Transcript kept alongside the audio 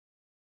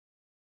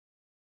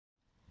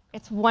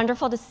It's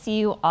wonderful to see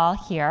you all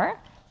here.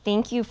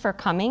 Thank you for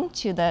coming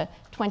to the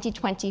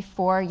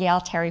 2024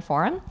 Yale Terry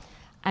Forum.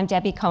 I'm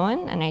Debbie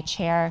Cohen, and I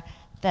chair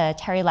the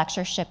Terry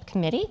Lectureship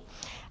Committee.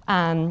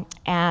 And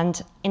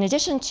in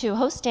addition to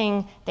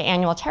hosting the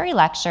annual Terry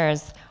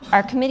Lectures,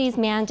 our committee's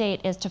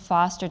mandate is to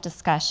foster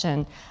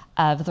discussion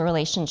of the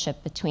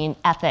relationship between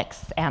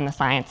ethics and the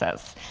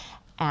sciences.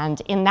 And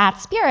in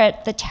that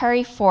spirit, the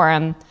Terry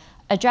Forum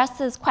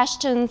addresses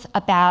questions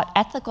about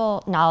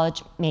ethical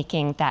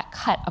knowledge-making that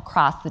cut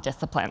across the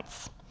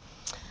disciplines.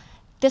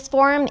 This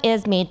forum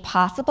is made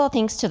possible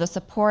thanks to the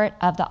support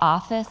of the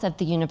Office of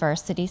the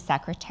University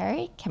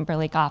Secretary,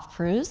 Kimberly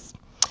Goff-Cruz,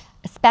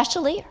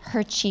 especially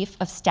her Chief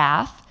of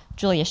Staff,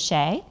 Julia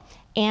Shea,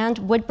 and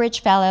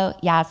Woodbridge Fellow,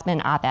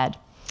 Yasmin Abed.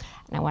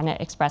 And I want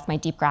to express my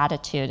deep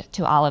gratitude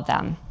to all of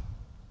them.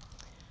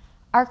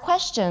 Our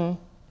question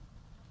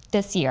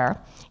this year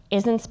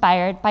is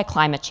inspired by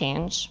climate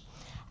change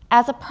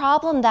as a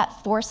problem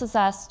that forces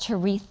us to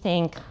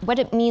rethink what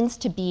it means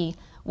to be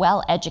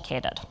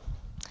well-educated.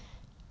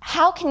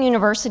 How can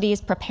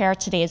universities prepare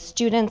today's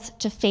students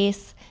to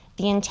face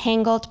the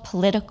entangled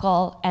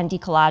political and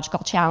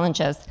ecological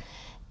challenges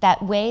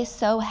that weigh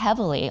so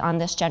heavily on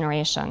this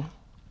generation?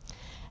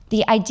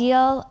 The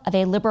ideal of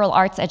a liberal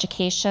arts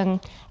education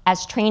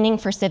as training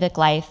for civic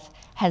life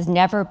has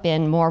never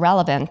been more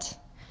relevant.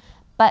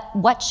 But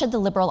what should the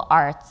liberal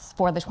arts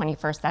for the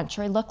 21st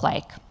century look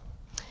like?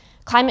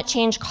 Climate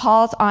change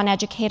calls on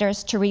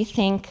educators to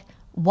rethink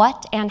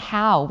what and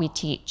how we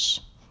teach,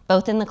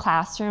 both in the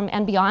classroom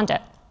and beyond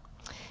it.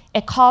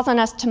 It calls on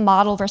us to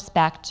model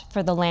respect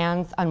for the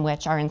lands on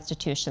which our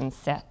institutions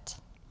sit.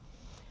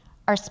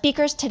 Our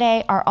speakers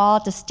today are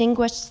all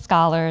distinguished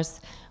scholars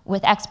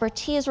with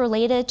expertise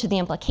related to the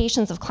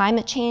implications of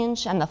climate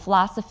change and the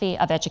philosophy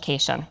of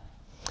education.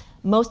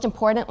 Most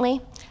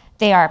importantly,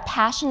 they are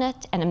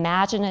passionate and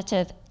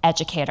imaginative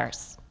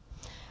educators.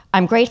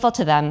 I'm grateful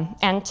to them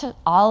and to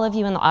all of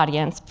you in the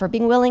audience for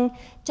being willing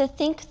to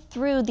think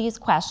through these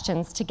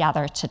questions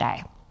together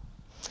today.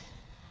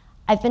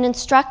 I've been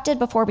instructed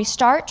before we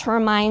start to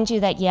remind you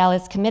that Yale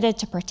is committed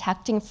to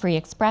protecting free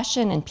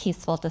expression and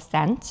peaceful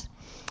dissent.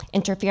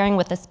 Interfering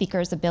with the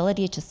speaker's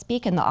ability to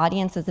speak and the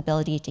audience's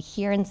ability to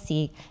hear and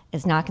see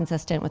is not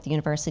consistent with the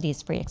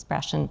university's free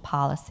expression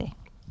policy.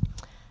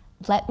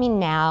 Let me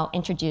now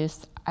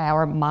introduce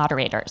our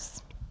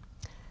moderators.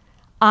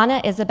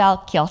 Anna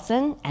Isabel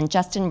Kielsen and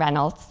Justin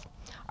Reynolds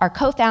are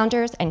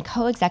co-founders and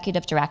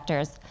co-executive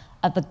directors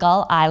of the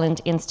Gull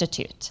Island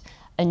Institute,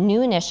 a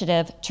new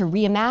initiative to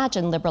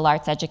reimagine liberal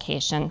arts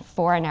education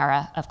for an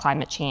era of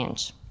climate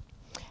change.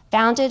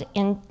 Founded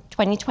in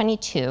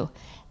 2022,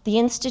 the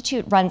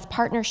Institute runs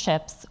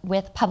partnerships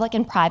with public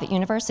and private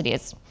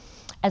universities,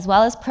 as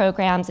well as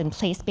programs in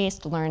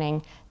place-based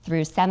learning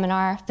through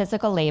seminar,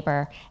 physical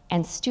labor,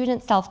 and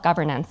student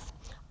self-governance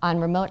on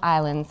remote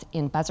islands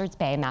in Buzzards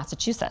Bay,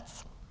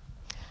 Massachusetts.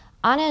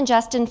 Anna and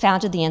Justin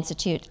founded the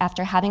Institute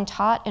after having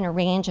taught in a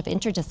range of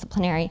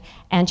interdisciplinary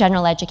and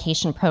general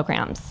education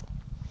programs.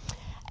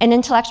 An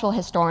intellectual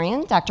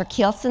historian, Dr.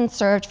 Kielsen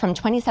served from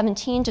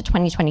 2017 to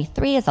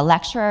 2023 as a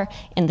lecturer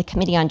in the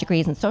Committee on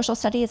Degrees in Social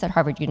Studies at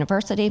Harvard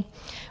University,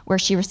 where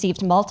she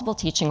received multiple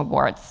teaching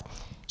awards.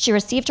 She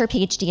received her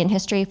PhD in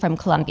history from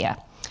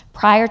Columbia.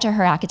 Prior to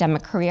her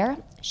academic career,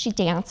 she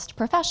danced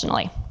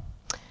professionally.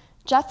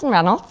 Justin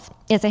Reynolds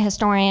is a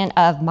historian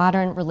of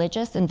modern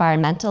religious,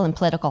 environmental, and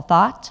political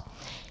thought.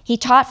 He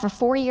taught for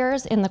 4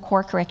 years in the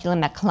core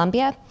curriculum at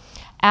Columbia,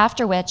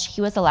 after which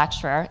he was a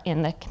lecturer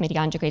in the Committee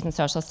on Degrees in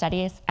Social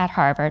Studies at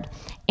Harvard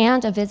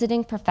and a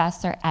visiting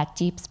professor at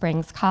Deep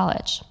Springs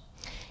College.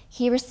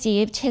 He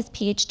received his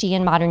PhD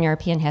in modern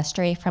European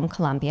history from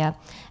Columbia,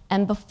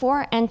 and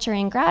before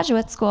entering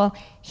graduate school,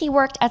 he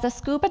worked as a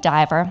scuba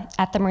diver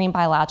at the Marine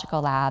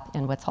Biological Lab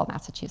in Woods Hole,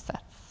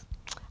 Massachusetts.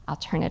 I'll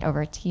turn it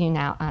over to you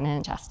now, Anna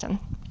and Justin.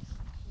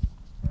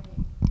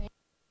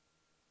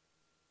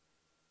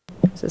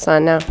 Is this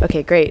on now?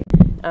 Okay, great.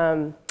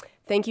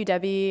 Thank you,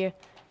 Debbie.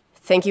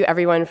 Thank you,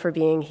 everyone, for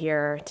being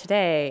here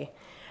today.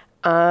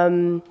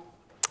 Justin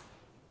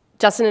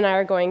and I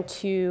are going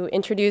to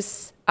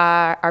introduce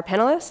our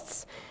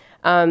panelists.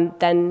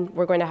 Then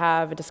we're going to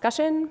have a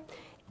discussion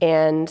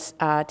and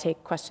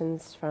take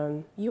questions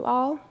from you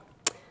all.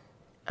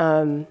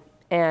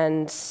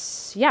 And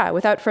yeah,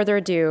 without further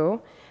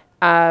ado,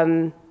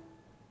 Hi'ile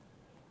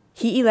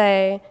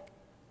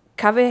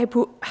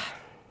Kavepu'a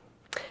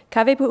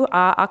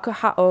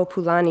Akuha'o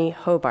Pulani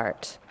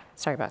Hobart,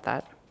 sorry about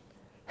that,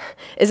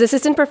 is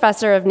Assistant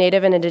Professor of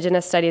Native and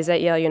Indigenous Studies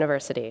at Yale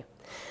University.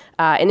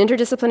 An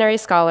interdisciplinary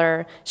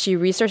scholar, she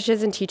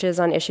researches and teaches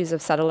on issues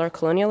of settler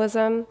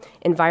colonialism,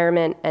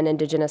 environment, and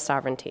indigenous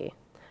sovereignty.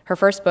 Her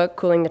first book,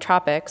 Cooling the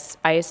Tropics,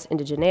 Ice,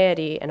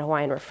 Indigeneity, and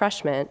Hawaiian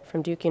Refreshment,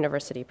 from Duke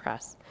University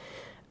Press,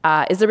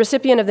 is the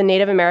recipient of the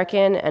Native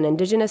American and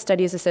Indigenous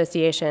Studies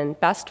Association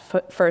Best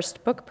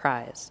First Book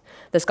Prize,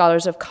 the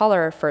Scholars of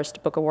Color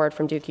First Book Award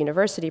from Duke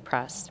University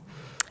Press,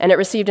 and it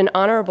received an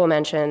honorable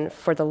mention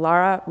for the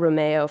Lara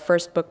Romeo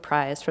First Book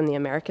Prize from the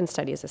American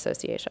Studies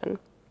Association.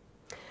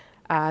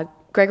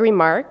 Gregory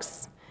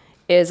Marks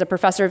is a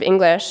professor of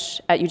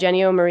English at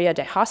Eugenio Maria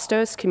de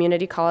Hostos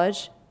Community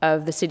College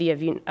of the City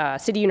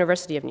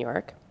University of New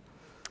York.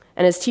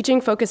 And his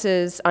teaching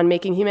focuses on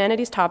making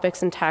humanities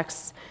topics and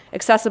texts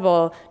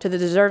accessible to the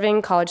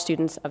deserving college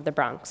students of the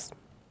Bronx.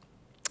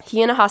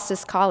 He and a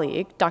Hostos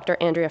colleague, Dr.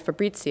 Andrea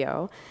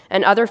Fabrizio,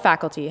 and other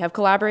faculty have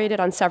collaborated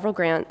on several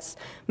grants,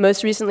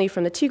 most recently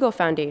from the Teagle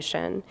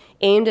Foundation,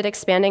 aimed at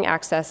expanding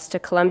access to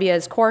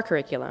Columbia's core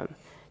curriculum,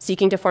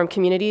 seeking to form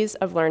communities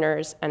of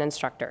learners and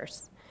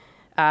instructors.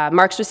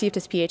 Mark's received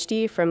his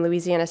PhD from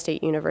Louisiana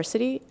State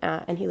University,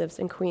 and he lives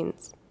in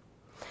Queens.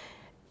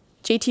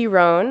 J.T.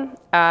 Rohn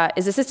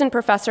is Assistant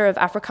Professor of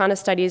Africana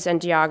Studies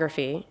and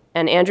Geography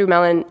and Andrew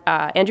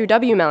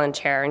W. Mellon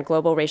Chair in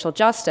Global Racial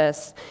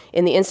Justice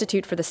in the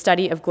Institute for the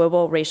Study of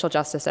Global Racial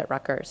Justice at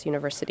Rutgers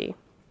University.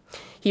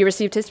 He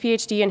received his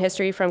PhD in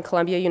history from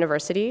Columbia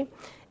University,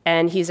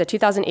 and he's a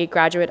 2008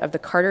 graduate of the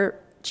Carter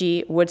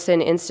G.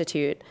 Woodson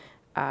Institute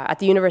at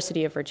the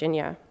University of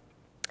Virginia.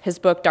 His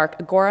book, Dark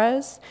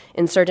Agoras,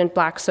 Insurgent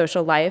Black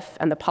Social Life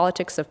and the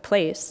Politics of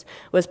Place,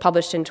 was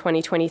published in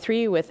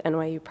 2023 with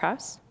NYU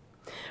Press.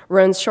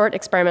 Rohn's short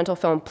experimental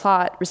film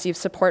Plot received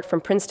support from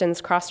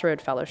Princeton's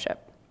Crossroad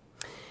Fellowship.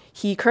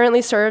 He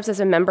currently serves as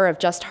a member of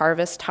Just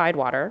Harvest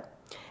Tidewater,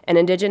 an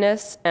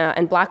indigenous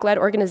and Black-led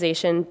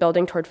organization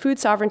building toward food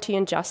sovereignty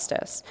and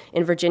justice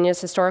in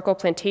Virginia's historical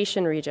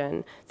plantation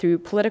region through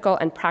political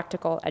and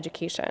practical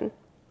education.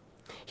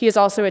 He is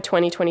also a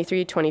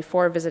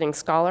 2023-24 visiting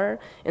scholar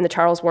in the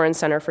Charles Warren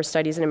Center for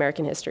Studies in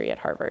American History at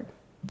Harvard.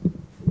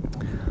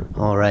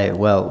 All right.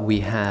 Well,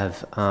 we had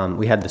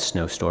the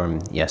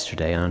snowstorm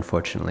yesterday, and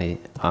unfortunately,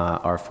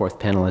 our fourth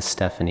panelist,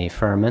 Stephanie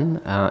Furman,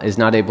 is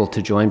not able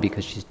to join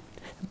because she's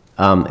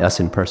us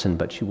in person,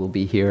 but she will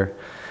be here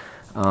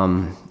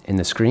in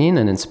the screen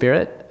and in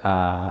spirit.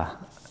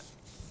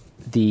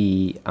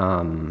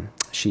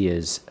 She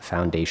is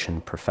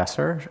foundation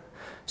professor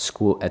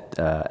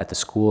at the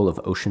School of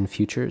Ocean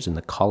Futures in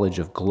the College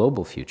of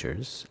Global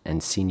Futures,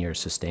 and senior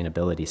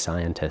sustainability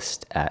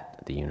scientist at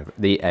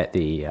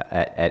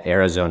at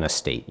Arizona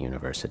State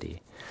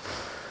University.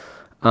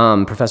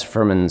 Professor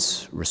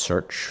Furman's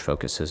research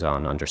focuses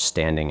on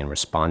understanding and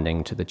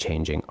responding to the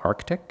changing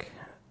Arctic,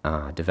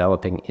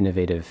 developing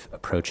innovative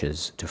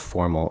approaches to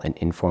formal and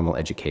informal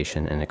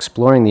education, and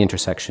exploring the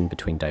intersection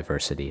between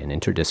diversity and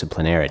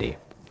interdisciplinarity.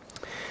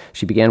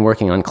 She began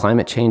working on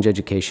climate change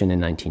education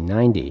in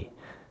 1990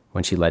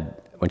 when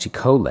she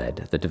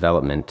co-led the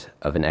development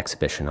of an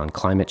exhibition on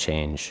climate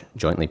change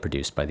jointly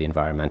produced by the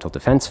Environmental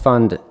Defense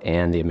Fund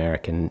and the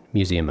American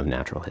Museum of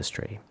Natural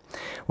History.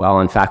 While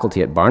on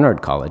faculty at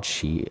Barnard College,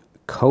 she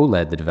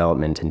co-led the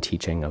development and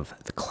teaching of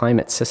the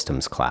Climate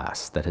Systems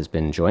class that has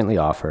been jointly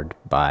offered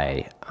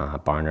by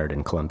Barnard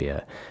and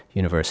Columbia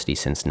University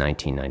since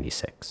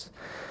 1996.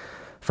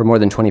 For more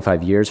than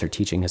 25 years, her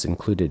teaching has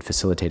included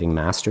facilitating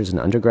master's and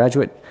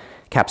undergraduate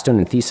capstone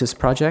and thesis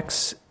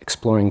projects,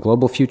 exploring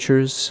global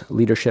futures,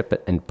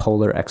 leadership and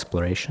polar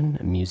exploration,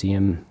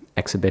 museum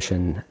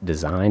exhibition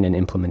design and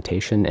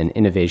implementation, and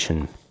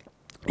innovation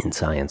in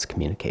science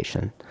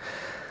communication.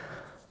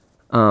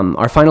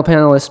 Our final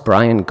panelist,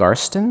 Brian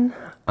Garston,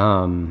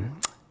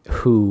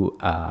 who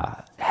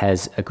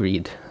has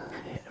agreed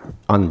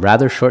on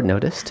rather short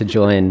notice to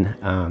join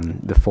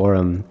the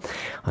forum.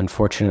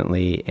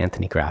 Unfortunately,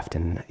 Anthony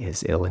Grafton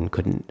is ill and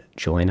couldn't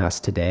join us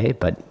today,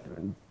 but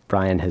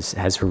Brian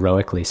has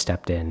heroically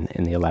stepped in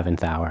the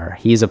 11th hour.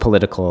 He's a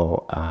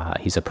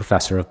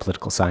professor of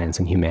political science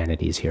and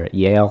humanities here at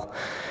Yale.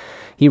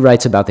 He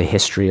writes about the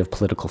history of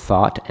political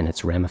thought and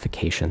its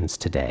ramifications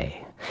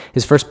today.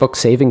 His first book,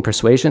 Saving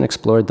Persuasion,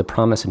 explored the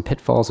promise and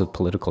pitfalls of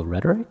political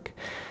rhetoric,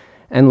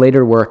 and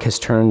later work has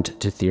turned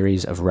to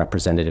theories of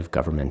representative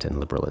government and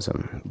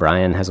liberalism.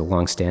 Brian has a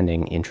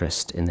longstanding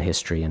interest in the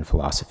history and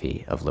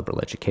philosophy of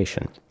liberal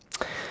education.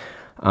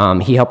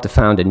 He helped to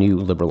found a new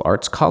liberal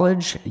arts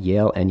college,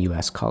 Yale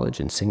NUS College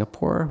in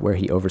Singapore, where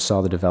he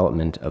oversaw the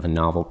development of a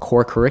novel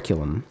core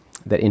curriculum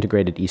that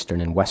integrated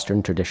Eastern and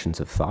Western traditions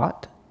of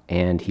thought,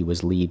 and he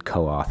was lead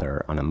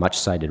co-author on a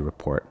much-cited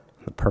report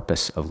on the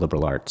purpose of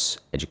liberal arts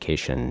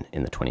education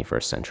in the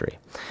 21st century.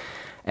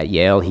 At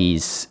Yale, he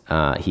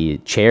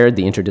chaired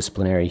the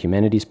Interdisciplinary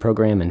Humanities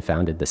Program and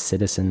founded the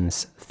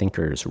Citizens,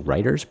 Thinkers,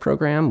 Writers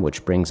Program,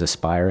 which brings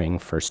aspiring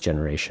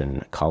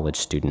first-generation college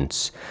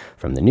students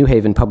from the New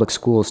Haven public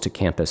schools to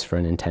campus for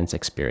an intense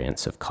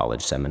experience of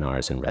college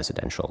seminars and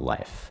residential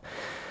life.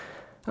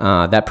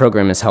 That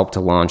program has helped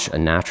to launch a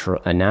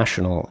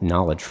national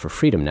Knowledge for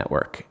Freedom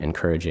network,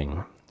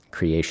 encouraging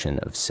creation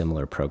of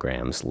similar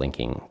programs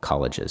linking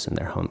colleges and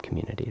their home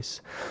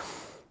communities.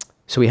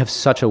 So we have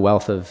such a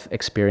wealth of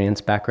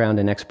experience, background,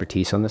 and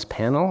expertise on this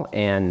panel,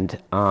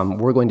 and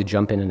we're going to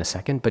jump in a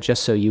second, but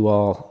just so you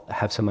all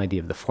have some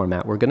idea of the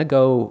format, we're going to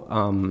go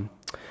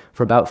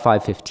for about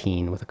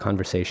 5:15 with a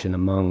conversation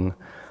among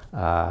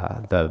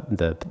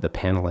the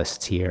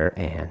panelists here,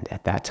 and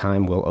at that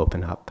time we'll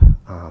open up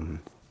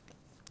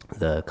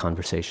the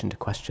conversation to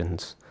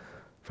questions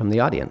from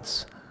the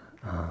audience.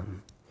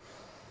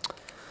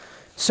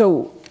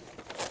 So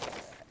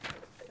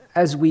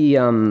as we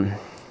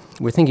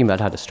we're thinking about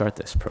how to start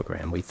this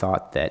program, we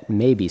thought that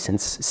maybe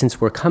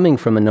since we're coming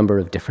from a number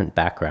of different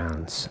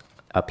backgrounds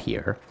up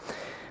here,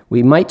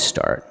 we might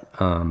start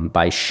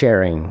by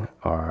sharing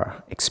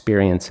our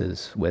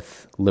experiences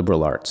with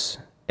liberal arts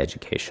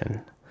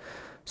education.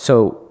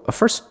 So a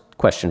first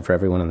question for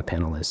everyone on the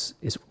panel is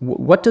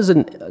what does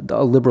a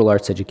liberal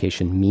arts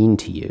education mean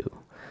to you,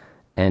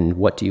 and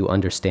what do you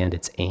understand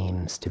its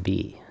aims to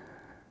be?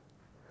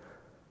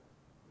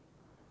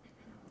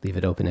 Leave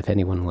it open if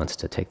anyone wants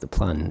to take the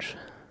plunge.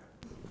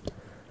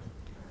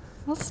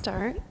 I'll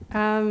start.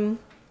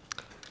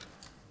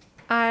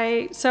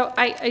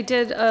 I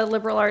did a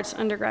liberal arts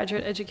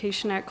undergraduate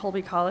education at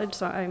Colby College,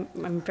 so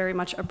I'm very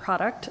much a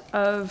product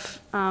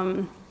of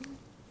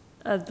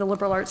the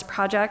liberal arts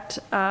project.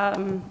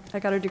 I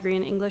got a degree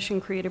in English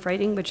and creative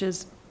writing, which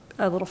is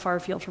a little far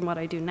afield from what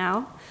I do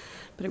now,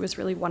 but it was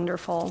really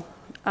wonderful.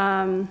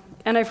 And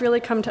I've really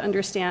come to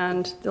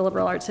understand the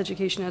liberal arts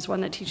education as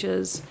one that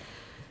teaches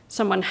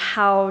someone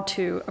how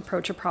to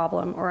approach a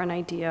problem or an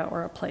idea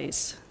or a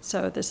place.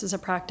 So this is a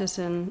practice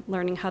in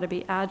learning how to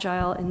be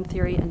agile in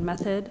theory and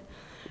method.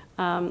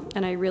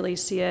 And I really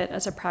see it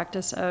as a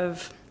practice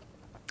of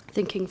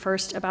thinking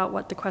first about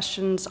what the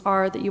questions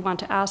are that you want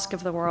to ask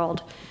of the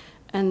world,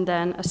 and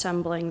then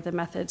assembling the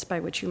methods by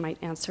which you might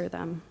answer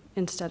them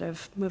instead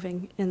of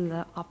moving in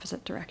the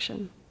opposite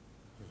direction.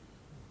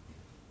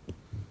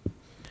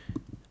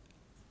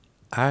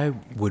 I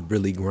would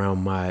really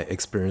ground my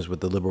experience with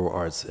the liberal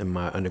arts in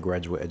my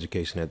undergraduate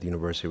education at the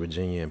University of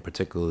Virginia, and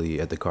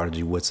particularly at the Carter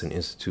G. Woodson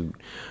Institute,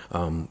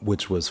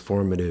 which was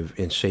formative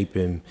in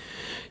shaping,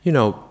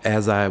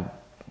 as I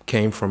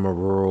came from a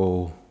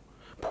rural,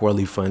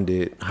 poorly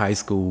funded high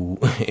school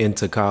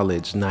into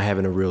college, not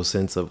having a real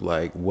sense of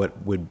like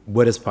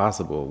what is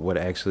possible, what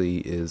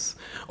actually is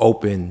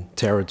open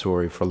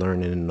territory for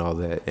learning and all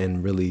that,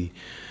 and really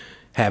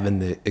having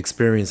the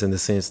experience in the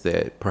sense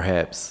that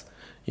perhaps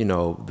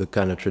the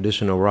kind of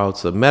traditional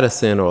routes of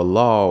medicine or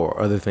law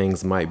or other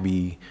things might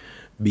be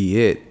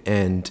it.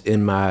 And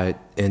in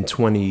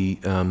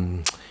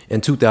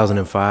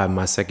 2005,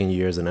 my second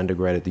year as an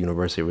undergrad at the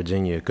University of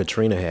Virginia,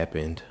 Katrina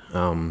happened,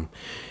 and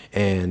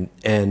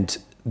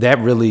that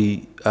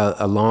really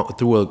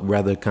through a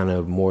rather kind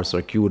of more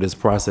circuitous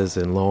process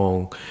and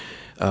long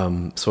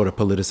sort of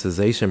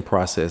politicization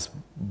process,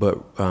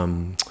 but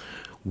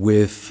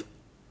with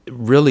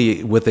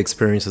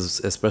experiences,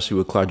 especially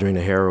with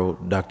Claudrena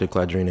Harold, Dr.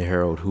 Claudrena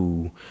Harold,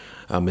 who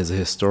is a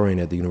historian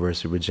at the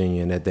University of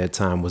Virginia, and at that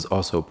time was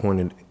also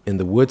appointed in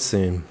the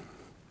Woodson.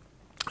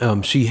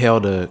 She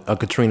held a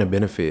Katrina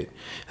benefit.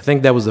 I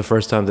think that was the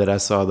first time that I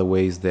saw the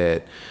ways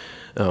that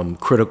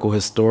critical,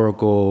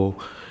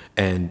 historical,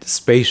 and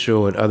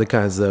spatial and other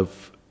kinds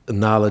of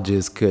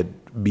knowledges could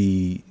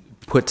be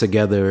put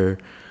together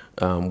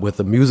with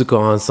a musical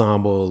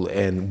ensemble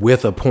and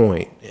with a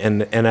point.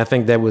 And I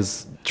think that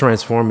was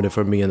transformative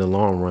for me in the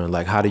long run.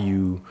 Like, how do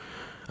you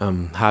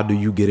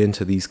get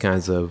into these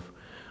kinds of,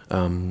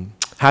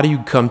 how do you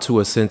come to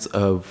a sense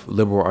of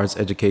liberal arts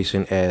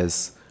education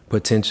as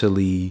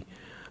potentially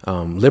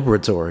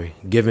liberatory,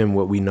 given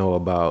what we know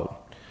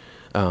about,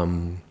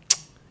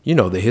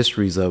 the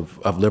histories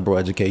of liberal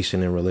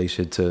education in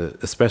relation to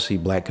especially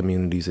Black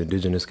communities,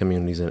 indigenous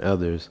communities, and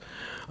others.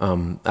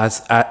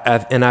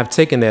 I've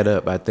taken that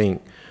up, I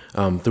think,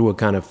 through a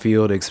kind of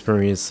field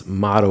experience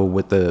model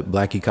with the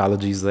Black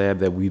Ecologies lab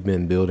that we've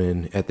been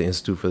building at the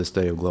Institute for the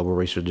Study of Global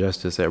Racial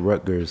Justice at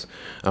Rutgers.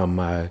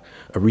 A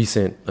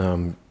recent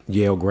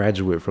Yale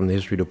graduate from the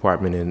history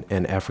department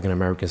and African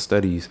American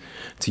studies,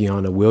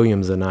 Tiana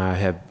Williams, and I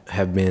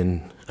have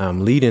been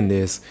leading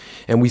this,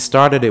 and we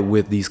started it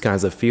with these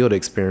kinds of field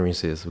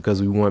experiences because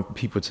we want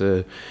people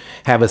to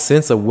have a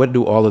sense of what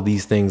do all of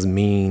these things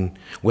mean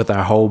with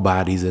our whole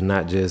bodies and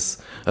not just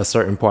a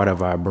certain part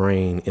of our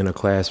brain in a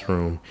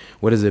classroom.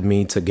 What does it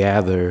mean to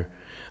gather?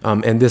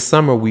 And this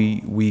summer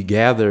we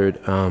gathered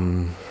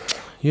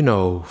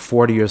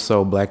 40 or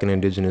so Black and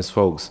indigenous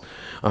folks,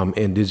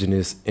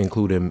 indigenous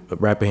including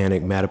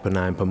Rappahannock,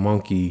 Mattaponi,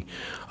 Pamunkey,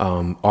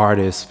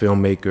 artists,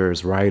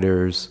 filmmakers,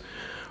 writers,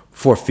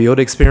 for field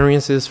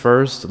experiences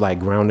first, like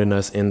grounding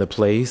us in the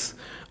place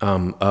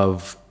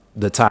of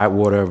the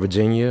Tidewater of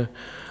Virginia,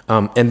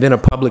 and then a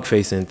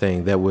public-facing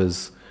thing that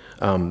was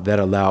that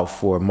allowed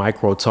for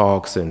micro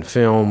talks and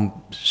film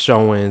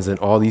showings and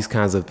all these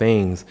kinds of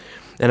things.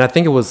 And I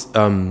think it was,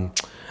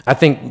 I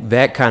think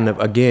that kind of,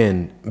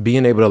 again,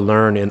 being able to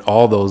learn in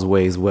all those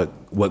ways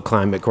what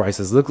climate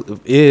crisis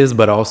is,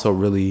 but also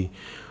really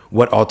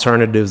what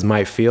alternatives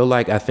might feel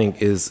like, I think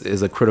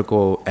is a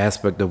critical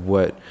aspect of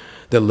what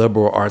the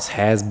liberal arts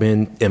has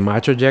been in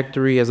my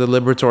trajectory as a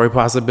liberatory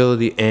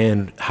possibility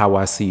and how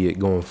I see it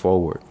going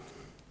forward.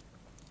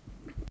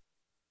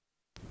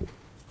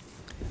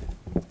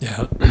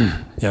 Yeah,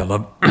 I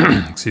love,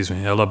 excuse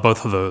me, I love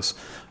both of those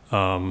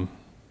kind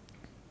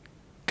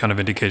of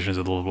indications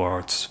of the liberal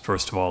arts.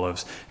 First of all,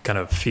 is kind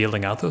of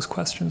feeling out those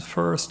questions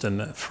first,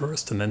 and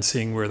then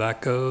seeing where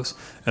that goes.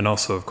 And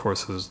also, of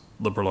course, as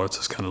liberal arts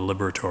is kind of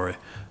liberatory.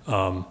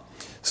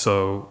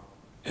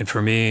 And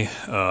for me,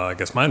 I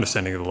guess my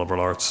understanding of the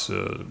liberal arts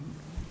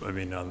I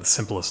mean, on the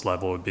simplest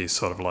level would be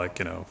sort of like,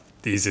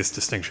 the easiest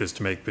distinctions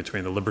to make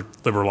between the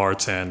liberal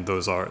arts and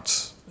those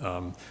arts,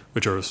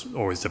 which are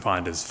always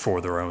defined as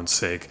for their own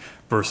sake,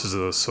 versus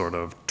those sort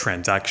of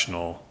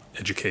transactional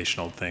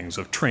educational things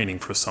of training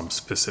for some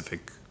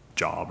specific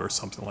job or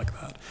something like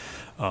that.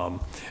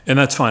 And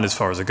that's fine as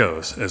far as it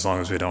goes, as long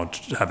as we don't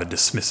have a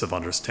dismissive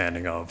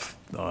understanding of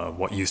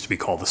what used to be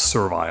called the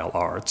servile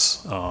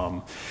arts.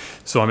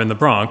 So I'm in the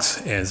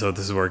Bronx, and so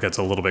this is where it gets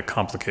a little bit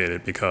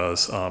complicated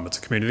because it's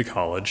a community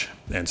college,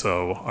 and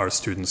so our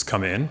students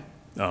come in,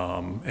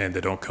 and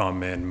they don't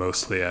come in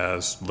mostly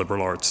as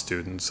liberal arts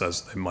students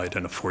as they might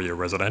in a four-year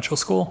residential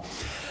school.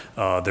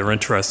 They're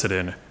interested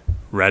in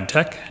rad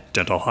tech,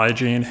 dental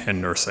hygiene,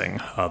 and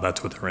nursing.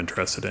 That's what they're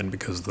interested in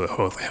because of the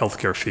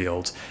healthcare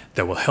fields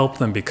that will help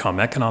them become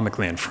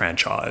economically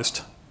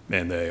enfranchised.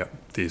 And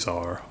these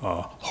are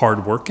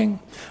hardworking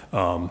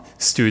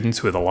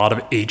students with a lot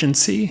of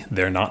agency.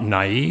 They're not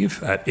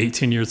naive at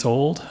 18 years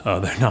old.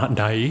 They're not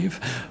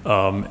naive.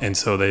 And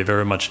so they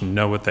very much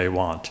know what they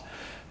want.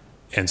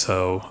 And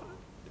so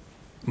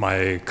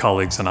my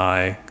colleagues and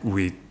I,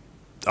 we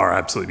are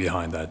absolutely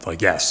behind that.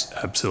 Like, yes,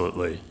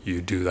 absolutely,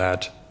 you do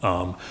that.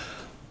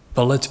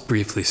 But let's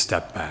briefly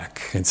step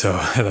back. And so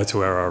that's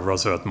where our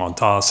Roosevelt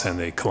Montas and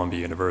the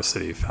Columbia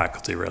University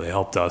faculty really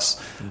helped us.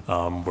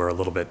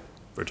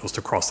 We're just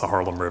across the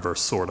Harlem River,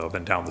 sort of,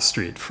 and down the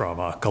street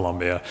from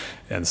Columbia.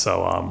 And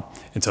so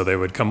they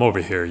would come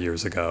over here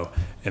years ago,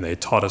 and they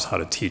taught us how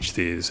to teach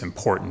these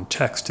important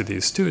texts to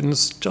these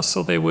students, just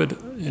so they would,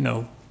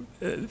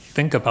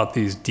 think about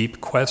these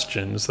deep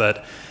questions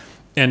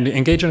and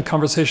engage in a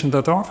conversation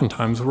that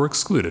oftentimes were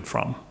excluded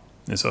from.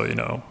 And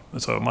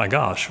so, my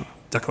gosh,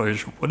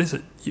 declaration, what is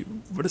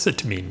it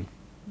to mean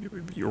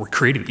you're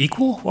created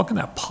equal? What can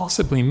that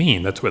possibly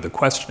mean? That's where the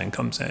questioning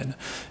comes in.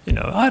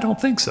 I don't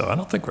think so. I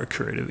don't think we're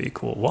created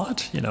equal.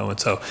 What?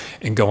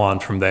 And go on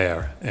from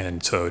there.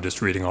 And so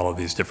just reading all of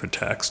these different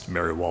texts,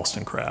 Mary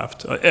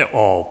Wollstonecraft,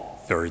 all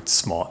very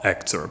small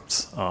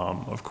excerpts,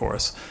 of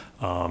course,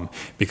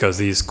 because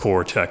these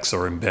core texts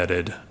are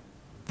embedded.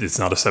 It's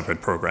not a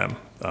separate program.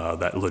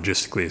 That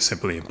logistically is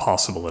simply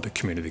impossible at a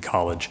community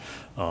college.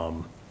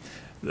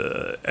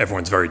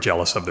 Everyone's very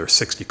jealous of their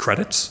 60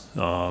 credits,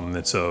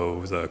 and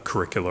so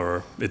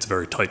it's a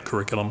very tight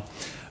curriculum.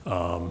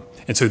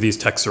 And so these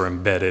texts are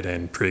embedded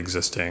in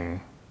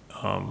pre-existing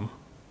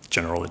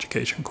general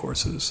education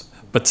courses.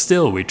 But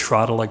still, we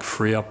try to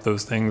free up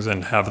those things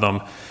and have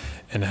them,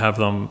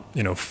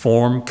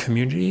 form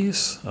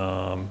communities.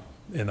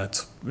 And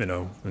that's,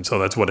 and so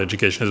that's what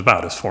education is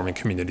about, is forming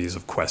communities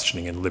of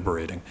questioning and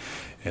liberating.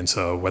 And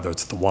so whether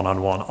it's the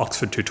one-on-one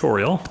Oxford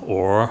tutorial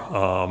or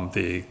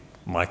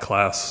my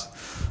class,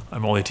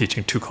 I'm only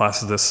teaching 2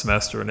 classes this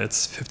semester, and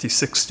it's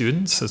 56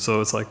 students. And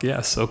so it's like,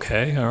 yes,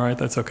 okay, all right,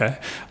 that's okay.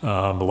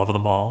 I love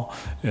them all.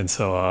 And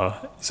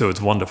so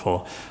it's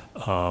wonderful.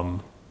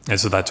 And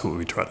so that's what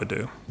we try to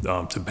do,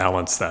 to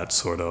balance that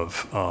sort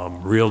of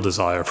real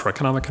desire for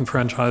economic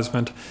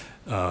enfranchisement,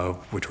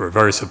 which we're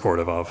very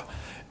supportive of,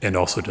 and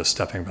also just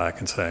stepping back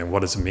and saying, what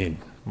does it mean?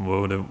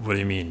 What do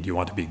you mean? Do you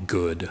want to be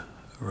good?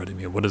 What do you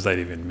mean? What does that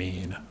even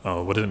mean?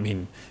 What does it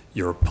mean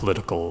you're a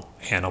political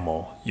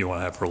animal? You want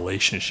to have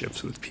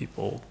relationships with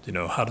people.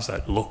 How does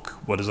that look?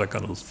 What is that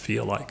going to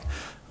feel like?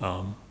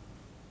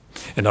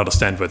 And I'll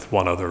just end with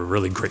one other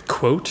really great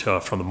quote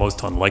from the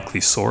most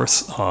unlikely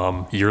source.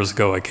 Years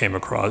ago, I came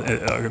across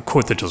a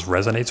quote that just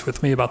resonates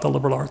with me about the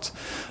liberal arts.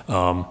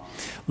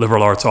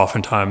 Liberal arts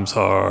oftentimes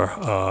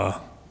are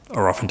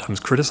oftentimes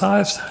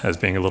criticized as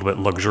being a little bit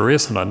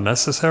luxurious and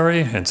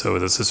unnecessary, and so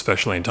this is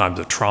especially in times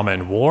of trauma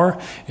and war.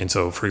 And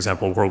so, for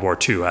example, World War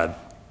II had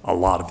a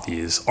lot of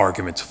these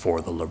arguments for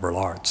the liberal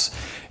arts.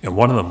 And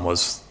one of them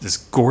was this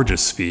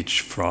gorgeous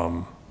speech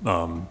from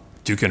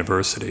Duke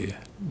University,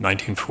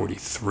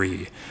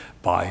 1943,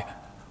 by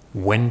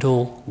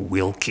Wendell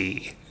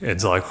Willkie.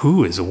 It's like,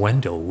 who is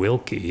Wendell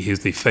Willkie?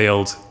 He's the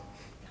failed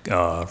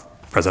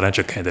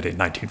presidential candidate in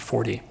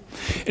 1940.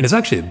 And it's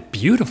actually a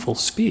beautiful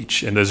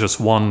speech. And there's just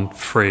one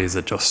phrase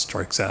that just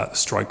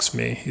strikes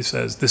me. He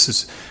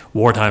says,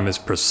 wartime is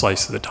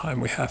precisely the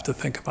time we have to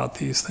think about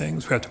these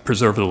things. We have to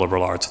preserve the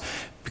liberal arts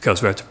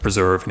because we have to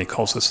preserve, and he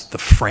calls this the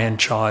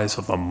franchise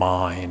of the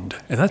mind.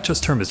 And that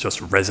term has just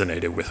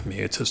resonated with me.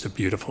 It's just a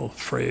beautiful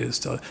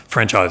phrase.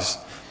 Franchise,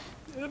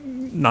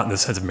 not in the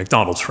sense of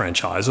McDonald's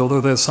franchise, although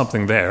there's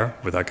something there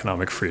with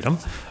economic freedom.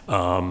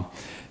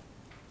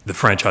 The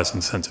franchise in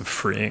the sense of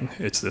freeing.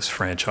 It's this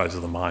franchise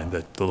of the mind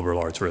that the liberal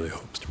arts really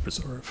hopes to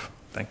preserve.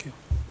 Thank you.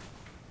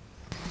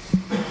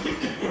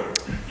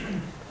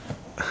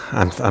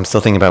 I'm still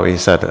thinking about what you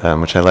said,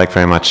 which I like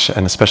very much,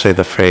 and especially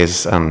the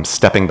phrase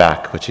stepping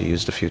back, which you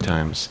used a few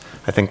times.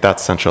 I think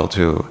that's central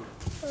to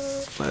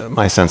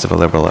my sense of a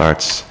liberal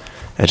arts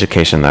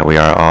education, that we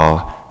are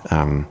all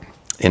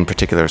in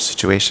particular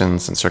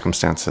situations and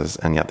circumstances,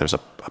 and yet there's a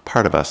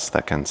part of us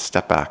that can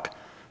step back,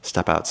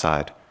 step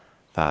outside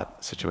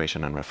that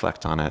situation and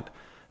reflect on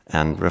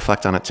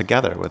it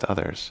together with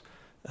others.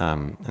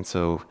 And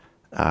so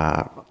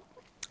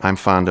I'm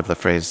fond of the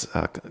phrase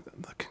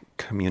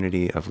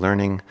community of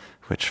learning,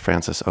 which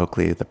Francis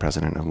Oakley, the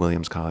president of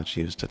Williams College,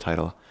 used to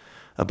title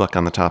a book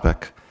on the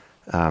topic.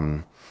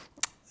 And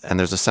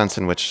there's a sense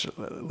in which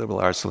liberal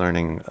arts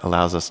learning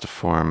allows us to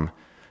form,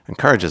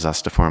 encourages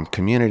us to form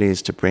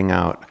communities to bring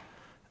out,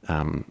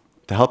 to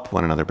help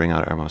one another bring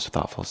out our most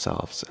thoughtful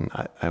selves. And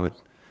I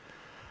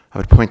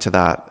would point to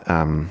that.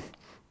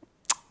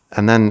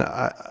 And then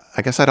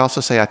I guess I'd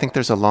also say I think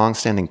there's a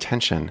long-standing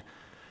tension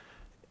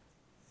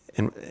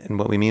in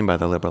what we mean by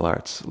the liberal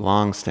arts,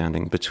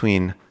 long-standing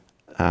between,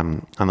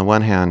 on the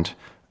one hand,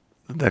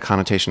 the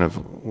connotation of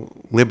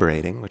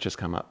liberating, which has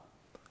come up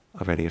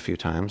already a few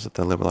times, that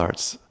the liberal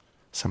arts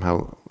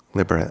somehow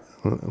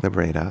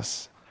liberate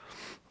us.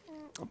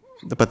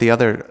 But the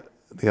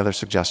other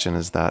suggestion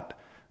is that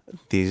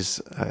this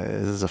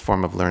is a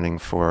form of learning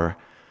for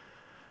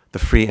the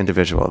free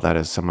individual, that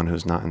is, someone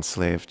who's not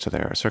enslaved to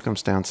their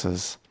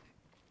circumstances,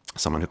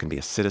 someone who can be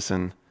a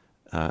citizen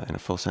in a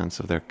full sense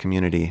of their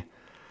community.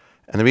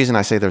 And the reason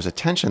I say there's a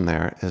tension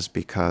there is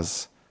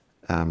because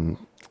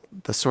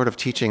the sort of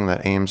teaching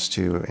that aims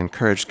to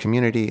encourage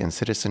community and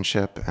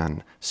citizenship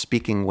and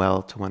speaking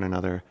well to one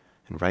another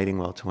and writing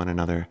well to one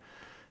another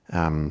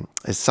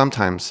is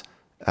sometimes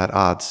at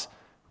odds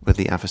with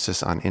the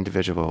emphasis on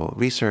individual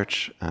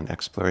research and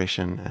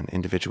exploration and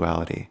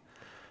individuality.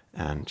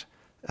 And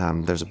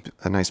there's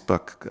a nice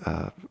book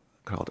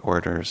called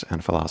Orators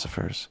and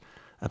Philosophers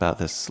about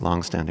this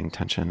long-standing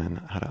tension and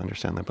how to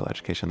understand liberal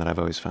education that I've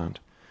always found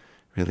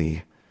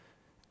really,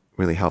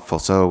 really helpful.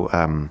 So,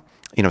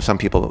 some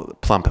people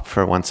plump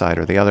for one side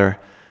or the other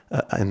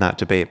in that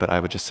debate, but I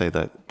would just say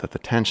that the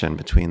tension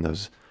between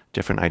those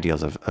different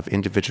ideals of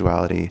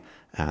individuality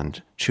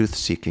and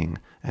truth-seeking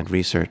and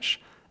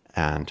research,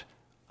 and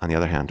on the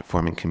other hand,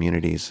 forming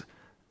communities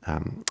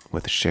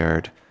with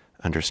shared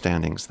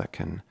understandings that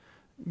can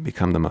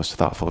become the most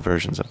thoughtful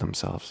versions of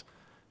themselves.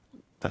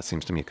 That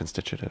seems to me a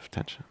constitutive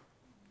tension.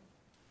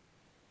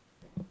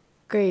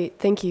 Great,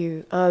 thank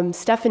you.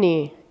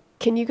 Stephanie,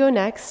 can you go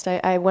next?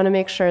 I want to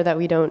make sure that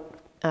we don't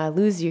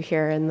lose you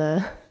here in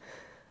the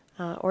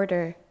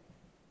order.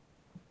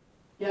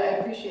 Yeah, I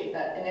appreciate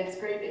that. And it's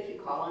great if you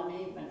call on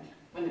me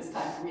when it's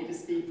time for me to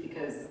speak,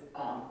 because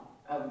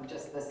of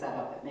just the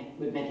setup, it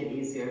would make it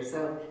easier.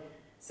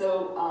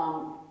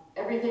 So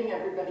everything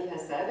everybody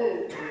has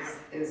said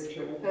is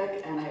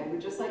terrific, and I would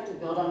just like to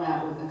build on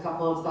that with a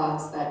couple of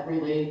thoughts that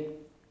relate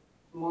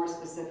more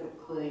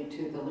specifically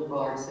to the liberal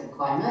arts and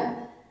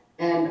climate.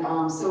 And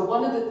so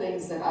one of the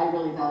things that I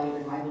really value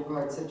in my liberal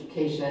arts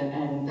education,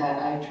 and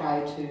that I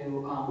try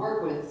to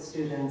work with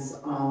students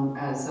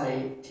as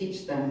I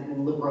teach them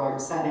in liberal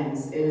arts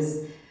settings,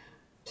 is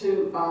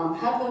to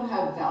have them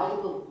have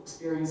valuable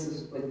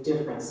experiences with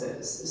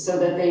differences, so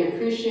that they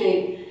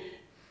appreciate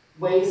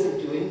ways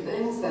of doing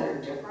things that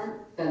are different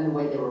than the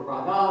way they were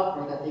brought up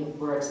or that they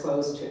were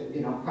exposed to,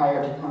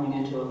 prior to coming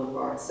into a liberal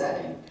arts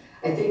setting.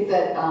 I think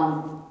that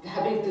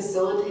having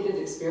facilitated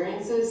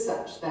experiences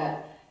such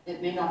that it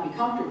may not be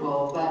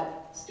comfortable,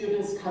 but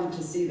students come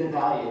to see the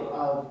value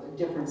of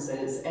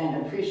differences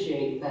and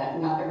appreciate that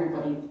not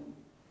everybody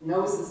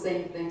knows the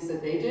same things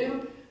that they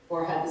do,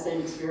 or had the same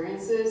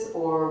experiences,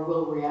 or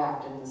will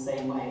react in the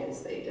same way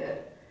as they did.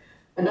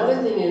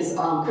 Another thing is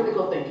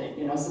critical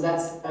thinking, so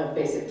that's a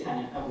basic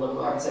tenet of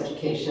liberal arts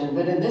education.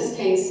 But in this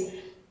case,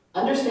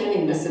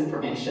 understanding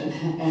misinformation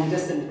and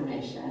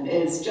disinformation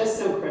is just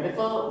so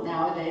critical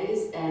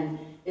nowadays, and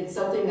it's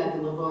something that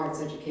the liberal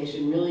arts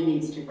education really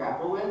needs to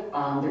grapple with.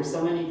 There's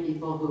so many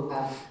people who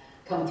have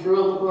come through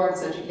a liberal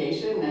arts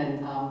education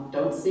and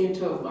don't seem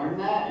to have learned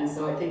that, and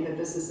so I think that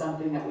this is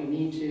something that we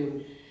need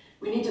to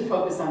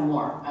focus on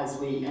more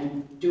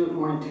and do it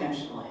more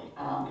intentionally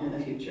in the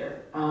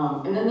future.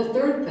 And then the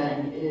third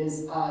thing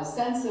is a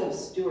sense of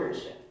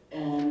stewardship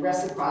and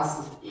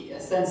reciprocity, a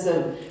sense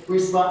of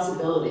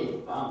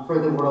responsibility for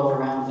the world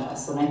around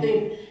us. And I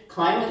think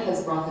climate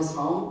has brought this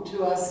home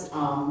to us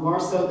more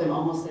so than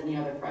almost any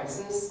other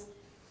crisis.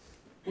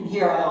 And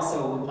here I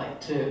also would like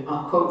to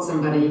quote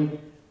somebody,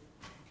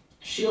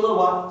 Sheila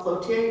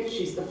Watt-Cloutier.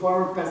 She's the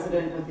former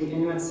president of the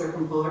Inuit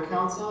Circumpolar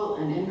Council,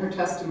 and in her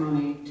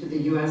testimony to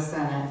the US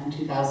Senate in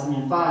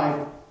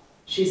 2005,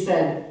 she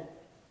said,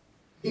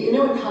 "The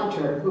Inuit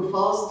hunter who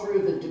falls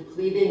through the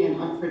depleting and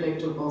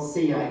unpredictable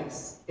sea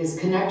ice is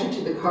connected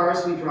to the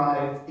cars we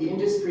drive, the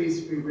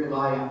industries we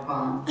rely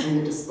upon, and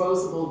the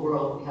disposable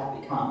world we have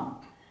become."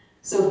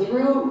 So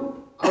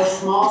through our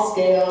small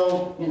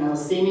scale,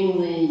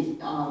 seemingly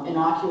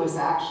innocuous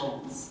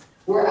actions,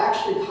 we're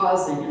actually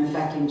causing and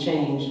affecting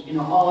change,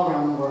 all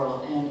around the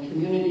world, and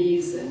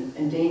communities, and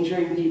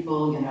endangering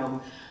people,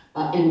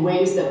 in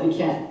ways that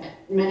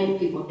many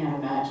people can't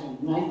imagine.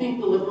 And I think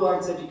the liberal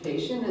arts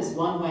education is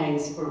one way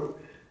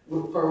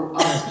for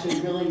us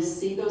to really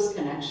see those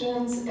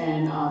connections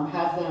and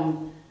have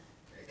them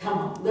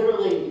come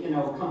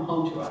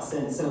home to us,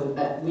 and so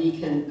that we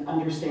can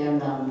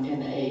understand them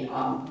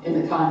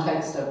in the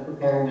context of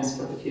preparing us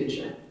for the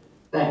future.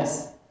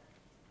 Thanks.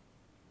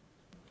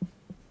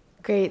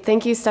 Great,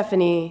 thank you,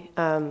 Stephanie,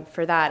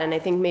 for that. And I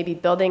think maybe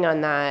building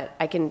on that,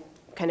 I can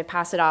kind of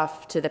pass it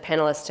off to the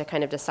panelists to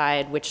kind of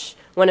decide which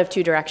one of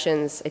two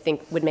directions I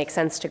think would make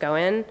sense to go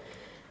in.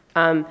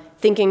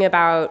 Thinking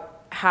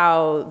about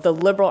how the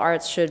liberal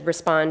arts should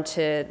respond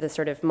to the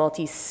sort of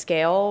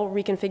multi-scale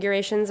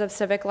reconfigurations of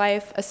civic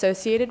life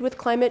associated with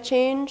climate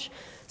change.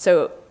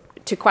 So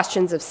to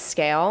questions of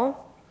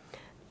scale,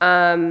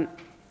 on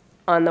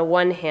the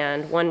one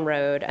hand, one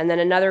road, and then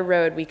another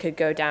road we could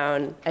go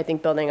down, I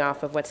think building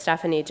off of what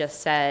Stephanie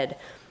just said,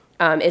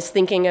 is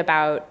thinking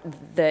about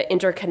the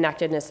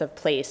interconnectedness of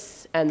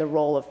place and the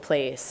role of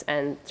place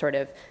and sort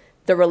of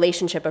the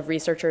relationship of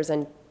researchers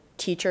and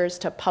teachers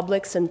to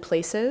publics and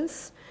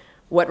places.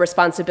 What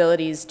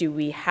responsibilities do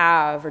we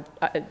have, or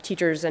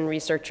teachers and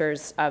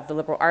researchers of the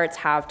liberal arts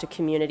have to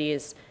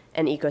communities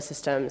and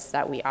ecosystems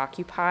that we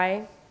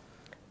occupy?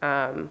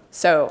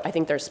 So I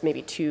think there's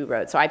maybe two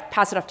roads. So I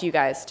pass it off to you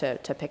guys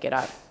to pick it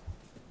up.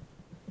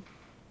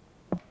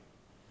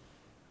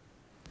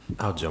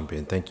 I'll jump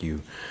in, thank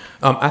you.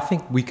 I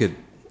think we could,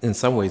 in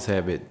some ways,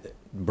 have it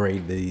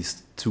braid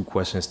these two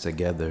questions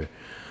together.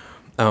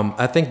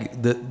 I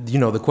think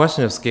the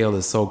question of scale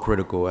is so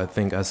critical. I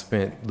think I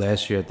spent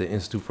last year at the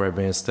Institute for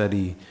Advanced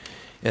Study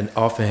and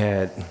often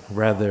had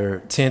rather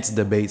tense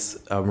debates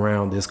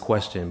around this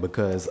question,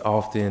 because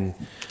often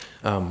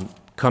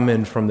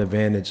coming from the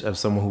vantage of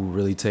someone who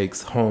really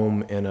takes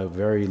home in a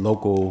very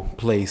local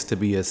place to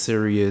be a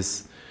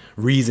serious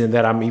reason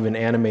that I'm even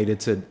animated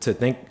to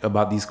think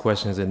about these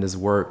questions in this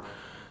work,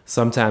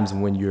 sometimes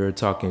when you're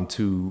talking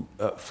to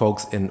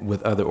folks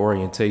with other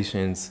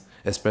orientations,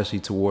 especially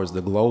towards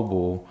the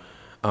global,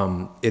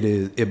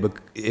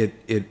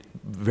 it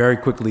very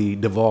quickly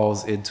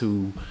devolves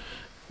into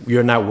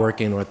you're not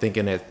working or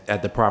thinking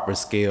at the proper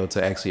scale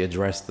to actually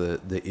address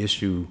the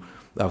issue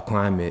of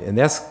climate. And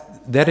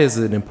that is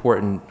an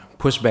important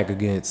pushback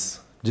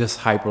against just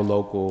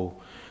hyperlocal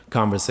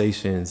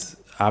conversations.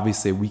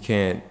 Obviously, we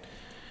can't,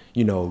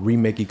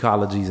 remake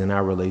ecologies in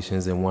our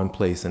relations in one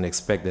place and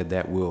expect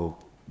that will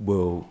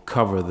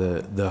cover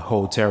the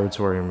whole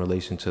territory in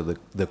relation to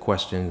the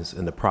questions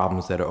and the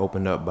problems that are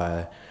opened up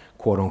by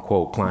quote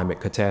unquote climate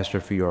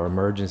catastrophe or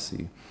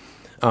emergency.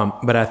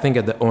 But I think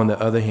on the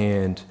other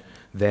hand,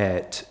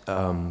 that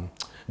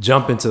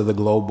jump into the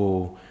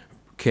global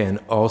can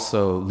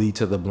also lead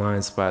to the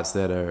blind spots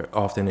that are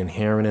often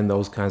inherent in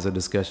those kinds of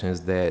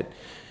discussions that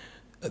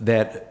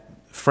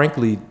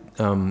frankly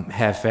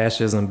have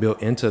fascism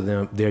built into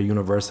them, their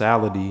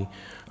universality,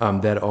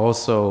 that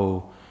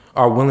also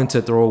are willing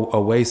to throw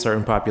away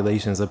certain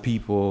populations of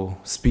people,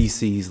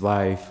 species,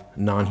 life,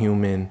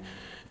 non-human,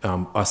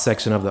 a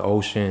section of the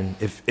ocean,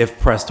 if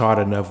pressed hard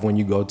enough when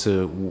you go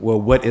to, well,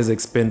 what is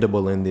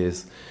expendable in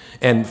this?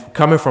 And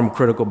coming from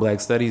critical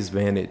Black studies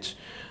vantage,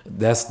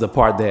 that's the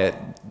part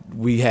that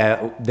we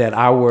have, that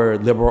our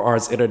liberal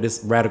arts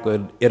radical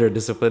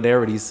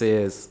interdisciplinarity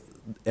says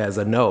as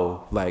a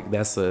no. Like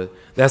that's a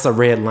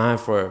red line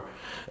for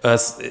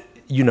us.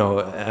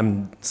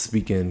 I'm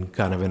speaking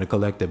kind of in a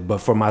collective, but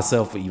for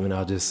myself, even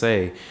I'll just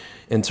say,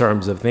 in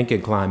terms of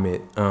thinking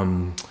climate,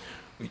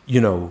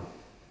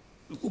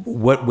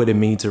 what would it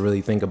mean to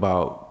really think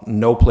about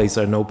no place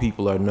or no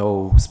people or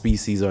no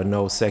species or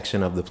no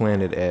section of the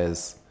planet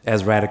as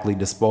radically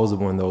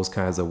disposable in those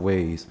kinds of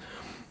ways?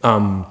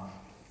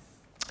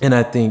 And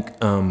I think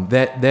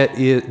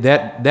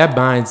that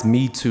binds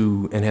me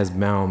to and has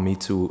bound me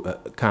to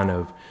kind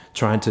of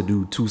trying to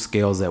do two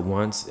scales at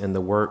once in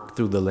the work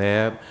through the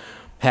lab,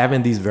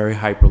 having these very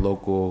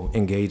hyperlocal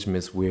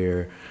engagements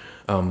where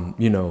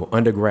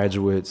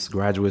undergraduates,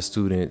 graduate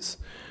students,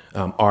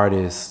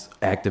 artists,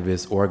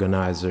 activists,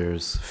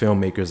 organizers,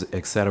 filmmakers,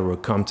 et cetera,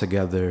 come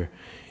together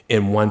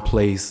in one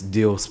place,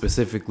 deal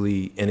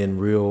specifically and in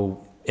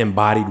real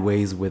embodied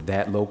ways with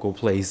that local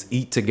place,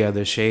 eat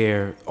together,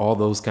 share, all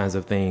those kinds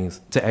of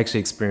things, to actually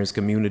experience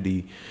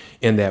community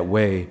in that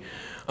way.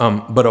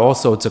 But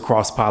also to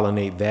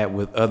cross-pollinate that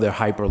with other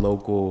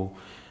hyperlocal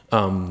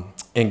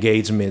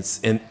engagements,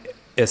 and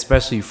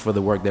especially for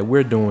the work that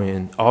we're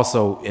doing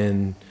also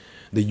in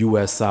the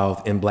U.S.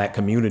 South, in Black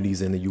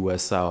communities in the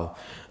U.S. South.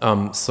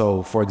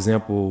 So, for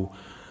example,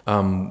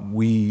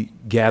 we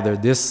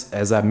gathered this,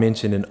 as I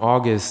mentioned, in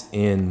August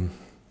in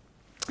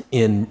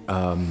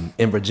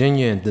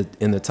Virginia,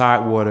 in the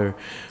Tidewater.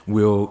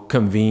 We'll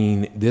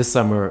convene this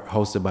summer,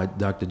 hosted by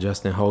Dr.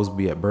 Justin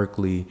Hosby at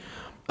Berkeley,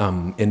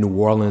 in New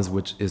Orleans,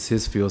 which is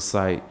his field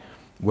site.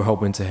 We're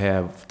hoping to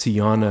have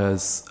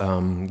Tiana's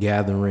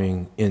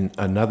gathering in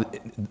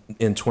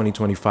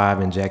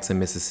 2025 in Jackson,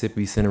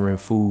 Mississippi, centering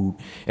food.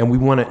 And we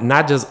want to,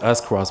 not just us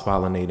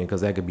cross-pollinating,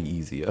 because that could be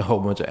easy. A whole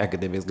bunch of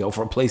academics go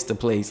from place to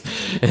place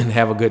and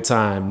have a good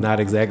time. Not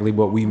exactly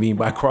what we mean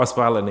by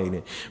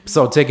cross-pollinating.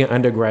 So taking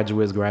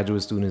undergraduates,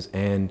 graduate students,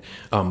 and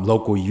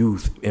local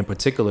youth in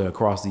particular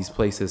across these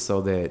places,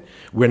 so that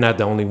we're not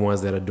the only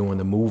ones that are doing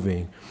the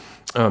moving.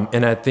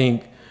 And I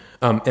think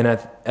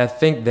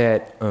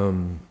that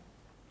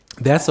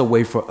that's a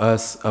way for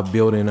us of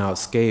building out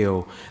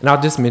scale. And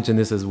I'll just mention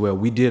this as well.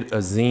 We did a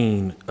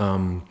zine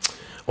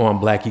on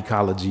Black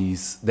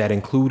ecologies that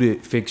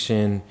included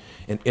fiction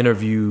and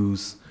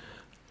interviews,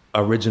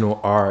 original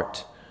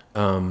art,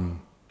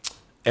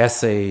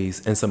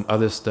 essays and some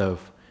other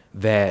stuff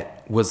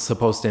that was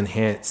supposed to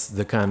enhance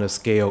the kind of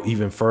scale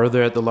even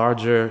further at the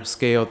larger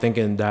scale,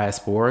 thinking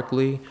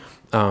diasporically,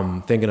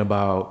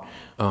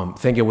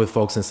 thinking with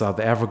folks in South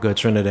Africa,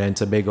 Trinidad and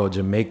Tobago,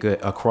 Jamaica,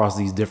 across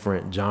these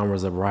different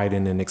genres of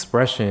writing and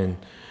expression,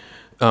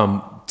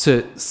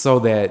 so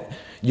that,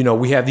 you know,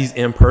 we have these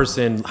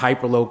in-person,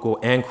 hyperlocal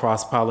and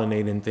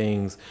cross-pollinating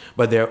things,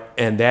 but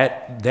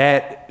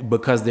that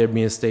because they're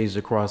being staged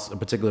across a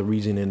particular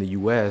region in the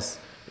U.S.,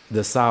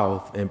 the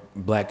South, and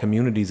Black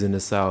communities in the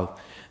South,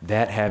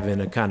 that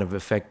having a kind of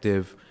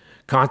effective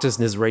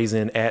consciousness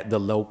raising at the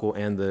local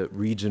and the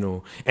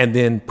regional, and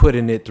then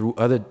putting it through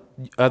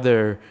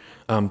other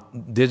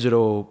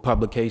digital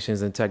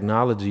publications and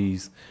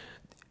technologies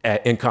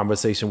in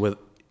conversation with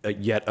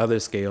yet other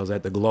scales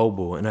at the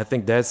global. And I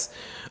think that's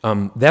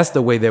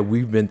the way that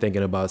we've been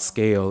thinking about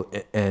scale,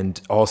 and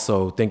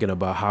also thinking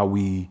about how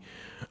we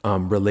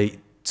relate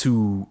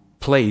to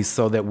place,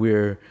 so that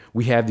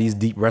we have these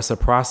deep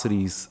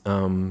reciprocities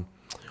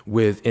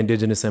with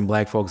Indigenous and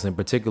Black folks in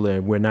particular.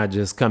 And we're not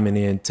just coming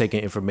in,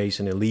 taking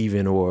information and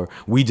leaving, or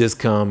we just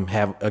come,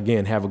 have a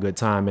good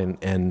time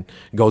and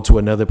go to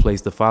another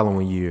place the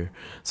following year.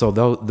 So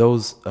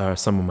those are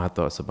some of my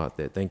thoughts about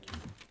that. Thank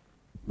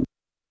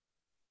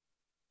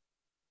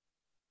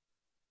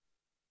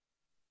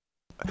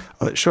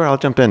you. Sure, I'll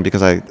jump in,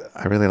 because I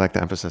really like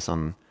the emphasis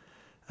on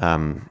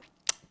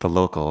the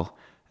local,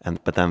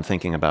 but then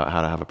thinking about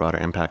how to have a broader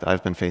impact.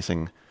 I've been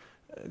facing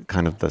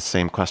kind of the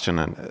same question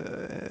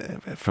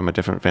from a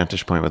different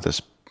vantage point with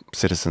this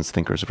Citizens,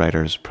 Thinkers,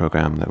 Writers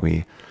program that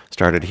we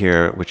started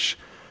here, which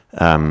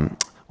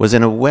was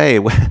in a way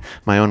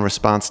my own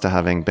response to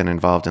having been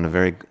involved in a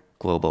very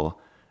global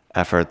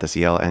effort, this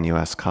Yale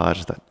NUS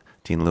college that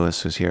Dean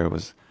Lewis, who's here,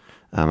 was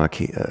a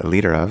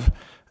leader of,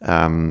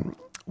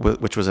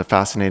 which was a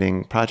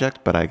fascinating project,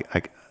 but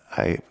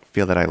I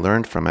feel that I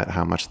learned from it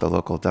how much the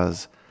local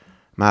does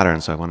matter,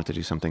 and so I wanted to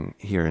do something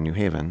here in New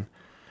Haven.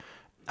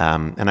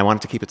 And I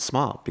wanted to keep it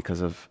small because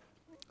of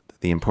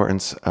the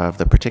importance of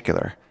the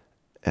particular,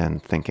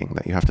 and thinking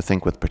that you have to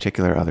think with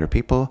particular other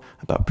people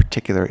about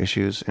particular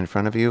issues in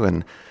front of you.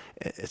 And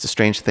it's a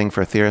strange thing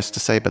for a theorist to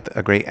say, but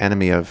a great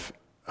enemy of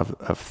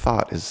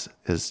thought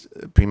is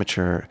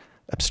premature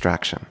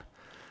abstraction.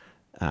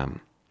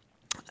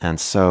 And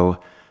so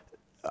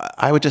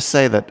I would just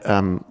say that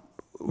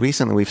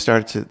recently we've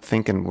started to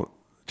think in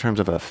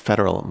terms of a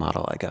federal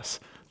model, I guess.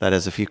 That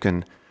is, if you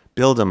can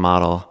build a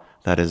model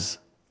that is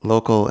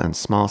local and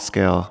small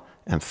scale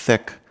and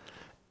thick,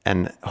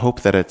 and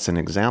hope that it's an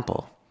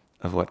example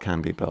of what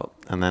can be built,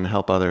 and then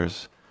help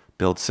others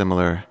build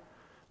similar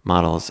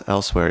models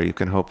elsewhere, you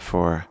can hope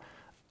for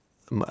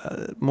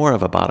more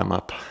of a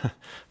bottom-up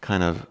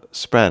kind of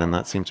spread, and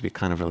that seems to be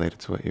kind of related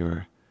to what you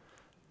were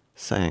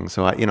saying.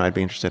 So I'd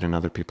be interested in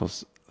other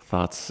people's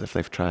thoughts if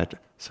they've tried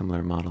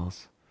similar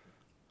models.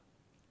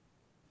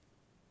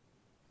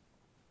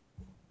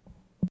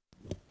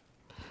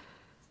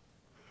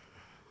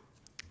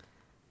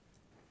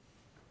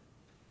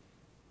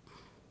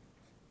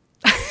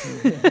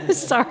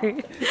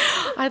 Sorry,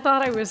 I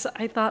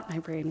thought my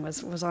brain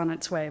was on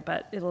its way,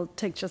 but it'll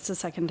take just a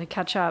second to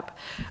catch up.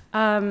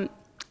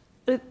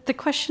 The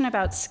question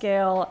about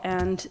scale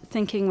and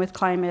thinking with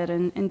climate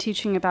and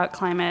teaching about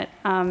climate,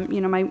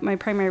 my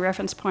primary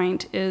reference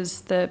point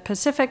is the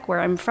Pacific,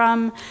 where I'm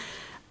from.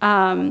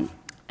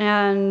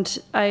 And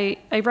I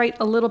write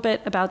a little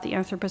bit about the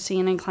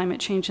Anthropocene and climate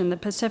change in the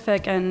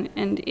Pacific, and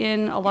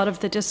in a lot of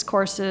the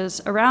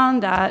discourses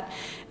around that,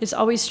 it's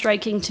always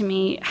striking to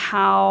me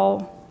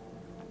how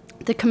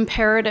the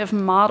comparative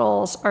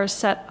models are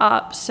set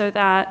up so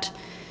that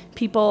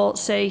people,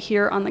 say,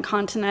 here on the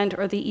continent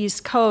or the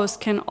East Coast,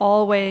 can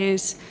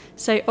always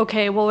say,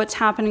 okay, well, what's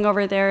happening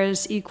over there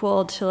is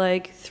equal to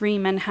like 3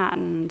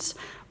 Manhattans,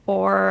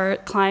 or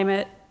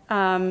climate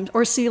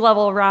or sea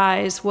level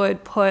rise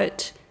would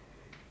put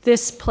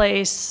this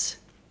place,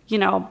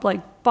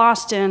 like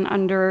Boston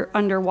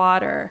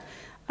underwater.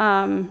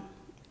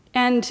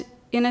 And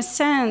in a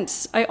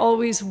sense, I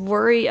always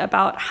worry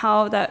about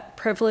how that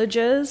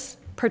privileges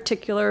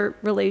particular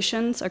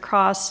relations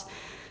across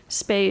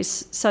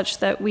space, such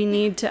that we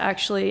need to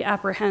actually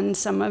apprehend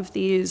some of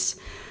these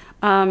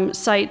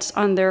sites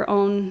on their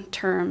own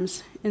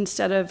terms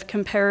instead of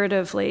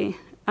comparatively.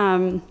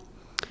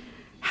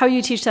 How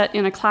you teach that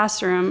in a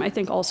classroom, I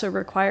think, also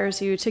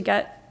requires you to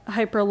get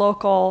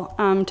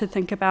hyperlocal, to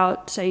think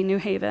about, say, New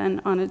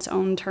Haven on its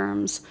own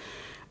terms,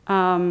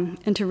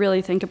 and to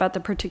really think about the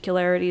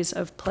particularities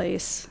of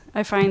place.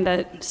 I find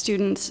that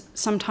students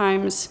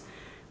sometimes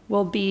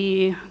will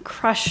be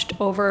crushed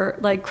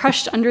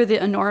under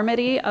the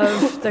enormity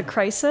of the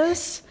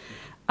crisis,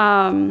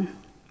 and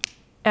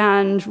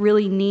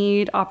really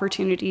need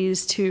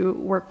opportunities to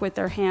work with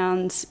their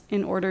hands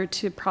in order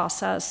to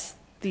process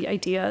the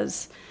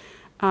ideas,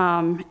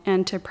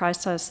 and to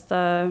process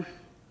the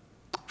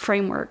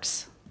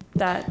frameworks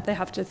that they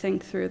have to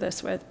think through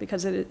this with,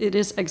 because it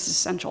is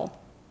existential.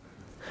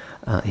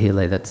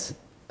 Hile, that's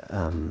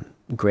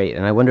great.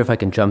 And I wonder if I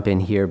can jump in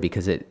here,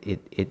 because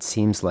it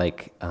seems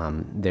like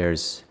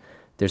there's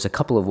there's a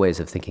couple of ways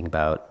of thinking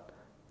about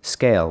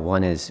scale.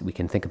 One is we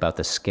can think about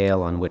the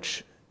scale on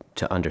which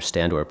to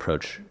understand or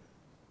approach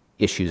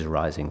issues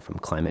arising from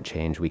climate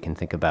change. We can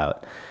think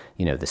about,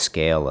 the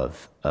scale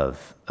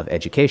of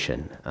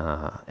education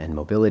and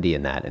mobility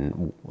in that,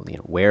 and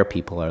where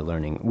people are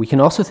learning. We can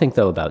also think,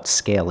 though, about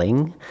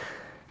scaling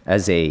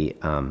as a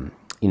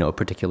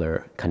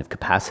particular kind of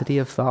capacity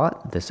of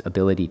thought, this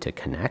ability to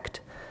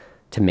connect,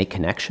 to make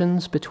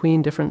connections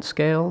between different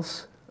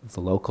scales,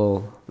 the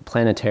local, the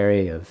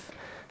planetary, of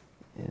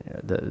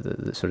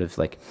the sort of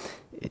like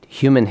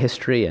human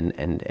history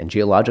and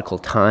geological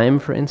time,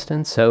 for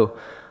instance. So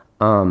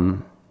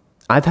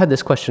I've had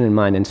this question in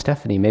mind, and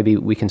Stephanie, maybe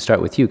we can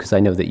start with you, because I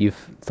know that you've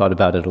thought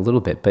about it a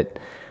little bit, but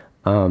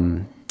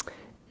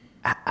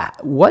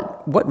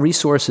what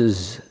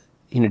resources,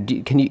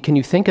 can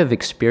you think of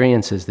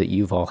experiences that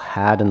you've all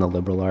had in the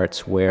liberal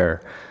arts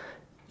where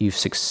you've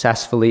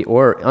successfully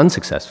or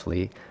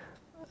unsuccessfully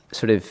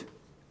sort of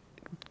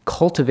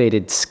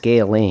cultivated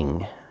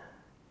scaling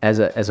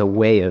as a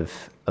way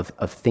of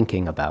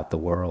thinking about the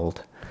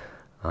world,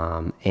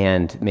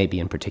 and maybe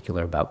in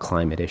particular about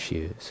climate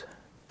issues?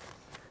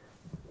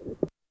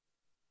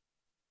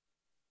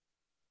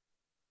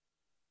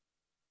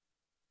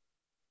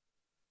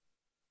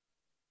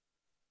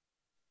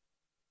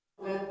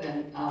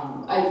 And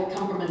I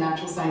come from a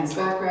natural science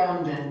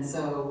background, and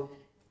so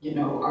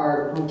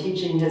our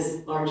teaching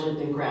has largely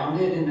been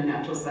grounded in the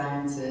natural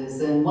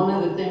sciences. And one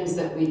of the things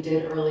that we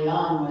did early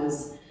on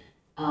was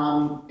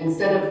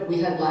we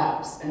had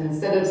labs, and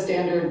instead of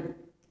standard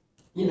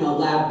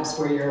labs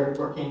where you're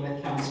working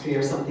with chemistry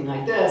or something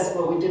like this,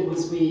 what we did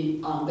was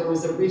there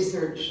was a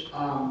research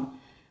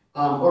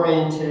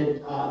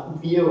oriented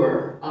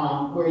viewer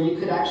where you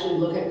could actually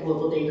look at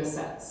global data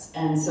sets.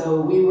 And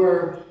so we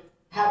were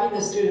having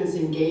the students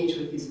engage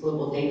with these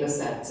global data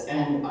sets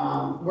and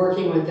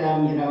working with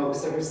them,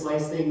 sort of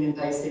slicing and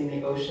dicing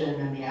the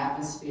ocean and the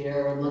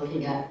atmosphere, and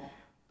looking at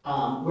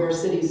where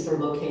cities are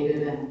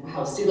located and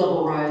how sea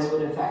level rise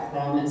would affect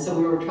them. And so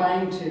we were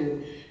trying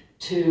to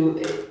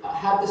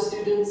have the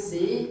students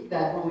see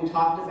that when we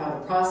talked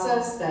about a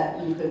process, that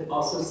you could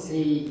also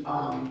see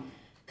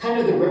kind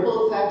of the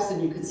ripple effects,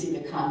 and you could see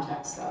the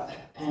context of it.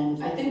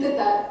 And I think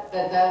that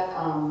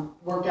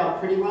worked out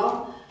pretty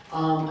well.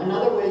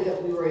 Another way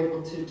that we were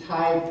able to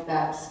tie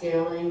that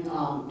scaling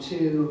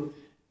to,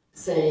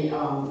 say,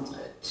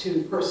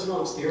 to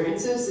personal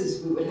experiences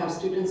is we would have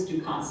students do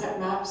concept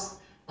maps.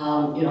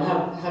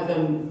 Have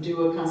them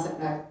do a concept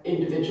map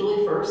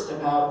individually first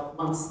about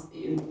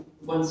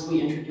once we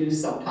introduce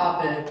some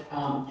topic,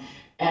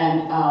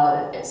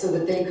 and so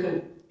that they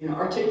could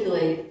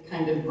articulate,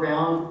 kind of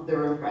ground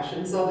their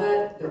impressions of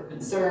it, their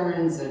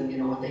concerns,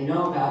 and what they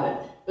know about it.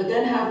 But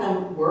then have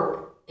them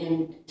work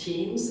in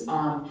teams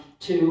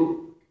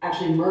to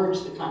actually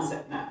merge the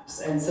concept maps,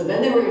 and so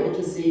then they were able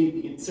to see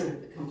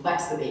the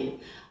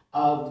complexity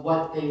of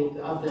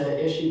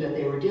the issue that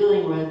they were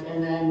dealing with,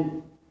 and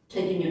then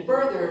taking it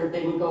further,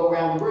 they would go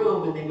around the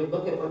room and they would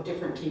look at what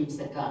different teams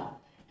had done.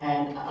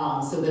 And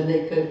so then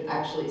they could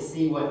actually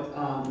see what,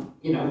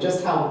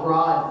 just how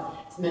broad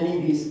many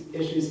of these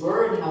issues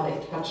were and how they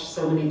touched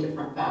so many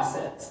different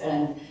facets.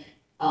 And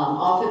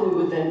often we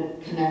would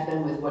then connect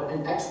them with what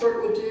an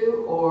expert would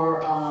do,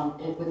 or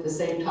with the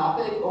same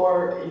topic,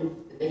 or in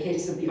the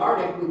case of the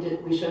Arctic,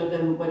 we showed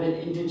them what an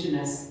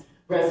indigenous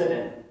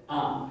resident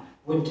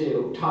would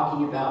do,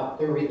 talking about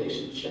their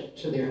relationship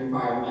to their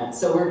environment.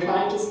 So we're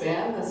trying to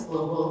span this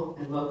global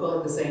and local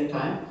at the same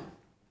time.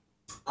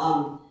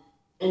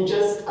 And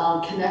just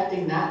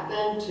connecting that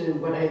then to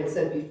what I had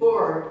said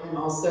before, and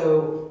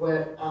also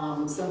what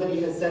somebody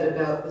has said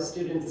about the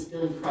students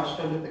feeling crushed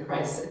under the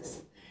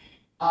crisis.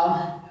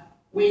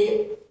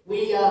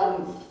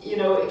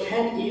 It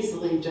can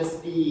easily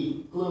just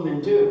be gloom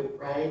and doom,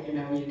 right?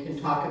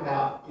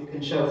 You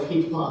can show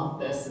people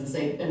this and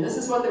say, and this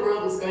is what the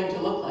world is going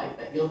to look like,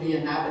 that you'll be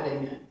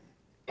inhabiting it.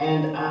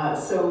 And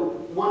so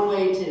one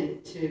way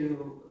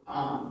to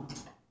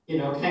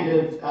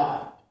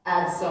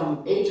add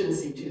some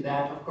agency to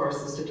that, of course,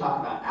 is to talk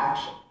about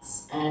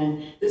actions.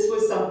 And this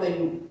was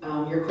something,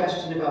 your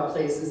question about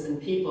places and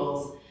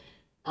peoples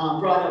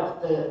brought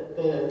up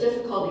the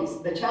difficulties,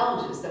 the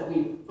challenges that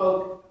we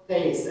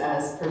face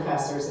as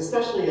professors,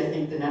 especially I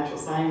think the natural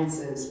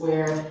sciences,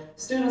 where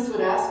students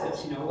would ask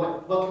us,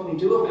 what can we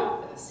do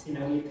about this?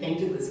 You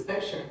painted this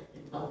picture,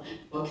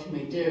 what can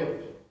we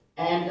do?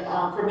 And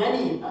for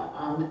many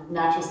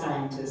natural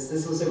scientists,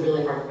 this was a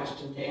really hard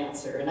question to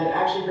answer. And I've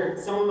actually heard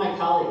some of my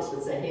colleagues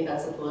would say, hey,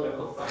 that's a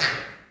political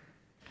question.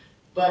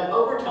 But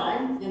over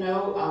time,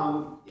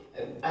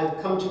 I've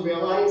come to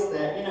realize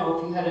that, if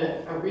you had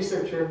a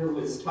researcher who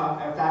was a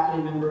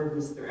faculty member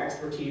whose their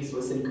expertise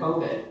was in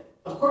COVID,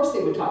 of course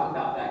they would talk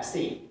about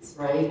vaccines,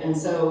 right? And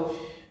so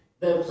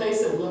the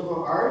place of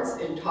liberal arts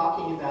in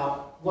talking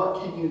about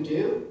what can you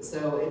do,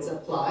 so it's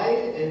applied,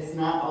 it's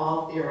not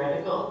all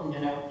theoretical,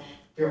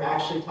 you're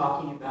actually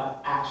talking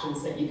about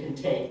actions that you can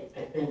take.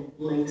 I think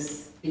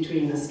links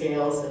between the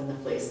scales and the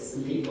places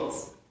and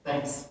peoples.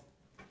 Thanks.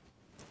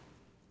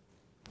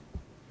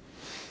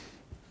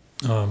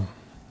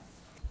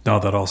 No,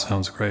 that all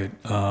sounds great.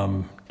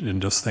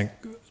 And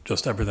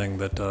just everything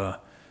that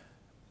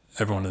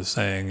everyone is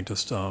saying,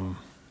 just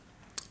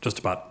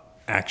about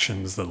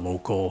actions, the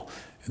local,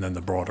 and then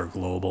the broader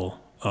global.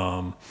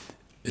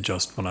 It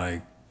just, when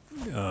I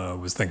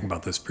was thinking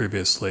about this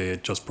previously,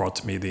 it just brought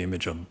to me the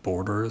image of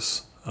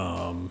borders.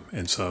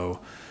 And so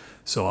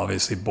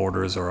obviously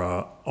borders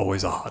are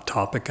always a hot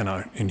topic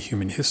in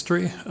human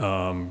history.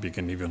 You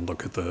can even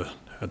look at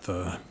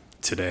the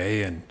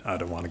today, and I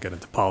don't want to get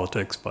into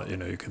politics, but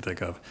you can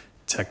think of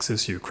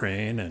Texas,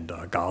 Ukraine, and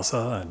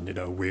Gaza, and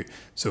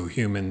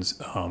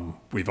humans,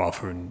 we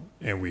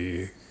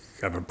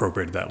have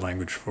appropriated that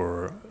language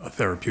for a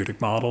therapeutic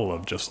model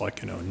of just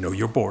like know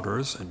your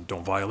borders and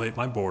don't violate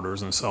my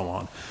borders and so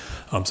on.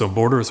 So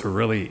borders are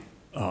really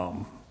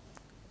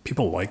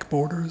people like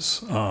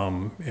borders,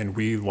 and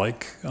we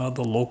like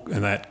the local,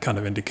 and that kind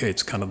of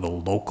indicates kind of the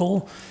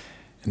local.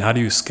 And how do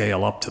you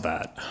scale up to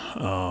that?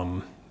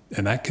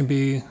 And that can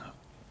be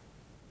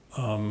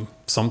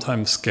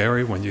sometimes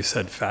scary. When you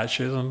said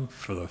fascism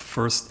for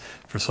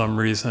some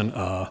reason,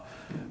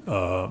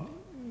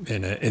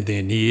 in the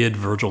Aeneid,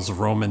 Virgil's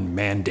Roman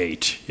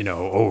mandate,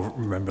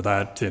 remember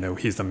that?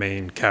 He's the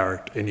main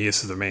character,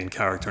 Aeneas is the main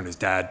character, and his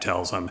dad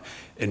tells him,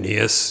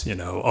 Aeneas,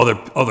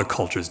 other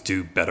cultures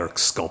do better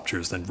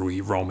sculptures than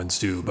we Romans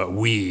do, but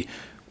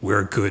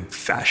we're good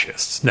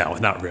fascists. No,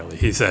 not really.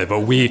 He said, but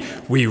we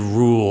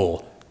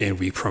rule and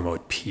we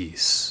promote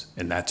peace,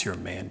 and that's your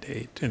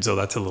mandate. And so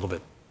that's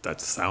that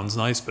sounds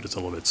nice, but it's a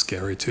little bit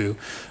scary too.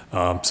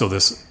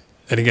 This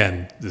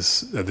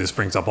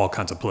brings up all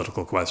kinds of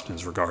political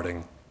questions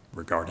regarding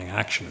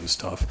action and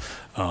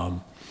stuff.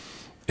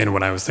 And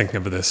when I was thinking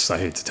of this, I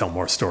hate to tell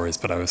more stories,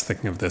 but I was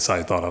thinking of this,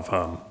 I thought of,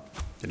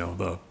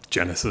 the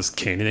Genesis,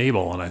 Cain and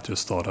Abel, and I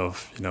just thought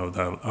of,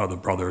 the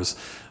brothers,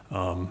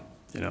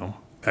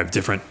 have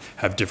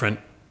different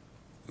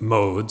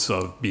modes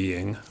of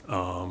being,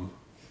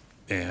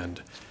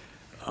 and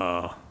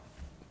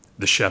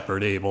the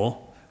shepherd,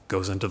 Abel,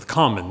 goes into the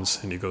commons,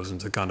 and he goes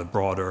into kind of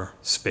broader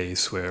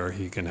space where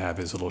he can have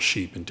his little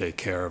sheep and take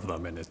care of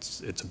them, and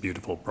it's a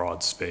beautiful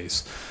broad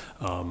space.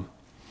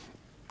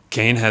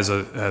 Cain has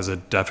a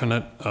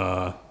definite,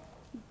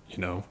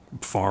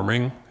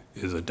 farming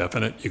is a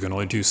definite. You can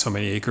only do so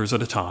many acres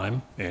at a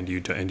time, and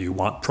you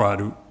want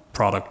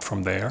product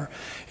from there,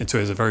 and so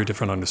he has a very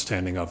different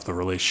understanding of the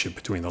relationship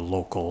between the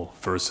local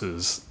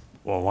versus,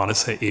 well, I want to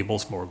say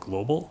Abel's more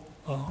global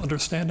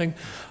understanding,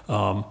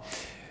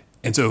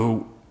 and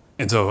so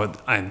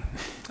I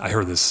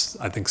heard this,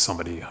 I think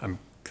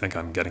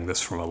I'm getting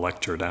this from a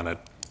lecture down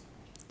at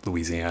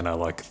Louisiana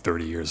like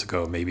 30 years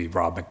ago, maybe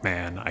Rob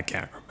McMahon, I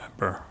can't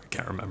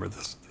remember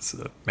this is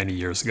many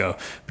years ago,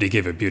 but he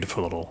gave a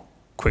beautiful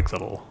quick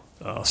little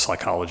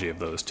psychology of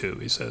those two.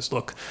 He says,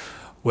 look,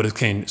 what does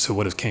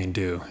Cain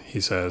do? He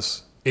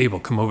says, Abel,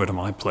 come over to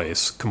my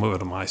place, come over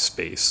to my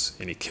space,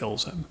 and he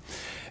kills him.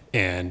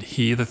 And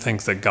he either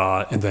thinks that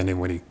God, and then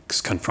when he's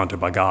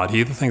confronted by God, he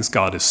either thinks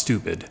God is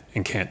stupid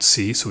and can't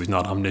see, so he's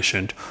not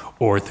omniscient,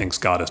 or thinks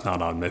God is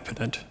not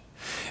omnipotent.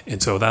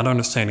 And so that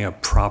understanding of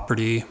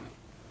property,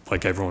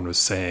 like everyone was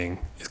saying,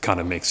 it kind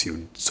of makes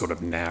you sort of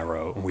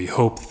narrow. And we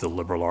hope that the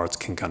liberal arts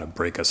can kind of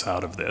break us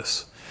out of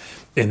this.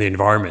 And the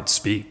environment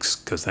speaks,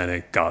 because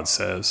then God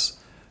says,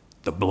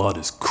 the blood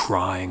is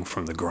crying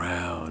from the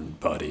ground,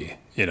 buddy.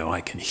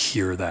 I can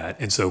hear that.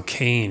 And so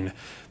Cain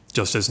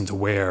just isn't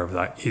aware of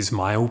that. He's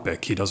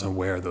myopic. He doesn't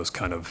aware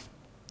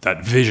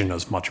that vision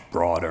is much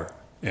broader,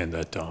 and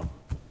that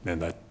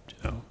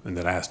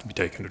has to be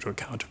taken into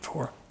account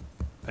for.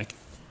 Thank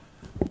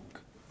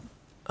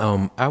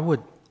you. I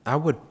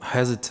would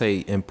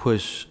hesitate and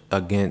push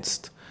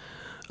against,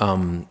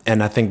 and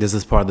I think this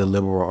is part of the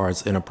liberal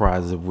arts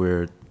enterprise, if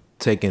we're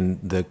taking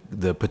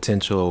the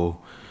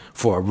potential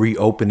for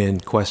reopening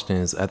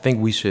questions. I think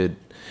we should,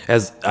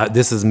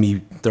 this is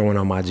me throwing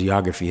on my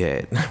geography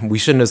hat, we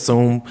shouldn't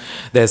assume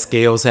that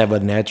scales have a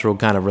natural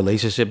kind of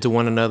relationship to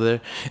one another.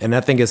 And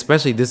I think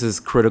especially this is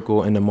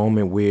critical in the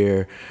moment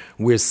where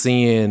we're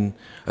seeing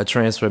a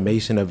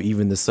transformation of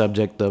even the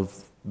subject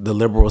of the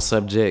liberal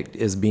subject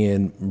is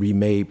being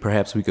remade.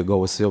 Perhaps we could go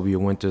with Sylvia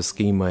Winter's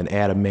schema and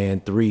add a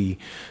man 3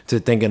 to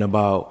thinking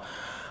about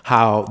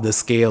how the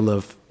scale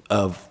of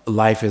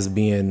life is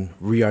being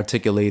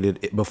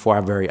rearticulated before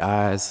our very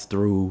eyes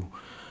through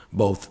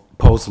both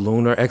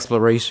post-lunar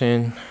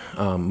exploration,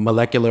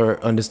 molecular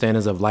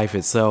understandings of life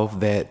itself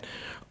that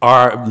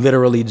are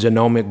literally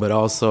genomic, but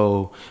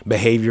also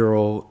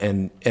behavioral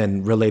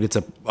and related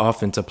to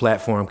often to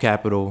platform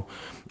capital.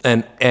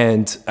 And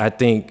I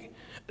think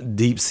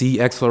deep sea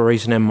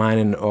exploration and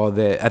mining and all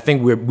that, I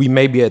think we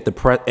may be at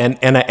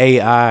and an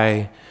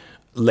AI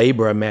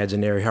labor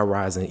imaginary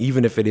horizon,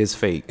 even if it is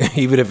fake,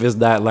 even if it's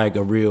not like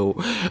a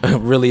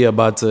really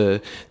about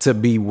to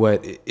be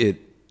what it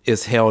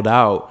is held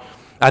out.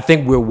 I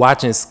think we're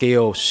watching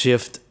scale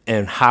shift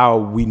and how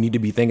we need to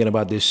be thinking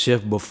about this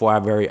shift before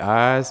our very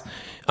eyes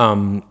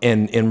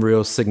in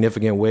real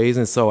significant ways.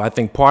 And so I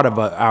think part of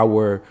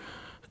our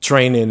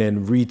training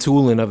and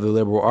retooling of the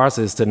liberal arts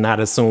is to not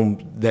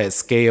assume that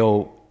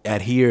scale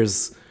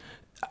adheres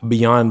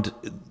beyond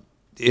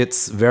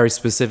its very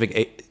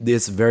specific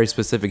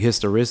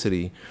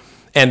historicity,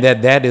 and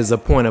that is a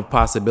point of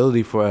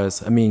possibility for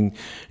us. I mean,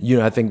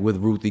 I think with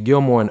Ruthie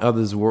Gilmore and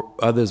others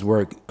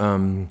work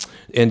in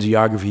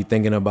geography,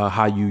 thinking about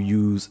how you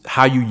use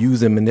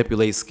and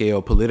manipulate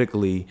scale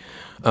politically.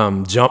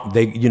 I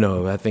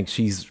think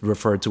she's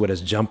referred to it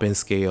as jumping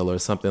scale or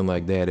something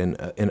like that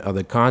in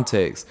other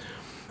contexts.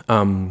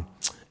 And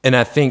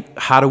I think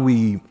I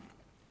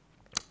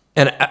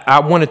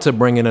wanted to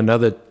bring in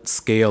another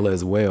scale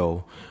as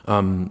well.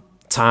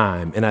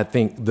 Time. And I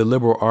think the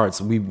liberal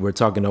arts, we were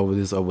talking over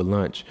this over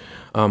lunch,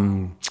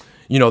 the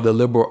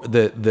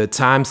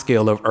time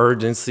scale of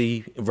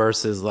urgency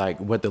versus like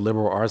what the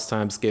liberal arts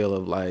time scale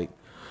of like,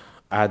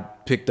 I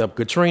picked up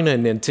Katrina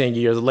and then 10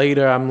 years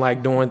later, I'm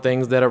like doing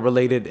things that are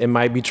related and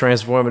might be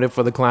transformative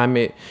for the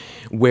climate.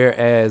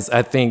 Whereas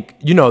I think,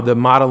 the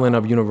modeling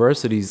of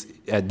universities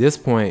at this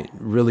point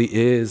really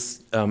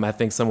is, I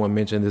think someone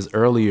mentioned this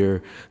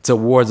earlier,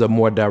 towards a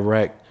more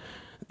direct,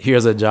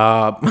 here's a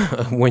job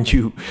when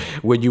you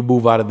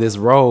move out of this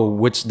role,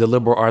 which the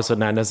liberal arts are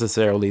not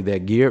necessarily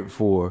that geared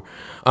for.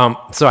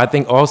 So I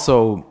think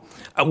also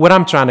what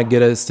I'm trying to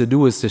get us to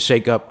do is to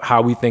shake up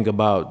how we think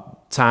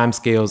about time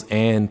scales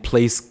and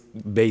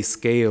place-based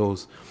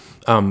scales,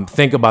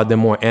 think about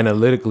them more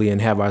analytically and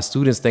have our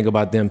students think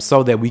about them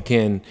so that we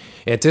can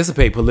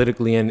anticipate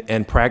politically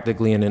and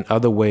practically and in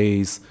other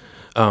ways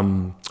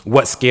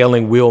what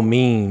scaling will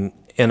mean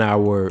in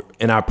our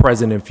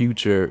present and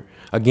future.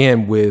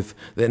 Again, with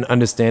an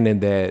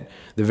understanding that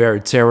the very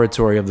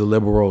territory of the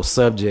liberal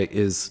subject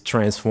is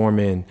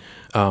transforming,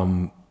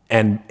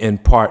 and in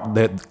part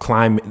that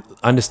climate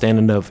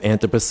understanding of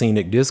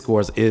Anthropocenic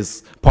discourse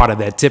is part of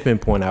that tipping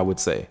point, I would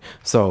say.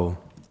 So,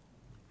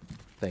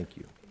 thank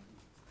you.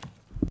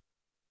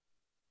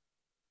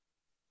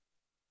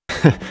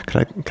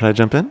 Could I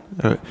jump in?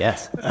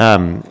 Yes.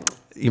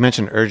 You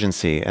mentioned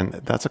urgency, and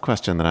that's a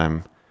question that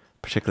I'm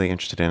particularly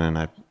interested in, and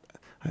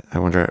I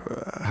wonder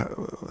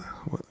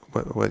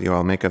what you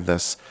all make of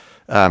this.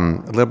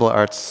 Liberal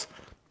arts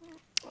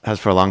has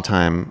for a long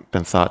time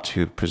been thought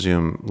to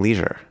presume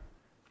leisure.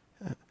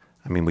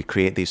 I mean, we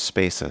create these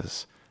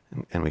spaces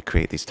and we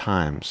create these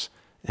times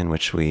in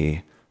which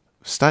we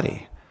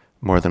study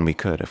more than we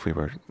could if we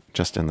were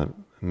just in the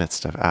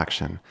midst of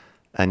action.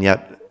 And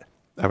yet,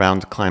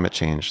 around climate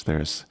change,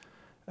 there's,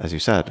 as you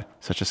said,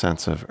 such a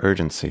sense of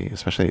urgency,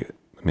 especially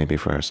maybe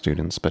for our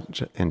students,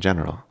 but in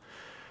general.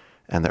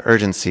 And the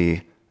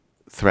urgency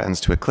threatens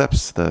to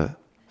eclipse the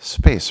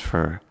space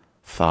for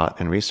thought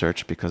and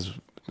research because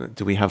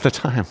do we have the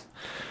time?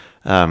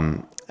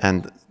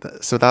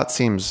 So that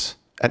seems,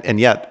 and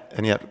yet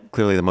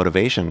clearly the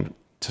motivation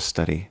to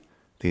study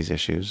these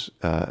issues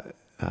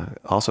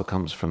also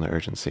comes from the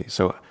urgency.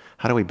 So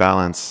how do we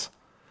balance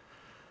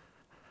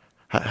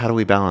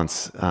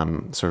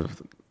sort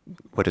of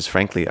what is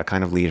frankly a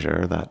kind of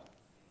leisure that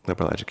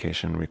liberal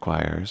education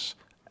requires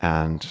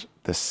and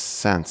this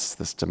sense,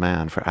 this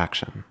demand for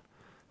action?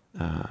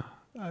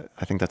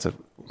 I think that's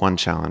one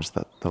challenge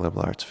that the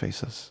liberal arts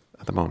faces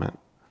at the moment.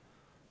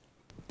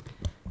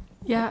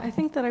 Yeah, I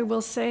think that I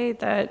will say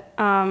that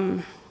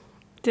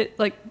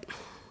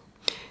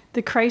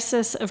the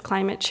crisis of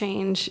climate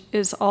change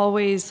is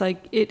always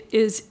it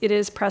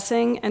is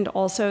pressing, and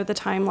also the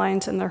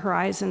timelines and the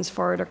horizons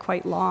for it are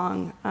quite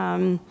long.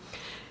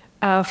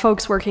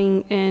 Folks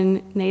working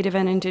in Native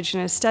and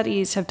Indigenous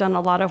studies have done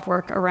a lot of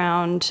work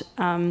around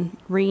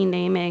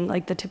renaming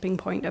the tipping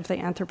point of the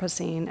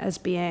Anthropocene as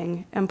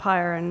being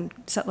empire and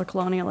settler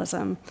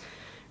colonialism,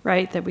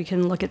 right? That we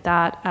can look at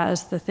that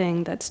as the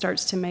thing that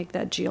starts to make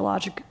that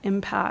geologic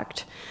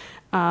impact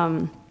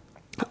on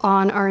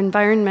our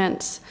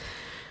environments.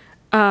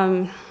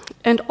 And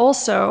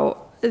also,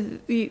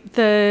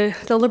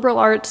 the liberal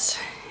arts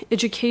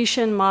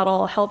education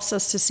model helps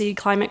us to see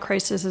climate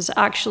crisis as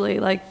actually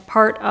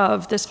part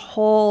of this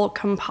whole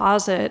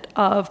composite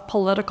of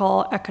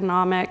political,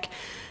 economic,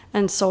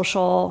 and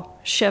social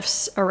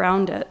shifts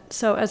around it.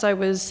 So as I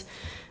was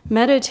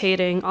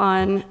meditating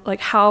on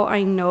how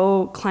I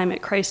know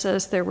climate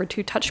crisis, there were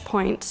two touch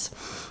points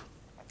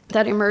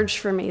that emerged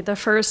for me. The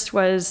first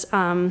was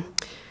the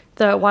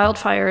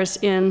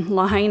wildfires in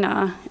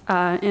Lahaina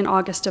in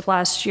August of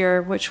last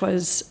year, which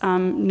was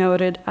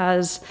noted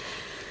as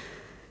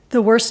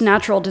the worst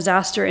natural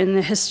disaster in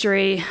the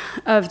history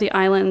of the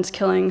islands,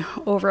 killing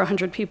over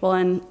 100 people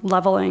and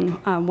leveling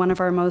one of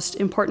our most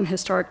important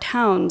historic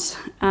towns.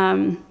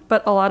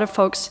 But a lot of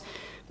folks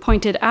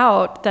pointed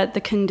out that the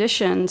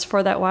conditions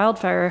for that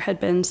wildfire had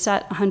been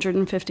set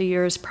 150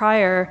 years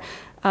prior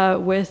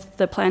with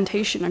the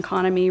plantation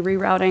economy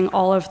rerouting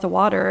all of the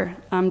water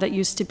that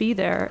used to be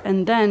there,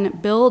 and then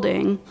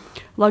building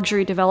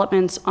luxury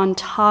developments on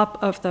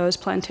top of those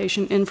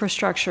plantation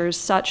infrastructures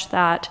such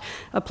that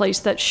a place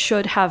that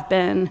should have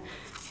been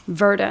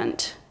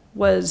verdant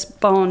was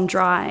bone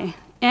dry.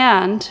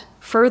 And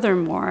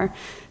furthermore,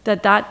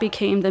 that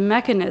became the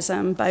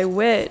mechanism by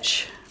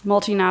which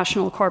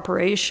multinational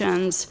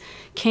corporations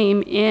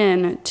came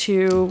in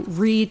to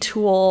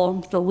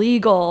retool the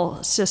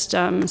legal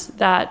systems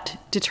that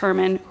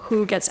determine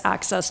who gets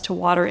access to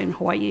water in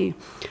Hawaii.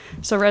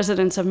 So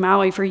residents of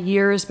Maui for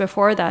years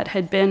before that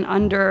had been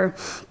under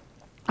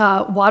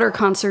water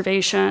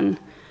conservation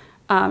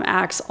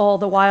acts, all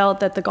the while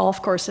that the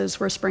golf courses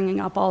were springing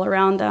up all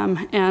around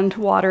them and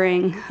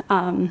watering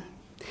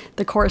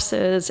the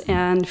courses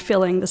and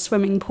filling the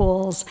swimming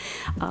pools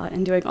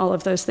and doing all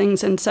of those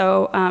things. And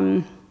so,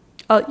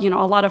 a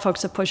lot of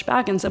folks have pushed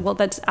back and said, well,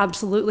 that's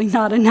absolutely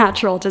not a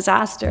natural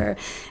disaster.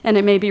 And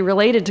it may be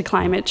related to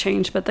climate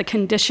change, but the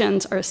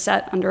conditions are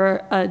set under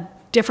a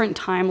different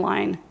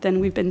timeline than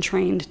we've been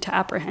trained to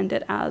apprehend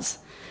it as.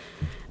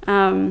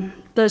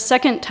 The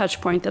second touch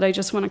point that I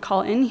just want to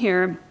call in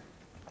here,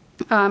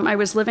 I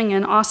was living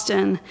in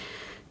Austin,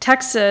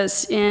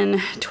 Texas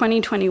in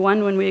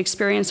 2021 when we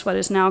experienced what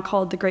is now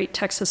called the Great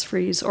Texas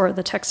Freeze, or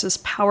the Texas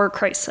Power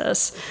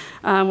Crisis,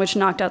 which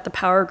knocked out the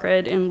power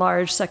grid in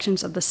large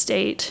sections of the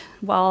state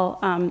while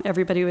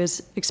everybody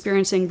was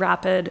experiencing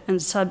rapid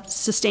and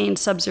sustained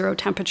sub-zero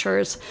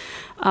temperatures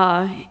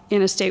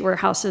in a state where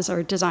houses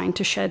are designed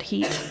to shed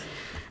heat.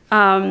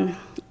 And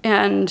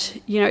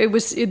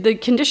the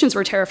conditions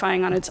were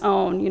terrifying on its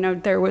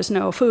own. There was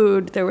no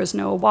food, there was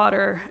no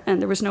water,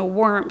 and there was no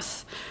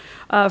warmth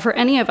for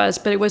any of us,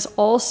 but it was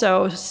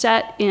also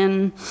set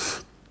in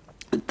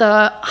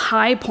the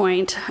high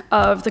point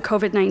of the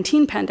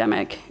COVID-19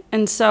 pandemic.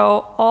 And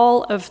so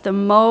all of the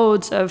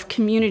modes of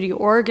community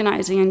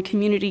organizing and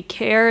community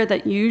care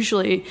that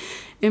usually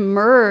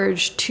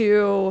emerge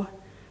to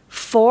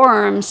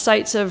form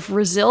sites of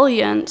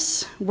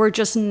resilience were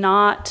just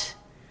not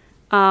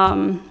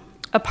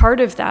a part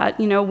of that.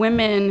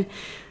 Women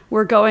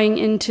were going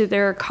into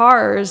their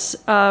cars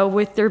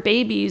with their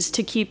babies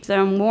to keep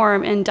them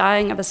warm and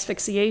dying of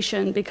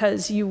asphyxiation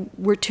because you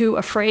were too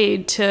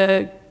afraid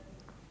to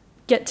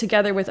get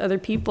together with other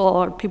people,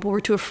 or people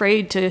were too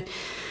afraid to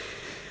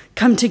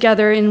come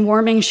together in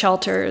warming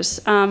shelters.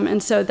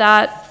 And so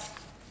that,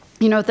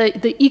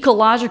 the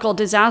ecological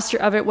disaster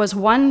of it was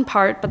one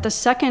part, but the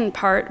second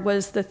part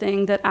was the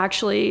thing that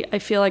actually I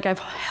feel like I've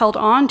held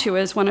on to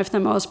as one of the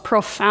most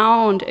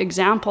profound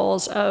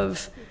examples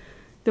of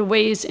the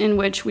ways in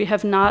which we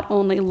have not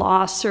only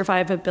lost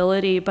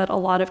survivability, but a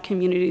lot of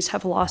communities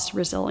have lost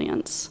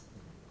resilience.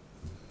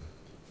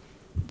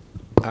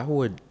 I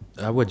would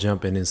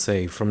jump in and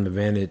say, from the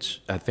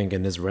vantage, I think,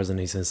 and this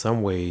resonates in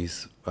some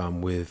ways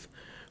with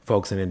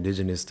folks in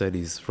indigenous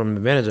studies. From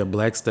the vantage of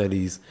Black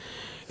studies,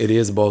 it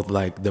is both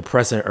like the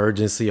pressing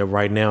urgency of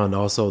right now and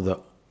also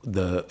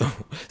the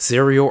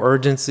serial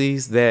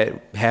urgencies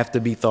that have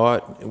to be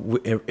thought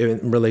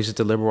in relation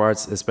to liberal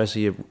arts,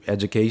 especially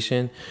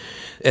education.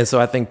 And so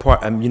I think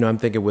I'm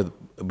thinking with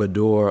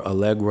Badur,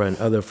 Allegra, and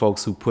other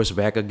folks who push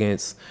back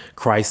against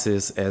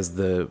crisis as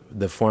the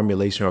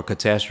formulation, or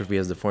catastrophe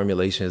as the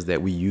formulations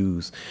that we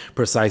use,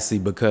 precisely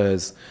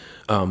because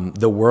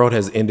the world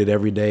has ended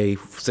every day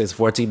since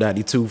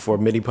 1492 for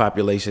many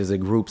populations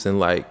and groups, and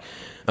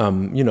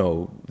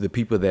the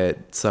people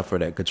that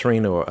suffered at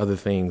Katrina or other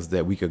things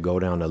that we could go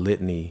down a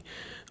litany.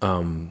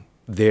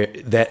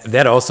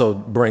 That also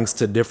brings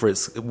to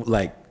different,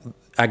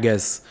 I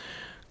guess,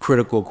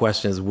 critical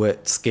questions: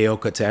 what scale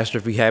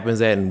catastrophe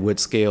happens at, and what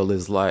scale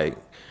is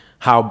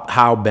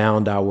how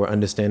bound our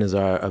understandings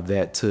are of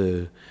that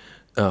to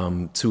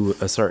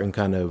a certain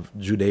kind of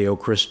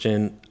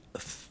Judeo-Christian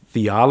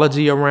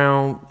theology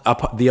around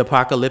the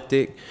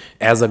apocalyptic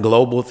as a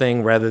global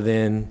thing, rather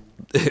than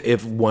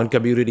if one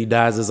community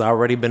dies, it's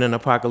already been an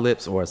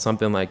apocalypse or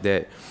something like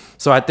that.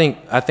 So I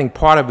think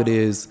part of it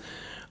is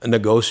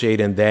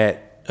negotiating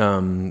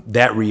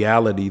that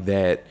reality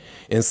that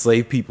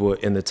enslaved people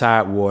in the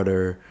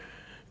Tidewater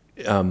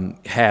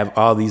have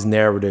all these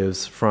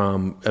narratives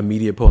from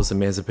immediate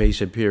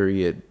post-emancipation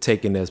period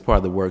taken as part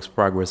of the Works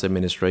Progress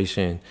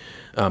Administration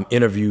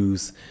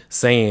interviews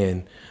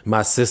saying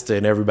my sister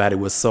and everybody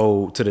was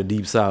sold to the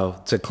Deep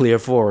South to clear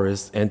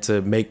forests and to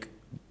make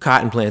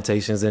cotton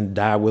plantations and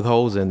die with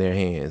hoes in their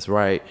hands,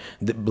 right?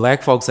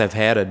 Black folks have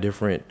had a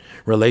different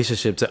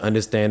relationship to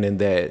understanding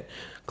that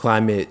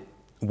climate,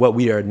 what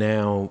we are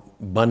now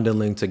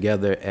bundling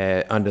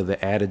together under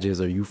the adages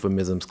or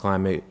euphemisms,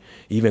 climate,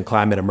 even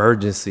climate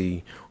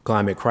emergency,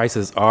 climate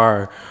crisis,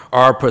 are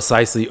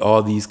precisely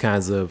all these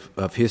kinds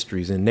of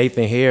histories. And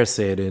Nathan Hare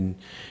said in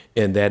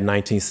that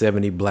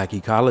 1970 Black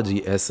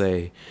Ecology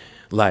essay,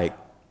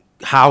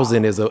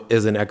 housing is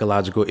an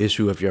ecological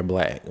issue if you're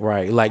Black,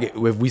 right?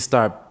 If we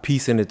start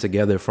piecing it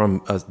together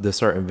from the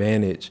certain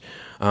vantage,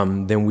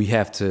 then we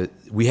have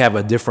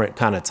a different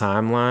kind of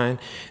timeline,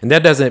 and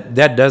that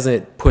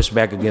doesn't push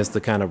back against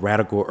the kind of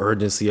radical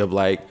urgency of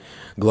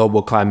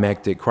global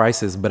climatic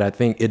crisis, but I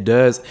think it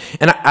does,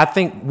 and I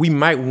think we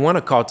might want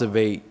to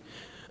cultivate,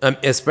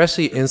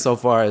 especially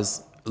insofar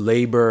as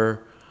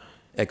labor,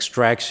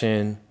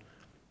 extraction,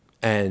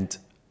 and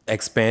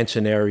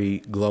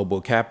expansionary global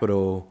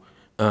capital.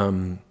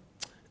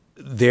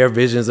 their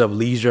visions of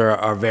leisure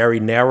are very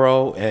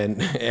narrow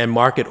and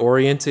market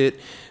oriented,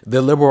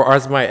 the liberal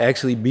arts might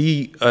actually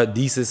be a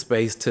decent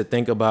space to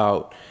think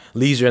about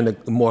leisure in the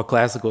more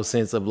classical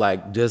sense of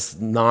like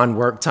just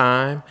non-work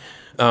time.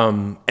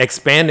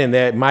 Expanding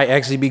that might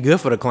actually be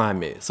good for the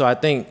climate. So I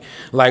think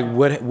like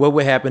what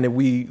would happen if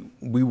we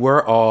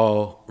were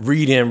all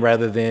reading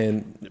rather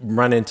than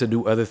running to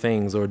do other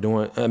things or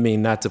doing, I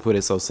mean, not to put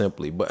it so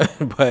simply,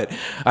 but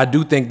I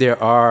do think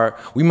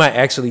we might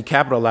actually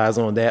capitalize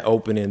on that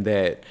opening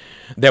that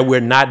we're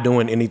not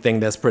doing anything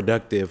that's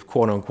productive,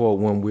 quote unquote,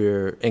 when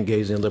we're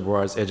engaged in liberal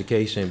arts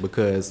education,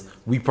 because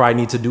we probably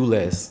need to do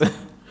less.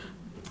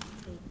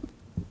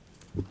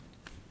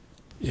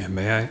 Yeah,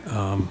 may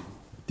I?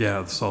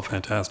 Yeah, it's all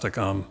fantastic.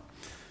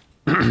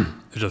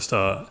 Just,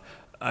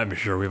 I'm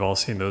sure we've all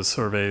seen those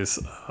surveys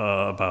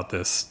about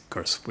this. Of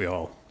course,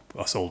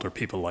 us older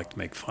people like to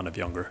make fun of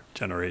younger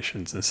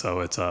generations, and so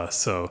it's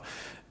so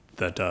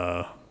that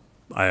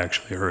I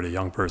actually heard a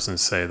young person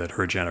say that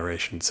her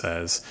generation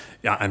says,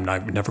 "Yeah, I'm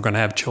never going to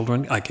have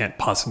children. I can't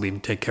possibly even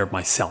take care of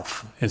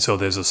myself." And so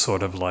there's a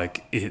sort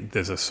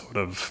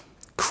of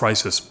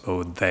crisis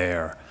mode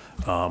there.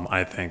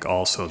 I think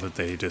also that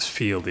they just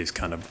feel these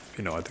kind of,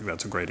 I think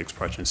that's a great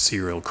expression,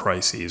 serial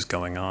crises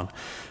going on.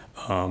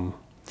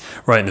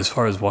 Right, and as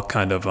far as what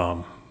kind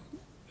of,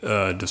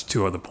 just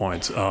two other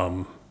points,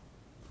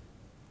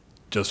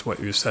 just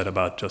what you said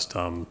about just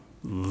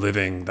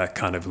living that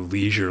kind of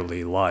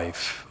leisurely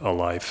life, a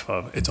life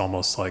of, it's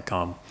almost like,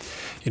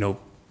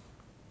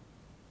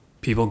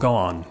 people go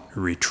on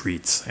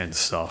retreats and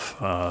stuff.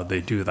 They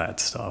do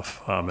that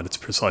stuff, and it's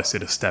precisely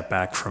to step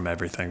back from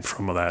everything,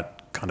 from that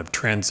kind of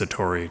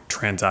transitory,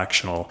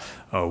 transactional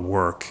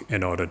work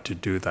in order to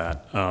do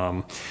that.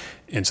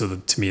 And so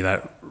to me,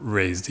 that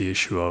raised the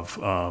issue of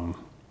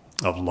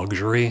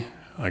luxury.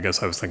 I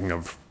guess I was thinking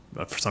of,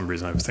 for some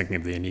reason, I was thinking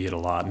of the Aeneid a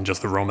lot, and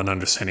just the Roman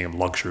understanding of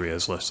luxury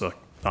as less like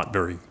not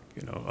very,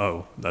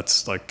 oh,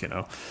 that's like,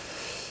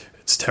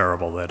 it's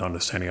terrible, that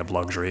understanding of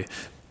luxury.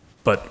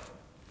 But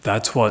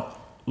that's what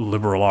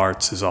liberal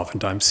arts is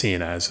oftentimes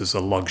seen as, is a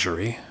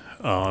luxury.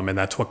 And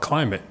that's what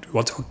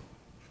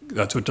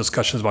that's what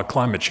discussions about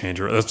climate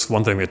change are. That's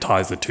one thing that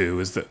ties the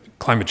two, is that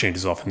climate change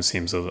is often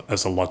seems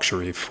as a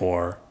luxury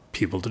for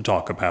people to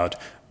talk about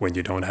when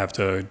you don't have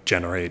to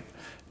generate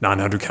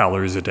 900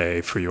 calories a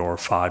day for your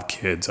 5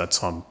 kids at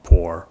some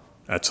poor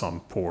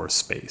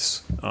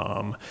space.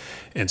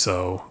 And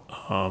so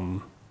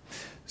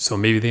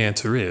maybe the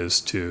answer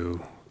is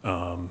to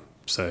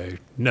say,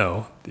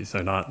 no, those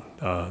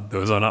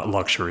are not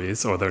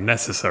luxuries, or they're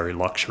necessary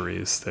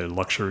luxuries. They're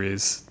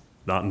luxuries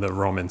not in the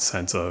Roman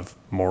sense of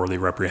morally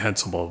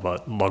reprehensible,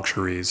 but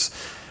luxuries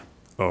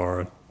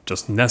are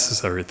just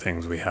necessary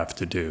things we have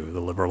to do.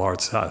 The liberal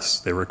arts has.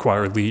 They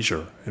require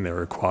leisure, and they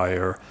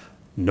require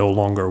no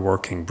longer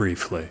working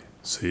briefly,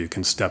 so you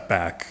can step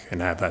back and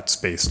have that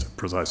space to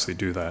precisely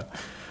do that.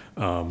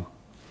 And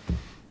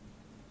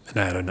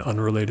I had an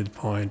unrelated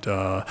point.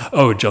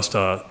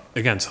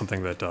 Again,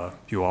 something that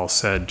you all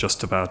said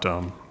just about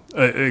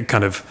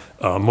kind of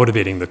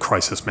motivating the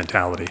crisis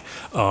mentality.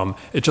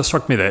 It just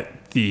struck me that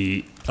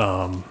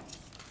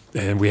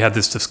and we had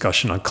this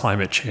discussion on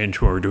climate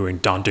change where we're doing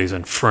Dante's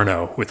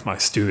Inferno with my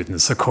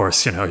students. Of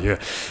course,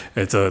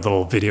 it's a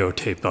little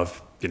videotape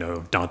of,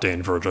 Dante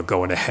and Virgil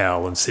going to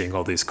hell and seeing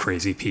all these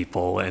crazy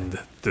people, and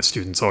the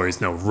students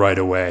always know right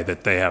away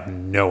that they have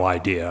no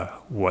idea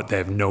they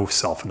have no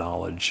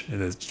self-knowledge.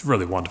 And it's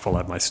really wonderful to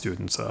have my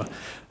students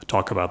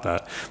talk about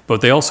that.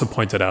 But they also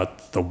pointed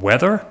out the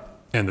weather,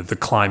 and that the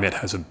climate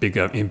has a big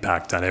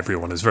impact on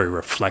everyone, is very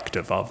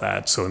reflective of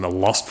that. So in the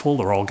lustful,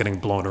 they're all getting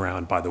blown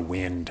around by the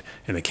wind,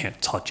 and they can't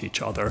touch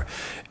each other.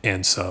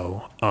 And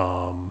so,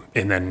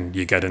 and then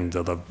you get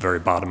into the very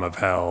bottom of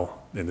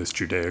hell in this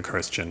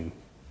Judeo-Christian,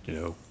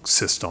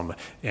 system,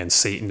 and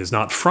Satan is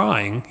not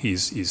frying,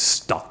 he's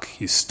stuck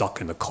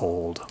in the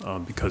cold,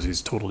 because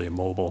he's totally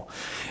immobile.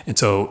 And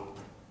so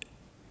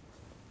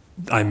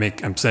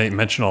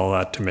mention all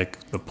that to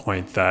make the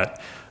point that,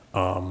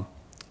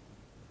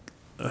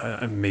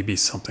 maybe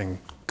something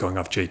going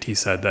off JT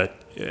said,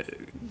 that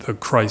the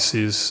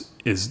crisis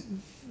is,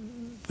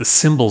 the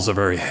symbols are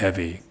very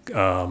heavy.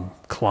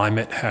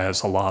 Climate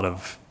has a lot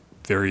of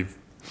and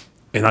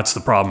that's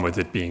the problem with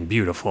it being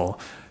beautiful.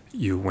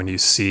 When you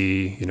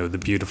see, the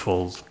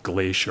beautiful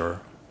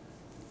glacier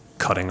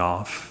cutting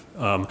off,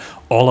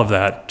 all of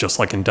that, just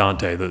like in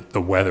Dante,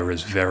 the weather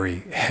is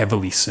very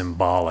heavily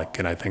symbolic,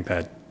 and I think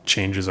that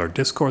changes our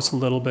discourse a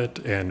little bit,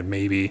 and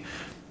maybe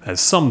has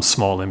some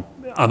small, on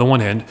the one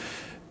hand,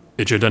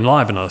 it should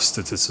enliven us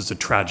that this is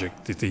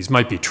that these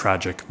might be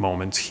tragic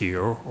moments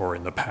here, or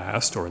in the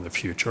past, or in the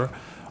future.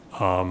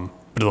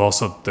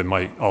 But they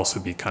might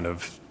also be kind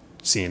of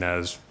seen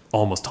as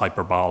almost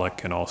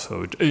hyperbolic, and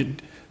also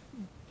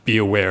be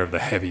aware of the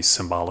heavy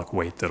symbolic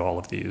weight that all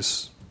of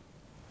these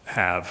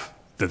have,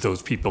 that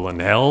those people in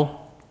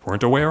hell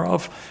weren't aware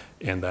of,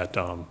 and that,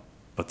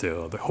 but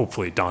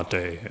hopefully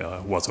Dante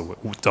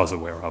does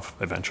aware of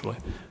eventually.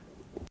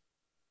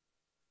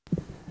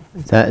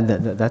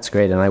 That's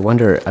great, and I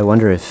wonder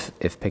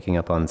if picking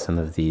up on some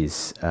of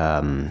these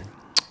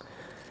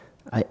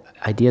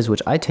ideas,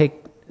 which I take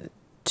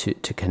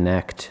to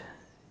connect,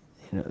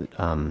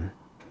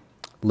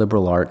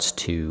 liberal arts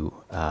to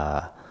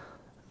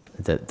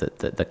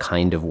the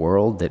kind of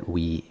world that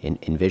we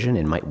envision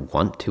and might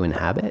want to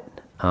inhabit.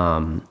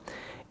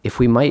 If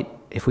we might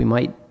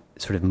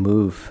sort of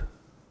move,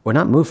 or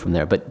not move from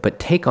there, but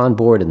take on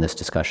board in this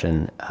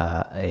discussion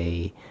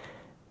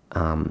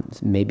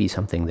maybe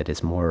something that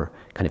is more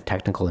kind of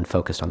technical and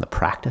focused on the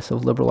practice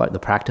of liberal art, the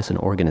practice and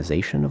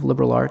organization of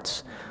liberal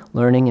arts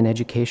learning and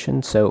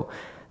education. So,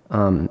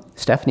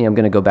 Stephanie, I'm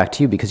going to go back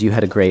to you because you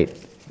had a great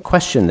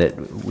question that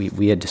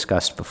we had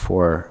discussed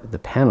before the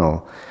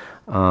panel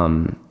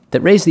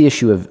that raised the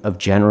issue of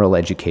general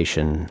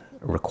education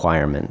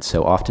requirements.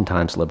 So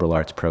oftentimes liberal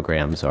arts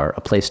programs are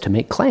a place to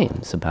make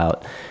claims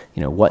about,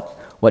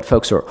 what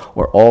folks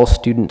or all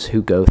students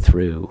who go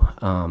through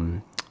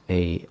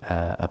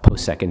a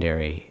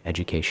post-secondary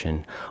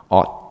education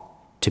ought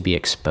to be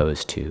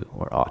exposed to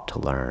or ought to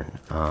learn.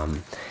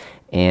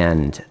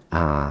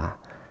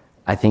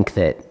 I think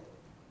that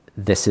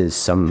this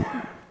is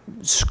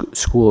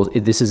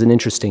this is an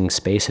interesting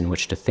space in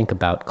which to think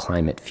about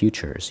climate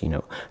futures.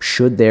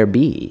 Should there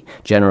be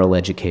general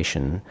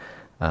education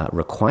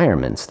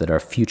requirements that are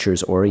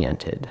futures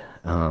oriented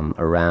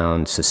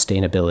around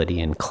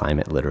sustainability and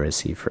climate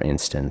literacy, for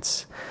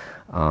instance,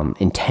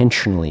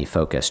 intentionally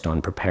focused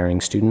on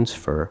preparing students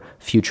for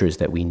futures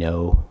that we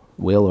know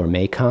will or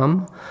may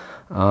come.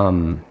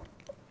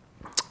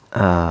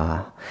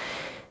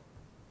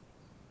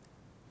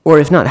 Or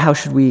if not, how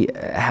should we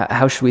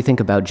think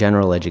about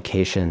general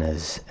education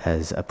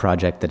as a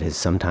project that has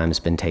sometimes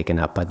been taken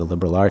up by the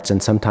liberal arts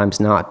and sometimes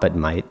not, but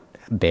might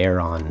bear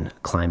on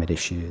climate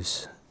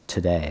issues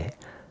today?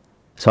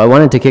 So I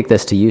wanted to kick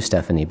this to you,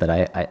 Stephanie, but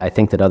I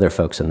think that other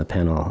folks on the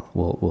panel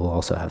will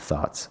also have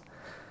thoughts.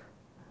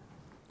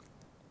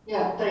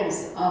 Yeah,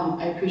 thanks.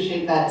 I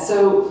appreciate that.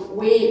 So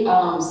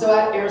so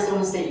at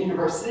Arizona State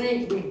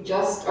University, we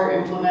just are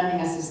implementing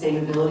a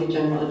sustainability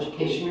general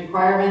education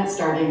requirement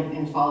starting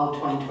in fall of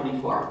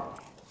 2024.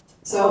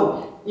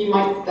 So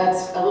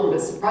that's a little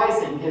bit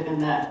surprising given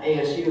that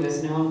ASU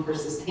is known for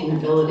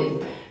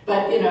sustainability.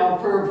 But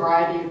for a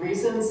variety of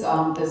reasons,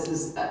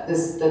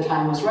 the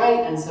time was right,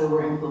 and so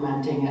we're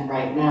implementing it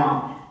right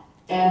now.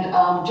 And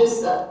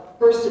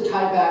first to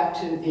tie back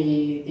to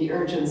the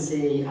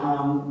urgency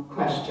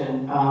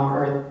question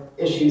or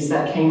issues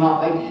that came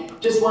up, I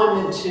just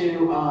wanted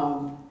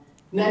to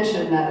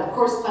mention that, of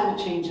course, climate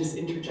change is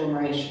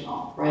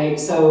intergenerational, right?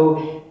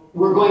 So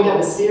we're going to have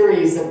a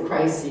series of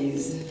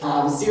crises,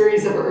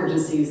 series of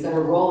urgencies that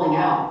are rolling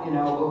out,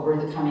 over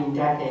the coming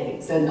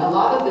decades. And a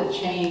lot of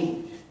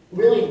the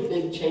really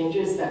big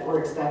changes that we're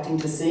expecting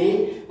to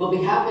see will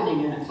be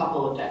happening in a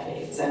couple of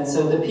decades. And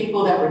so the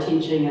people that we're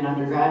teaching and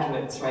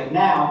undergraduates right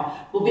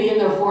now will be in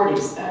their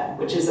 40s then,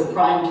 which is a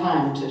prime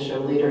time to show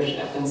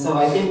leadership. And so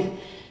I think,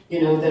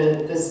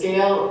 the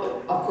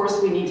scale, of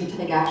course we need to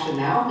take action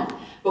now,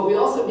 but we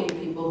also need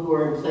people who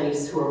are in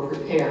place who are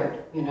prepared,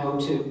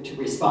 to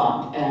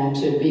respond and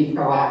to be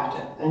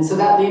proactive. And so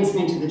that leads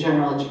me to the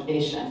general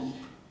education.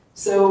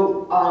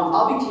 So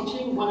I'll be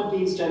teaching one of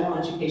these general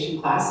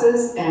education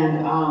classes,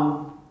 and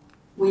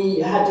we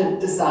had to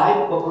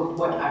decide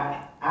what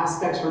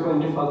aspects we're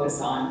going to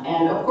focus on.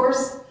 And of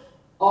course,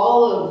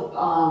 all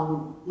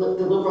of the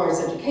liberal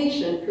arts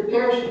education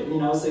prepares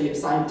you, so you have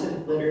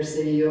scientific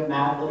literacy, you have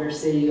math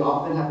literacy, you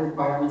often have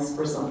requirements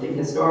for something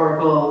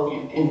historical,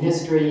 in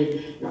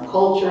history,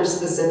 culture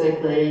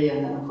specifically,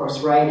 and then of course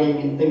writing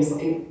and things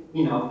like,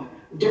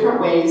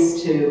 different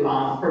ways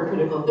for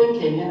critical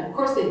thinking. And of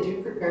course they do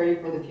prepare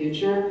you for the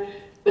future,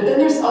 but then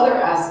there's other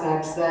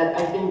aspects that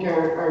I think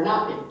are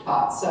not being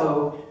taught,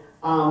 so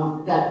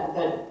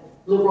that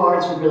liberal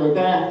arts would really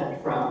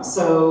benefit from.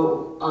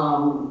 So,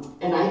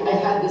 and I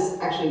had this,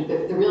 actually,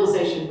 the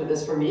realization for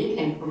this for me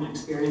came from an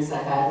experience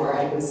I had where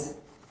I was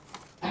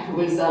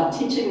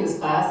teaching this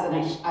class, and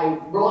I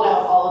rolled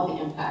out all of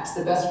the impacts,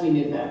 the best we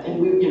knew them. And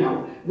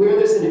where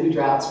there's going to be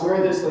droughts, where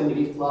there's going to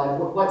be flood,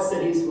 what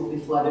cities will be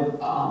flooded,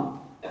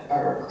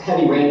 or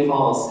heavy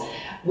rainfalls,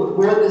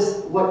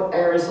 what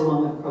areas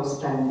along the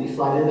coastline will be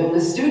flooded. And the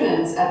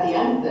students, at the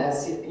end of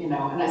this,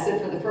 and I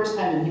said for the first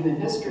time in human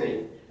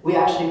history, we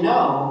actually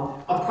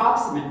know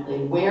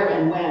approximately where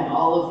and when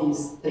all of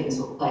these things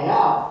will play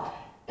out.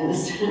 And the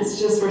students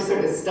just were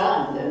sort of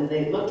stunned, and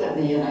they looked at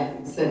me and I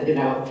said,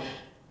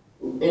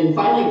 and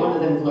finally one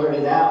of them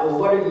blurted out, well,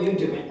 what are you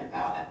doing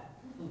about it,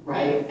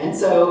 right? And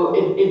so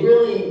it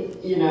really,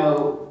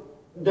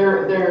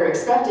 they're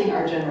expecting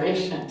our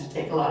generation to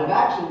take a lot of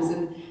actions,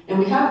 and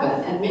we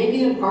haven't. And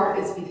maybe in part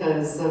it's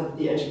because of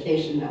the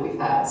education that we've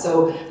had.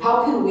 So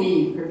how can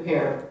we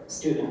prepare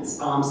students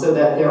so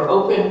that they're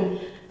open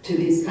to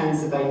these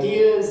kinds of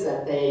ideas,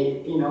 that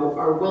they,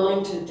 are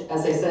willing to,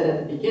 as I said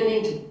at the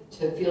beginning,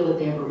 to feel that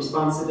they have a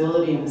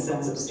responsibility and a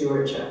sense of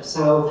stewardship.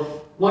 So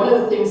one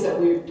of the things that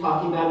we're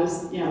talking about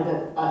is,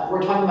 that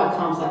we're talking about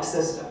complex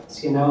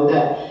systems,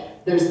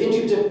 that there's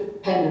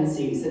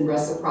interdependencies and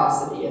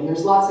reciprocity, and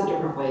there's lots of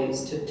different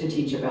ways to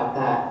teach about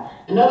that.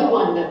 Another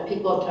one that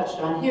people have touched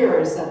on here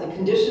is that the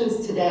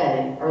conditions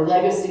today are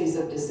legacies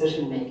of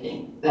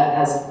decision-making that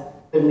has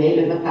been made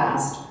in the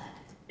past.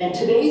 And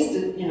today's,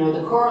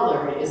 the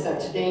corollary is that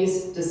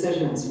today's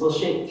decisions will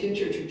shape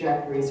future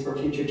trajectories for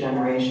future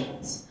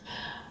generations.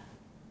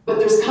 But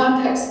there's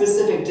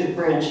context-specific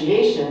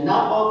differentiation.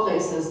 Not all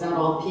places, not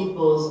all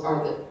peoples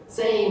are the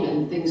same,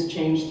 and things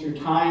change through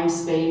time,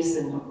 space,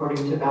 and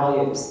according to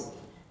values.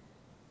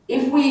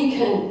 If we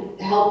can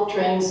help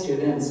train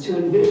students to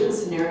envision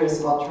scenarios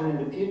of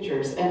alternative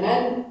futures, and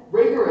then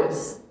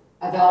rigorous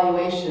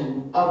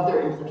evaluation of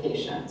their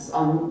implications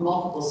on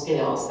multiple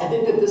scales, I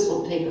think that this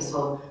will take us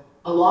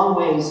a long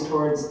ways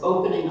towards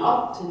opening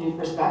up to new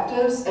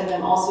perspectives, and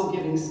then also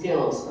giving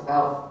skills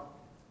about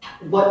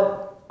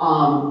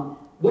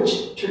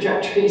which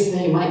trajectories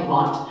they might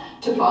want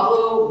to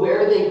follow,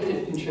 where they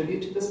could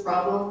contribute to this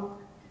problem.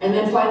 And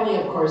then finally,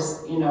 of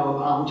course,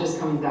 just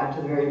coming back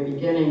to the very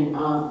beginning,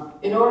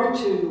 in order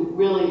to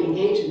really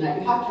engage in that,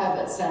 you have to have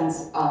that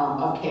sense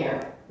of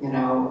care,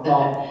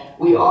 that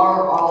we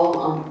are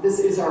all, this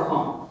is our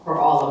home for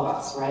all of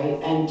us,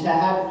 right? And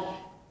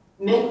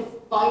to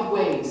find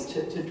ways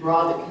to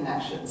draw the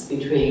connections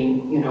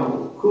between,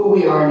 who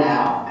we are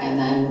now and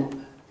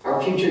then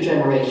our future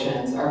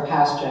generations, our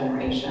past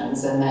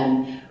generations, and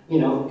then,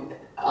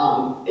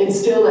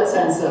 instill that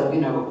sense of,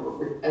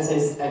 as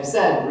I've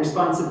said,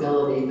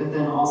 responsibility, but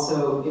then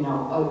also,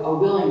 a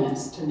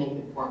willingness to make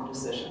informed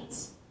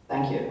decisions.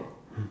 Thank you.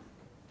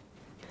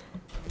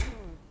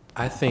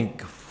 I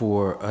think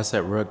for us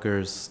at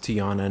Rutgers,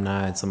 Tiana and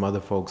I and some other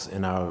folks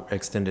in our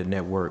extended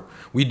network,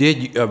 we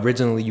did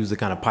originally use the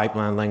kind of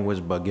pipeline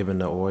language, but given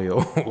the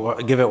oil,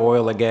 given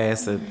oil or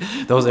gas and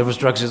those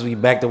infrastructures, we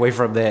backed away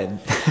from that.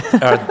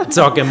 Are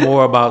talking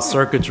more about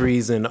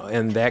circuitries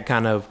and that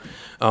kind of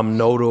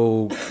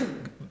nodal,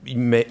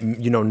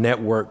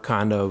 network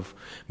kind of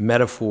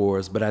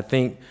metaphors. But I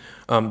think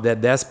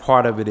that's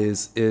part of it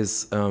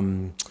is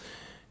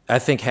I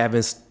think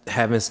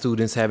having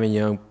students, having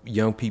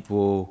young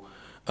people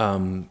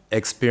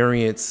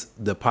experience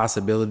the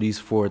possibilities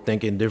for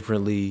thinking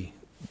differently,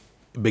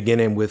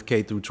 beginning with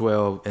K through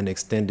 12 and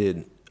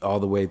extended all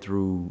the way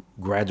through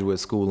graduate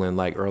school and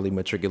like early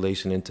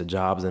matriculation into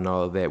jobs and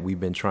all of that. We've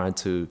been trying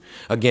to,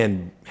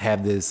 again,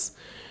 have this,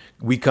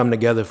 we come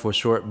together for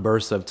short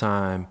bursts of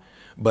time,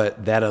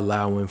 but that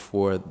allowing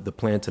for the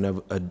planting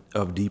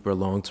of deeper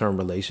long-term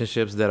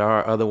relationships that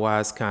are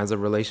otherwise kinds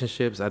of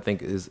relationships, I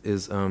think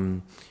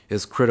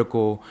is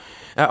critical.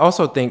 I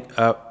also think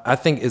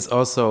it's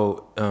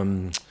also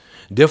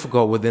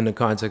difficult within the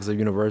context of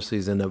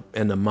universities and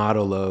the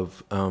model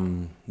of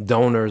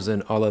donors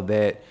and all of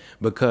that,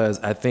 because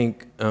I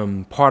think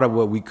part of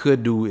what we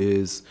could do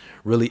is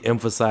really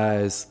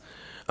emphasize,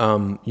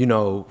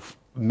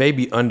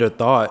 maybe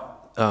underthought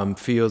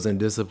fields and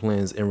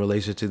disciplines in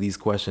relation to these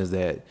questions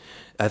that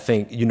I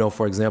think,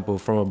 for example,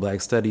 from a Black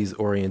Studies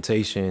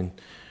orientation,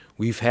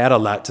 we've had a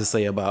lot to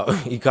say about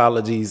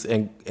ecologies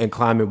and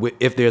climate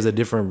if there's a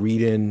different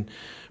reading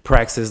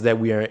praxis that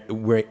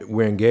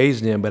we're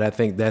engaged in. But I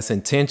think that's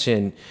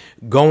intention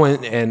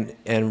going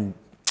and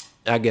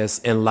I guess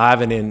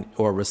enlivening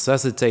or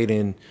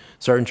resuscitating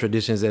certain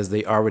traditions as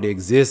they already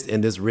exist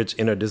in this rich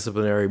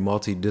interdisciplinary,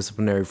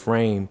 multidisciplinary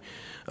frame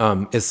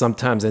is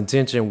sometimes in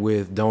tension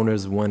with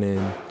donors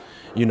wanting,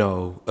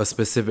 a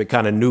specific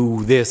kind of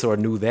knew this or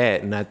knew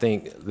that. And I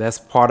think that's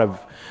part of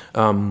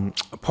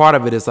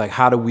it is like,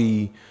 how do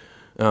we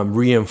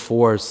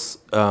reinforce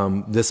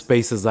the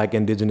spaces like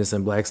Indigenous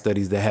and Black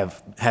studies that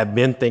have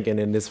been thinking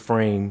in this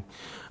frame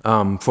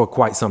for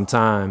quite some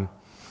time.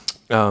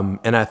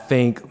 And I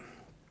think,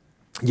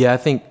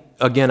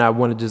 again, I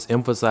want to just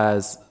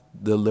emphasize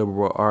the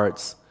liberal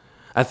arts.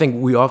 I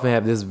think we often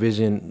have this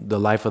vision, the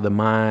life of the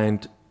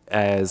mind,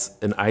 as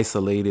an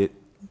isolated,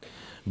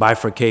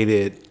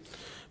 bifurcated,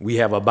 we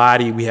have a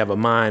body, we have a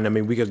mind. I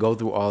mean, we could go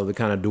through all of the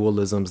kind of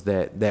dualisms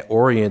that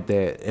orient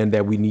that and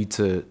that we need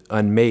to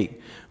unmake.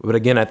 But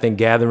again, I think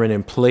gathering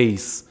in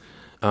place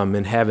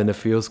and having the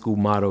field school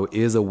model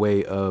is a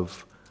way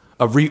of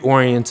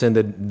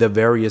reorienting the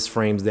various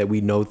frames that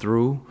we know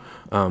through,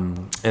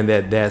 and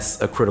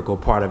that's a critical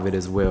part of it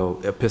as well,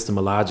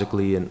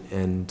 epistemologically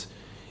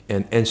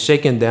and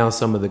shaking down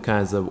some of the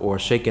kinds of, or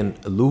shaking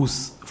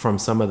loose from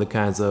some of the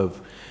kinds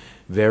of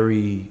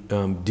very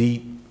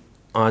deep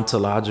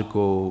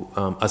ontological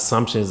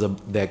assumptions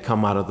that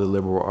come out of the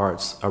liberal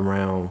arts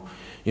around,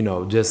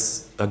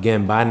 just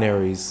again,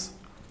 binaries,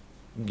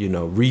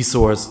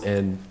 resource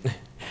and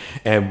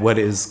what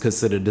is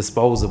considered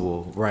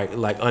disposable, right?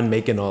 Like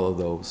unmaking all of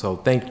those. So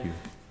thank you.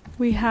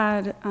 We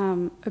had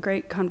a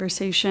great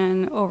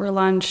conversation over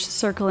lunch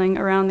circling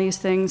around these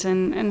things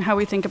and how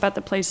we think about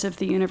the place of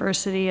the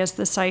university as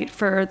the site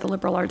for the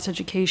liberal arts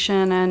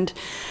education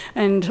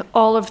and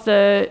all of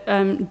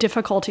the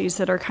difficulties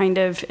that are kind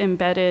of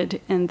embedded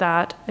in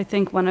that. I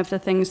think one of the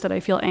things that I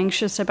feel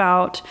anxious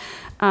about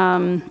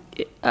that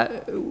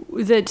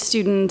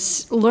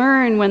students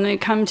learn when they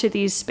come to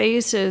these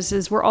spaces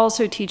is we're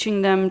also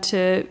teaching them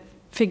to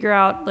figure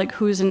out like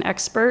who's an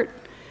expert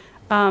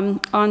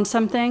on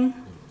something.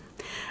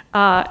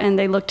 And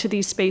they look to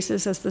these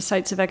spaces as the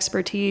sites of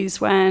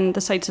expertise when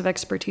the sites of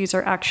expertise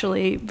are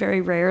actually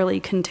very rarely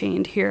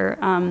contained here.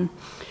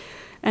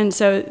 And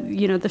so,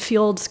 you know, the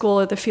field school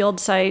or the field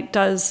site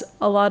does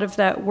a lot of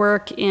that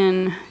work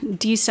in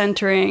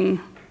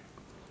decentering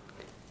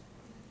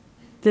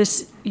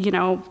this, you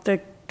know, the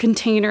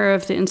container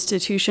of the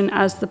institution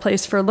as the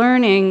place for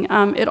learning.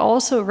 It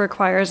also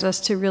requires us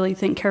to really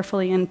think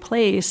carefully in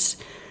place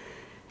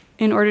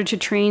in order to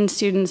train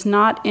students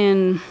not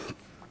in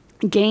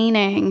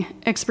gaining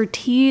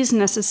expertise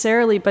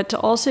necessarily, but to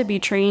also be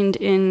trained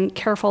in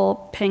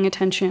careful paying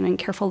attention and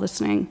careful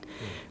listening,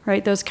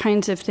 right? Those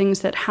kinds of things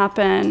that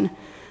happen,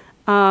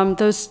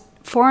 those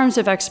forms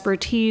of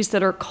expertise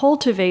that are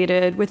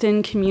cultivated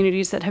within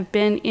communities that have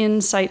been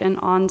in-site and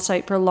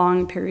on-site for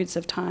long periods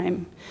of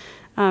time.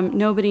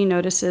 Nobody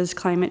notices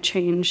climate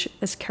change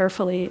as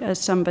carefully as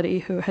somebody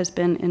who has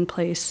been in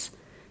place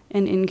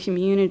and in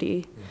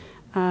community.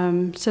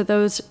 So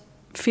those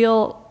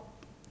feel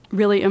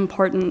really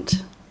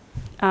important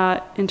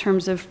in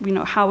terms of, you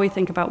know, how we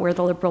think about where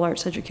the liberal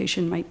arts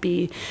education might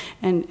be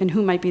and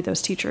who might be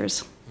those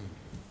teachers.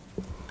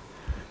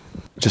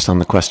 Just on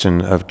the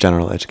question of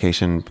general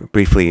education,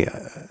 briefly,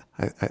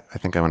 I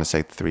think I want to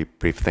say three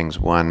brief things.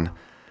 One,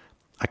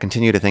 I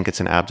continue to think it's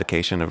an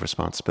abdication of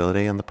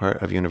responsibility on the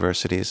part of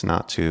universities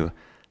not to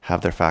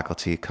have their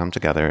faculty come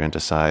together and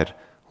decide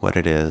what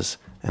it is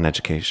an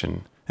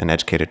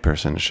educated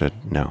person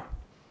should know.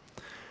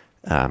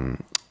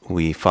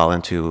 We fall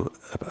into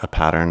a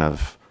pattern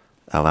of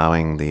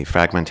allowing the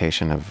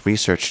fragmentation of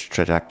research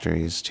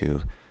trajectories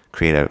to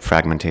create a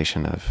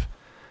fragmentation of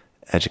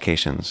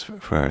educations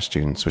for our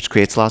students, which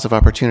creates lots of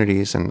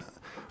opportunities and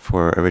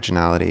for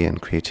originality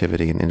and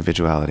creativity and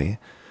individuality,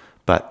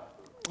 but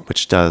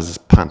which does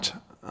punt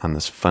on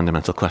this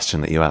fundamental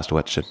question that you asked: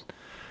 what should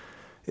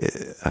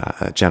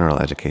a general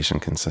education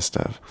consist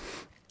of?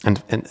 And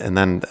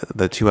then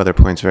the two other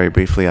points very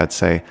briefly, I'd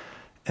say,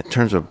 in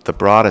terms of the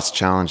broadest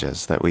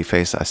challenges that we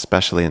face,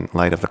 especially in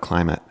light of the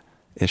climate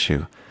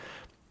issue,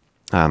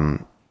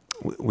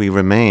 we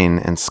remain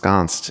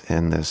ensconced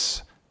in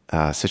this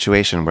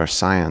situation where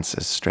science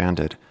is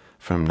stranded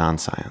from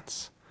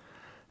non-science.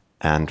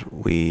 And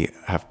we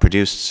have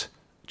produced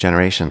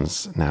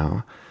generations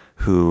now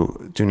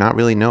who do not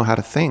really know how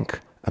to think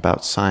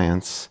about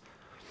science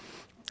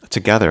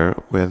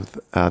together with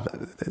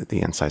the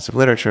insights of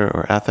literature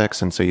or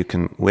ethics. And so you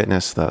can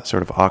witness the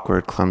sort of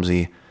awkward,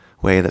 clumsy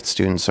way that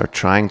students are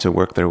trying to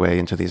work their way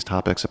into these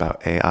topics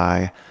about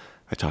AI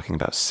by talking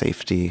about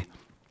safety.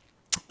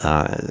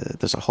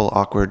 There's a whole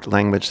awkward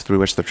language through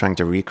which they're trying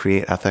to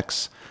recreate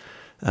ethics.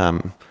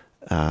 And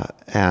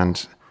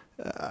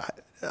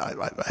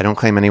I don't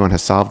claim anyone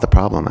has solved the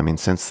problem. I mean,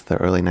 since the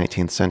early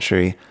 19th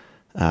century,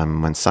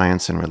 when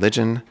science and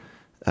religion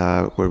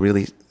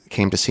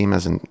came to seem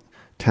as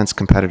intense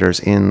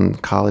competitors in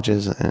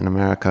colleges in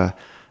America,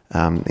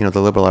 you know,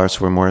 the liberal arts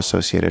were more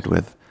associated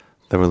with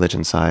the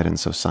religion side, and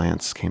so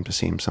science came to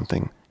seem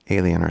something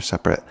alien or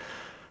separate.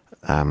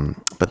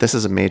 But this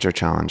is a major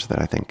challenge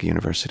that I think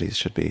universities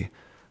should be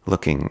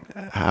looking.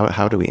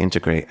 How do we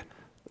integrate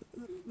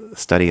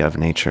study of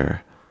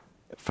nature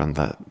from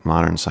the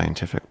modern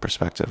scientific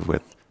perspective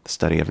with the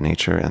study of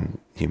nature and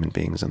human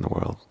beings in the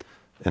world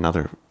in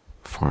other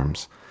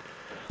forms?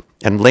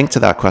 And linked to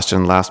that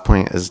question, last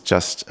point is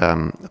just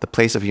the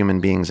place of human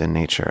beings in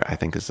nature, I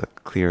think, is a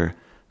clear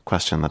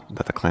question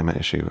that the climate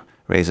issue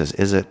raises.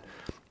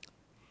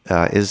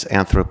 Is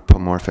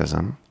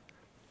anthropomorphism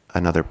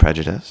another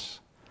prejudice,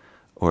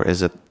 or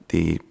is it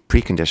the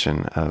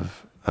precondition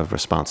of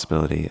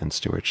responsibility and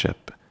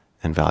stewardship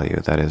and value?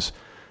 That is,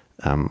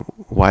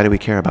 why do we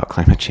care about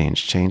climate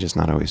change? Change is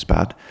not always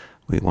bad.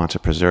 We want to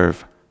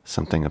preserve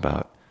something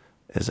about,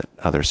 is it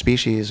other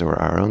species or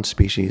our own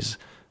species?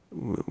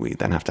 We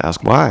then have to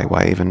ask why.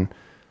 Why even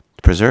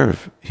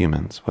preserve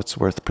humans? What's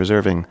worth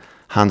preserving?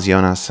 Hans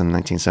Jonas in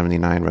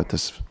 1979 wrote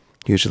this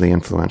hugely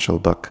influential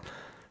book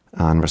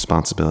on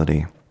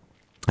responsibility,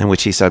 in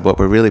which he said what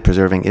we're really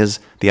preserving is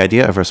the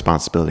idea of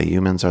responsibility.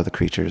 Humans are the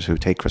creatures who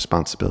take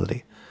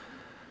responsibility.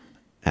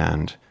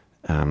 And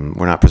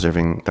we're not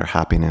preserving their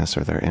happiness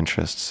or their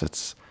interests.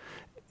 It's,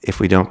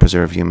 if we don't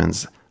preserve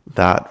humans,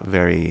 that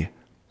very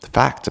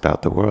fact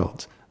about the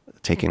world,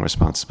 taking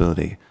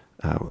responsibility,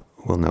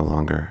 will no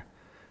longer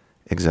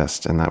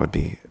exist, and that would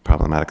be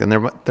problematic. And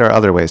there are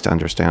other ways to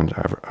understand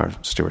our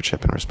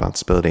stewardship and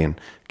responsibility and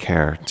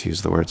care, to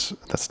use the words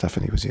that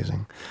Stephanie was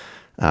using.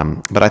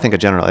 But I think a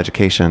general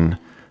education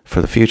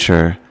for the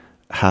future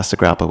has to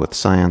grapple with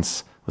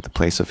science, with the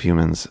place of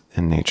humans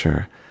in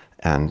nature,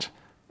 and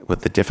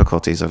with the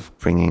difficulties of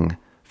bringing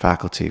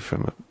faculty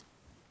from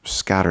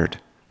scattered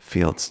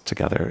fields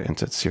together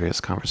into serious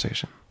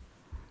conversation.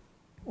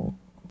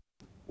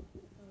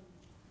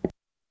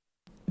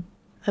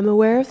 I'm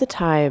aware of the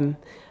time,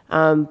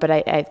 but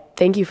I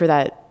thank you for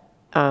that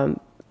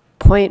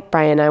point,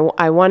 Brian.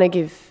 I want to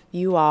give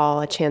you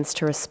all a chance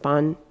to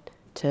respond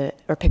to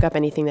or pick up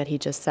anything that he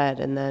just said,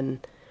 and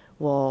then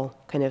we'll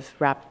kind of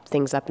wrap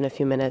things up in a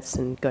few minutes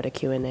and go to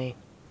Q&A.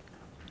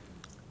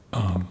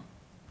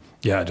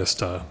 Yeah,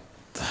 just I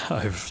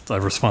have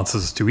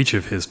responses to each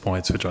of his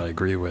points, which I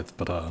agree with,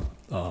 but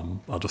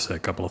I'll just say a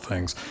couple of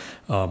things.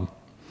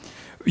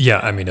 Yeah,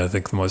 I mean, I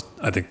think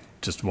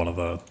just one of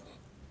the,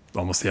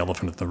 almost the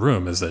elephant in the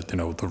room is that,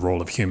 the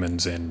role of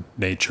humans in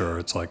nature,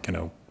 it's like,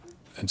 and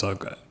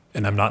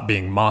I'm not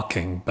being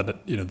mocking,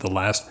 but, the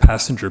last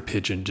passenger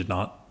pigeon did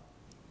not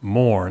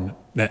mourn.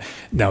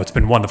 Now, it's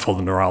been wonderful,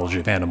 the neurology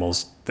of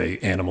animals,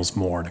 animals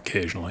mourn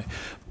occasionally,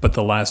 but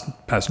the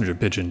last passenger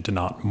pigeon did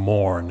not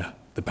mourn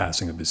the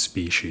passing of his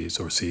species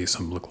or see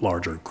some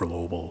larger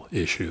global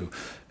issue.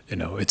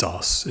 It's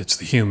us, it's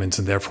the humans,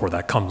 and therefore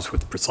that comes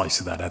with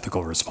precisely that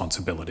ethical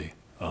responsibility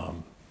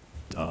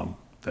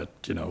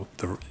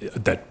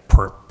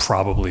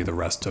probably the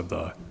rest of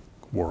the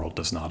world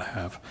does not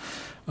have.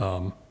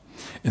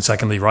 And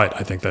secondly, right,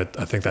 I think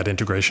that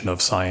integration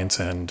of science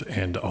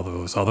and all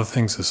those other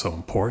things is so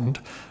important.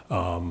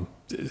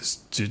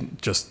 Just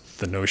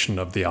the notion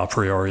of the a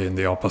priori and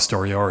the a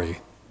posteriori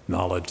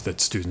knowledge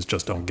that students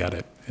just don't get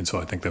it. And so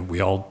I think that we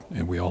all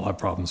have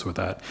problems with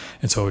that.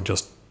 And so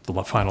just the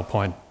final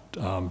point,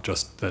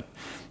 just that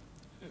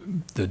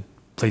the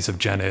place of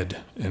gen ed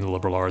in the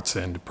liberal arts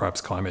and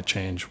perhaps climate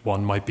change,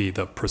 one might be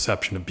the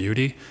perception of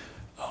beauty,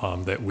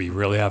 that we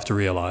really have to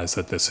realize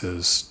that this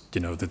is,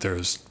 that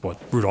there's what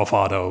Rudolf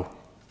Otto,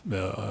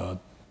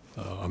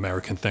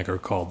 American thinker,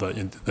 called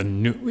the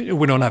new,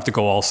 we don't have to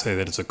go all say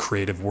that it's a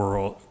creative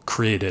world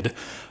created.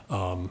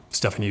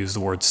 Stephanie used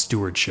the word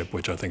stewardship,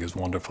 which I think is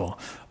wonderful.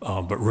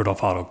 But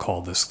Rudolf Otto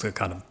called this the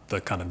kind of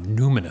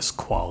numinous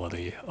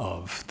quality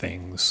of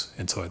things.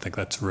 And so I think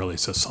that's really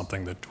just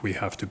something that we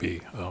have to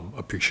be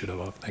appreciative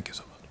of. Thank you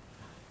so much.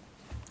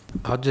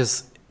 I'll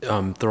just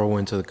throw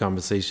into the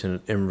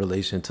conversation in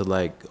relation to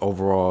like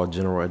overall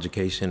general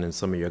education and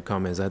some of your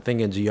comments. I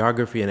think in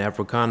geography and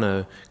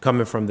Africana,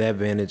 coming from that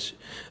vantage,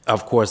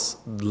 of course,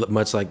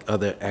 much like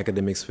other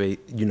academic space,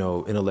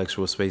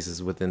 intellectual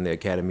spaces within the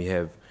academy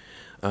have,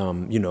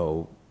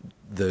 the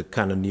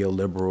kind of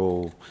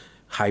neoliberal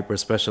hyper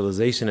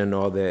specialization and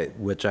all that,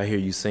 which I hear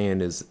you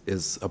saying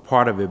is a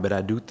part of it. But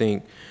I do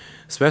think,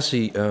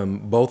 especially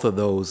both of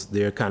those,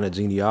 their kind of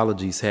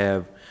genealogies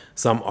have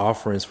some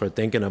offerings for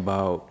thinking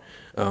about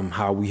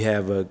how we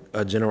have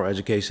a general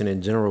education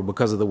in general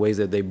because of the ways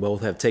that they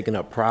both have taken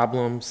up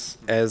problems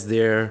as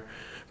their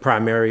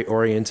primary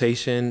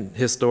orientation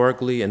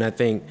historically. And I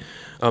think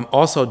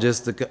also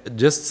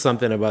just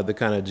something about the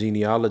kind of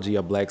genealogy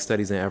of Black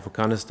studies and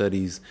Africana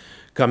studies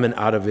coming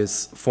out of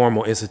its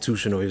formal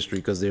institutional history,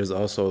 because there's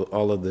also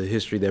all of the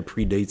history that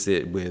predates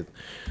it with,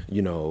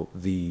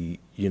 the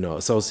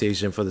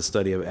Association for the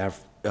Study of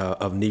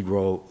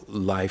Negro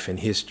Life and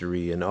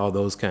History and all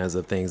those kinds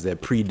of things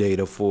that predate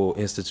a full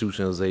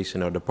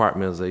institutionalization or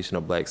departmentalization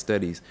of Black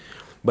studies.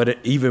 But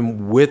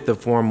even with the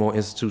formal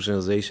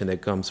institutionalization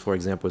that comes, for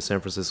example, at San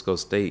Francisco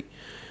State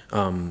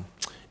in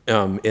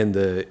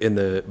the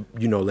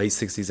late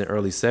 60s and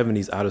early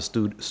 70s, out of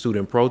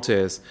student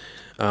protests,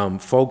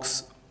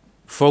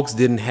 folks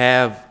didn't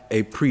have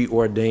a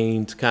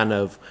preordained kind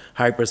of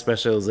hyper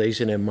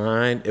specialization in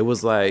mind. It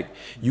was like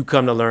you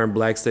come to learn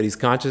Black studies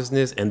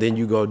consciousness, and then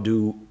you go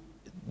do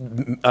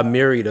a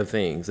myriad of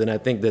things. And I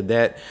think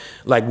that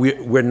like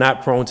we're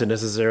not prone to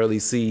necessarily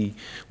see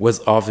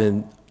what's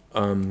often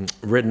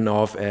written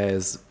off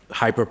as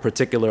hyper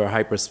particular or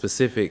hyper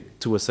specific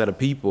to a set of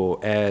people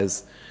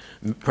as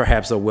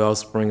perhaps a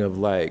wellspring of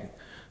like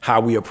how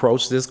we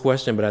approach this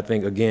question. But I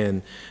think,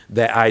 again,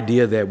 that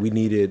idea that we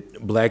needed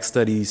Black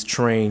studies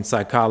trained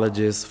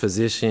psychologists,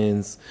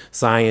 physicians,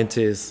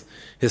 scientists,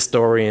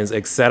 historians,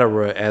 et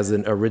cetera, as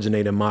an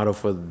originating model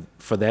for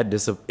that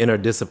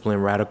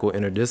interdiscipline, radical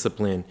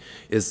interdiscipline,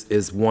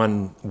 is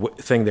one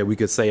thing that we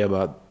could say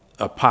about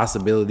a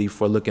possibility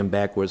for looking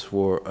backwards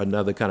for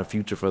another kind of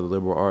future for the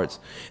liberal arts.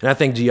 And I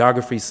think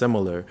geography is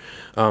similar.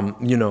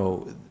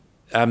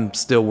 I'm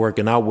still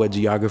working out what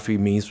geography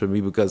means for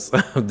me because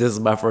this is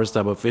my first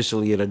time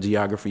officially in a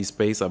geography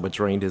space. I'm a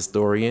trained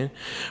historian.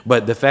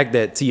 But the fact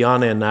that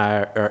Tiana and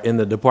I are in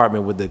the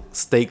department with the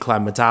state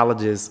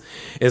climatologists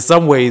in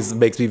some ways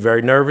makes me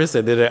very nervous.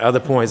 And then at other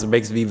points, it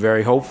makes me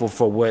very hopeful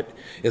for what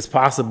is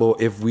possible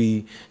if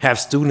we have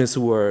students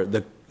who are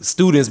the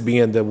students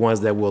being the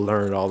ones that will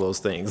learn all those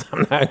things.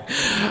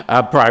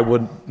 I probably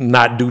would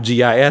not do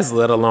GIS,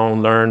 let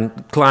alone learn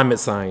climate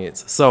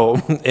science. So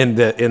in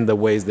the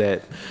ways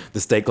that the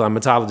state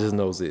climatologist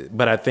knows it.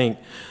 But I think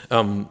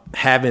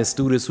having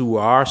students who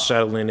are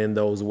shuttling in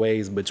those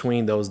ways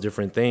between those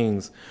different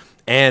things,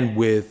 and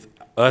with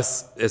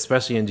us,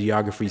 especially in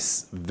geography,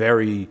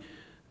 very,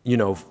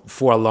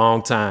 for a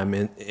long time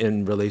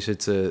in relation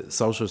to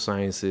social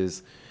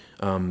sciences,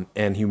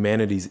 and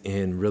humanities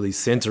in really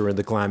centering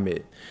the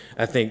climate.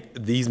 I think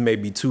these may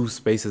be two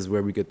spaces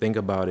where we could think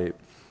about it.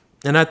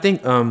 And I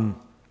think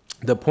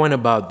the point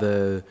about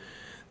the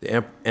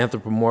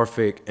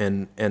anthropomorphic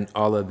and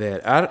all of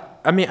that,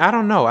 I mean, I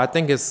don't know. I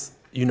think it's,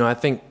 I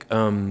think,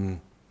 I'm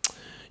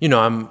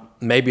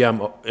maybe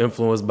I'm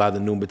influenced by the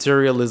new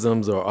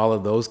materialisms or all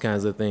of those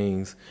kinds of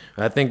things.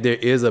 I think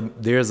there's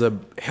a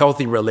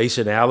healthy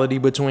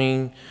relationality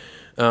between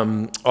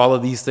all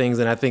of these things.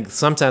 And I think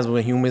sometimes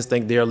when humans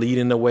think they're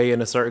leading the way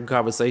in a certain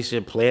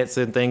conversation, plants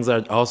and things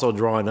are also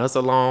drawing us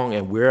along,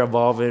 and we're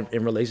evolving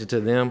in relation to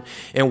them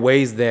in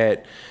ways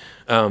that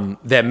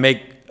that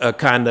make a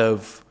kind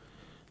of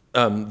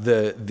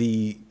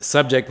the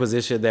subject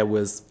position that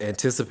was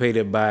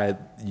anticipated by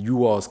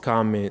you all's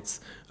comments,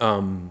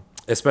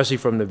 especially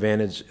from the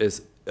vantage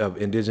of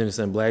Indigenous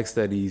and Black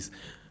studies,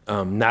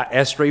 not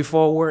as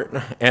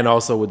straightforward, and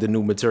also with the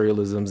new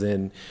materialisms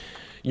and,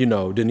 you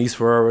know, Denise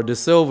Ferreira da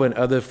Silva and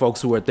other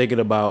folks who are thinking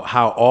about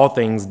how all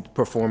things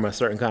perform a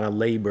certain kind of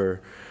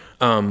labor.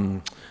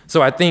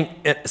 So I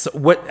think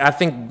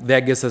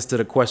that gets us to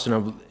the question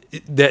of,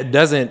 that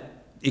doesn't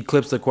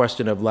eclipse the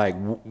question of like,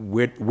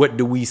 what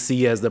do we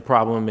see as the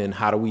problem and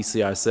how do we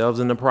see ourselves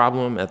in the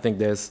problem? I think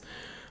that's,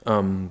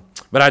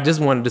 but I just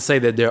wanted to say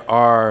that there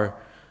are,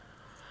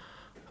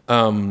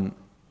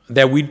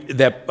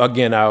 that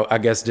again, I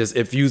guess just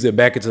infuse it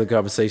back into the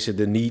conversation,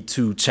 the need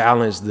to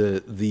challenge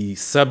the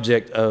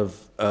subject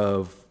of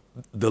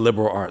the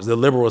liberal arts, the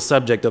liberal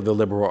subject of the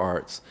liberal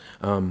arts,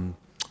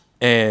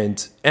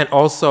 and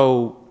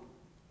also,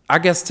 I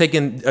guess,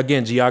 taking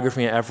again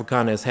geography and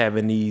Africana as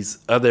having these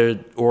other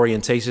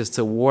orientations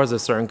towards a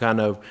certain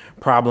kind of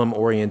problem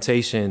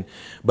orientation,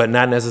 but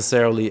not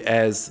necessarily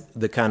as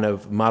the kind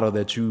of model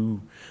that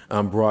you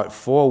brought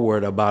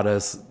forward about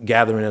us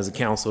gathering as a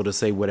council to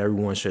say what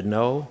everyone should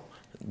know.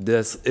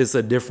 This is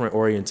a different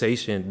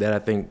orientation that I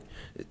think,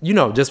 you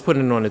know, just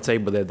putting it on the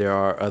table that there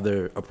are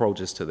other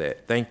approaches to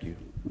that. Thank you.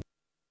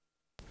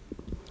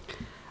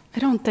 I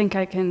don't think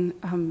I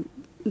can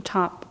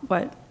top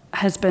what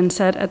has been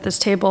said at this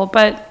table,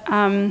 but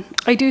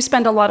I do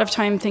spend a lot of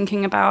time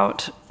thinking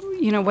about,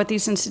 you know, what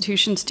these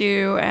institutions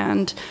do,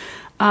 and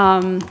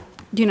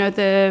you know,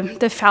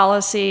 the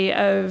fallacy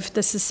of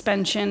the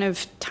suspension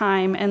of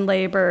time and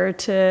labor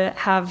to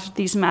have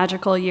these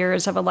magical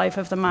years of a life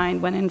of the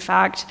mind, when in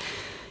fact,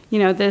 you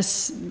know,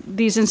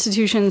 these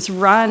institutions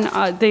run,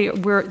 they are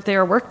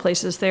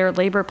workplaces, they are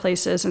labor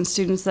places, and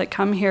students that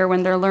come here,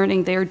 when they're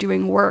learning, they are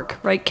doing work,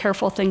 right?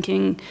 Careful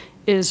thinking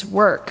is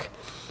work.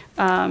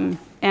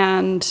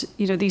 And,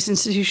 you know, these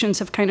institutions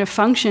have kind of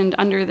functioned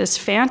under this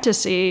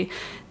fantasy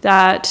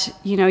that,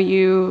 you know,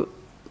 you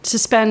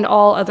suspend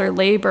all other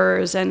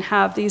labors and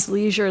have these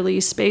leisurely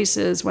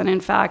spaces, when in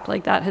fact,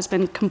 like, that has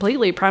been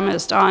completely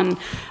premised on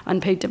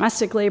unpaid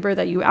domestic labor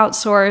that you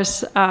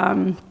outsource.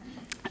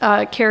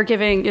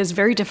 Caregiving is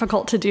very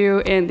difficult to do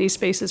in these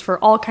spaces for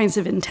all kinds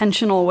of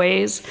intentional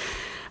ways.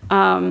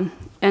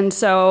 And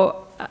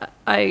so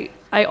I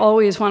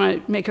always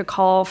want to make a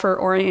call for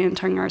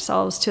orienting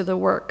ourselves to the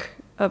work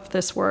of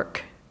this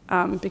work,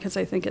 because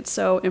I think it's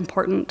so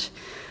important,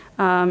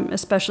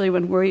 especially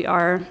when we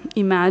are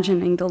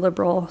imagining the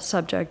liberal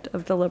subject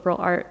of the liberal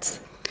arts.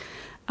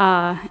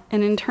 And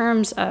in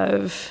terms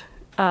of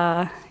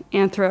oh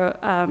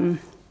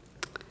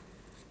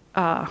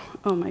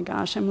my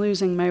gosh, I'm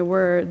losing my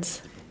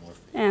words.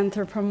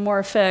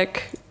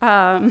 Anthropomorphic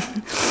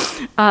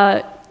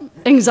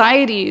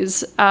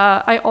anxieties.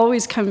 I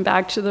always come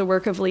back to the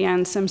work of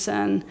Leanne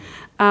Simpson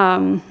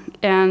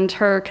and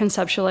her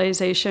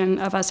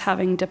conceptualization of us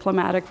having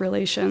diplomatic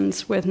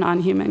relations with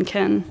non-human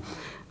kin.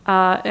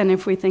 And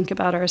if we think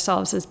about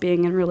ourselves as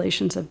being in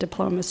relations of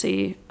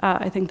diplomacy,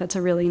 I think that's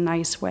a really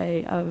nice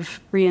way of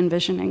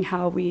re-envisioning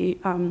how we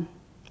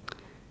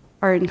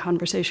are in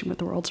conversation with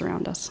the worlds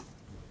around us.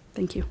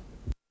 Thank you.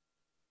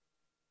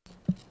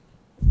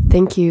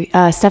 Thank you.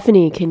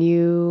 Stephanie, can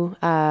you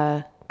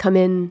come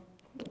in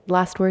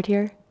last word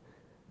here?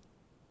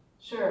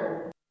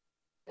 Sure.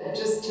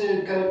 Just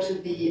to go to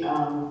the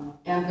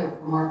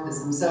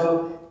anthropomorphism.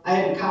 So I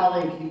had a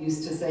colleague who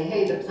used to say,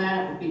 hey, the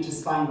planet would be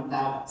just fine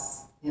without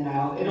us. You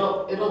know,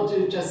 it'll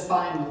do just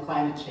fine with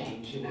climate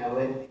change. You know,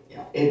 it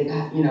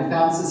you know,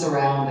 bounces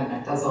around and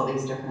it does all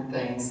these different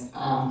things.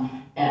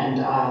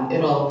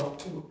 It'll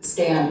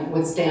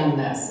withstand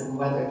this and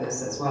weather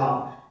this as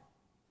well.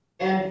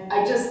 And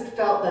I just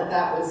felt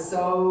that was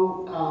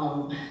so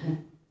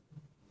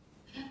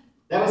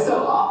that was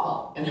so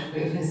awful. You know,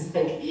 it was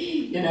like,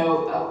 you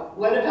know,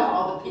 what about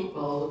all the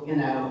people, you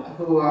know,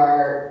 who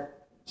are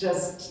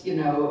just, you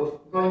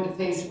know, going to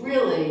face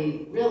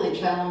really, really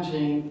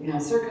challenging, you know,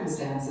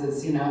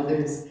 circumstances. You know,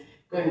 there's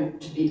going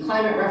to be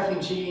climate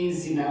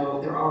refugees, you know,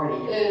 there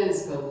already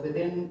is, both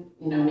within,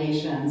 you know,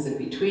 nations and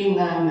between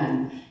them.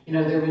 And, you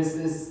know, there was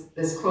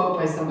this quote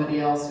by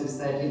somebody else who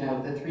said, you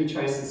know, the three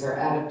choices are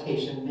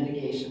adaptation,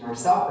 mitigation, or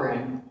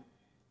suffering.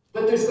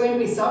 But there's going to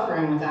be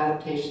suffering with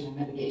adaptation and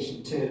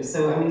mitigation too.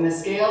 So, I mean, the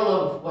scale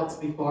of what's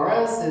before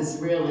us is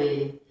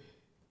really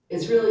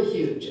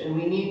huge, and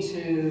we need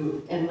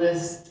to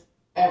enlist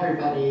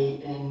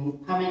everybody in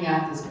coming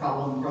at this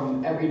problem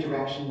from every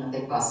direction that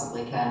they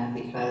possibly can,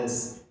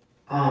 because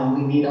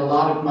we need a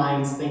lot of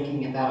minds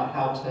thinking about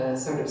how to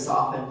sort of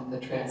soften the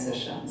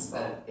transitions.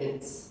 But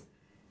it's,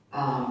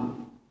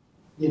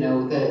 you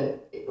know, that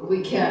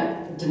we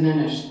can't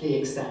diminish the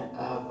extent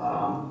of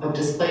of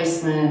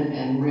displacement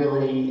and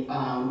really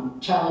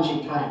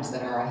challenging times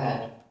that are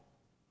ahead.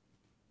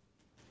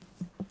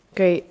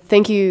 Great.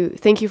 Thank you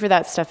for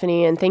that,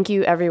 Stephanie, and thank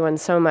you everyone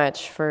so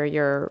much for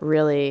your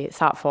really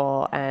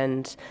thoughtful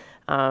and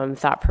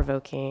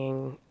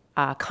thought-provoking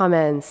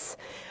comments.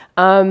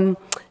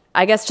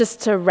 I guess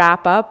just to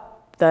wrap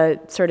up the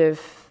sort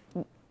of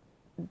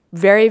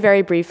very,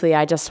 very briefly,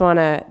 I just want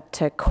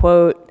to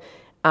quote,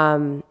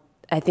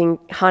 I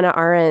think Hannah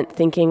Arendt,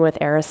 thinking with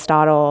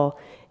Aristotle.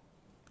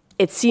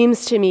 It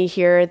seems to me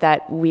here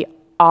that we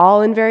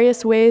all in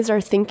various ways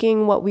are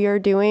thinking what we are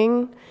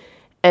doing,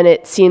 and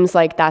it seems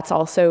like that's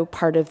also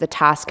part of the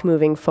task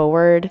moving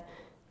forward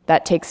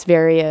that takes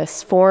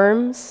various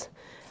forms.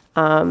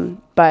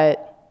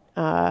 But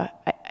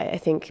I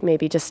think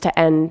maybe just to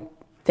end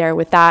there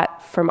with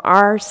that from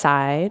our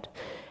side,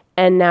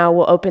 and now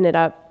we'll open it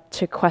up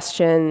to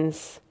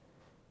questions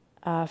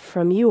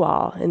from you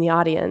all in the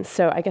audience.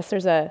 So I guess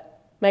there's a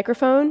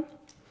microphone.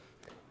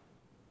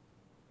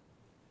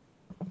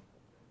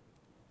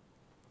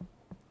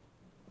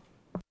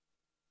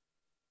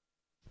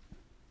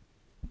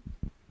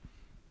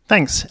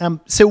 Thanks.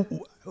 So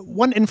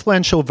one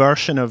influential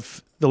version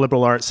of the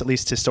liberal arts, at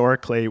least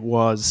historically,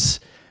 was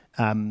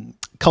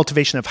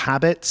cultivation of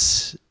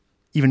habits,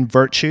 even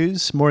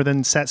virtues, more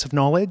than sets of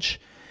knowledge.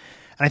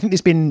 And I think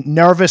there's been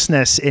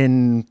nervousness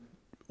in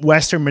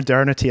Western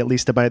modernity, at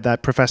least, about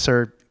that.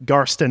 Professor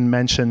Garston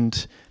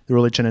mentioned the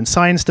religion and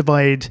science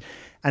divide,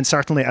 and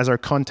certainly as our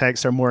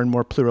contexts are more and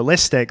more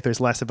pluralistic,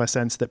 there's less of a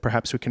sense that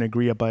perhaps we can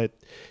agree about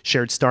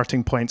shared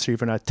starting points or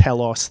even a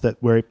telos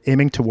that we're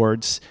aiming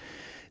towards.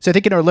 So I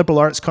think in our liberal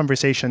arts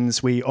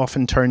conversations, we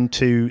often turn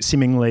to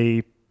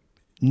seemingly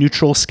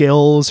neutral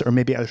skills or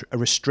maybe a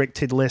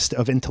restricted list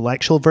of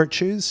intellectual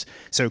virtues,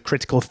 so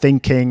critical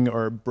thinking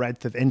or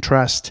breadth of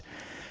interest.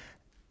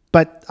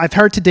 But I've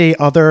heard today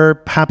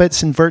other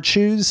habits and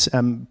virtues.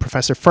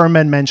 Professor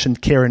Furman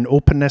mentioned care and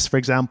openness, for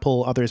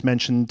example. Others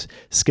mentioned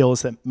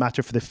skills that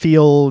matter for the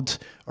field,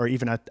 or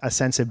even a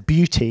sense of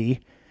beauty.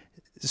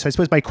 So I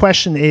suppose my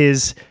question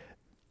is,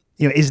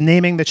 is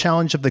naming the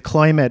challenge of the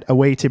climate a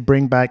way to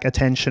bring back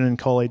attention in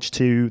college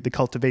to the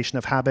cultivation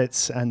of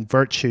habits and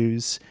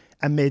virtues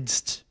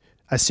amidst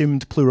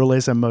assumed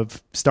pluralism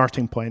of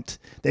starting point?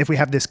 If we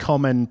have this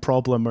common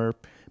problem or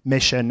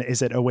mission,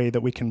 is it a way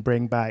that we can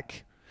bring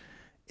back,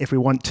 if we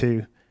want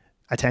to,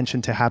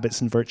 attention to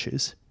habits and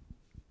virtues?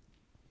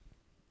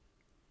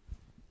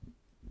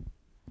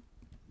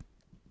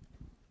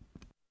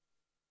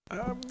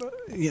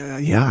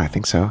 Yeah, I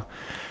think so.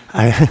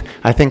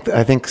 I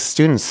think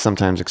students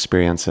sometimes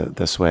experience it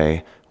this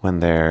way when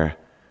they're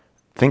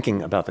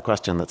thinking about the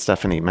question that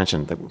Stephanie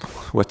mentioned, that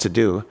what to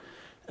do,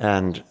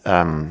 and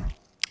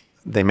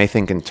they may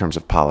think in terms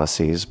of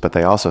policies, but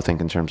they also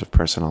think in terms of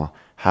personal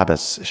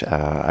habits.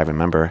 I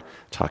remember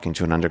talking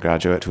to an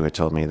undergraduate who had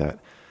told me that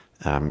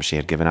she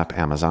had given up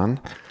Amazon,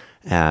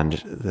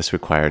 and this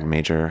required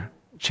major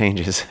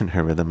changes in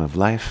her rhythm of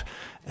life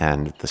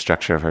and the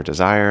structure of her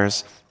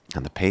desires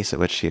and the pace at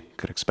which she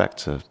could expect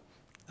to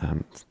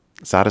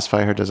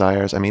satisfy her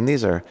desires. I mean,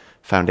 these are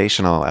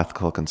foundational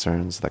ethical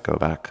concerns that go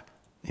back,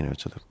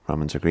 to the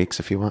Romans or Greeks,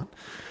 if you want.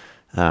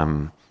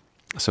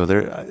 So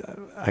there,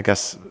 I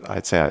guess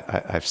I'd say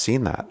I've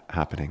seen that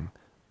happening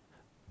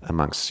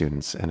amongst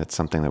students, and it's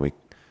something that we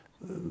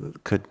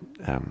could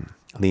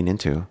lean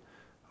into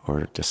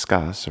or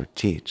discuss or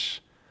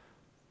teach.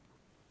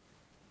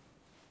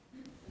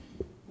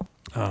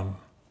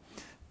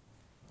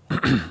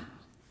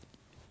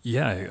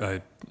 Yeah,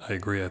 I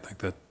agree. I think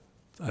that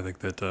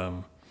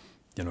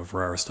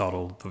for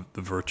Aristotle,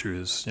 the virtue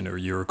is,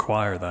 you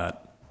require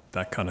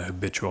that kind of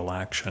habitual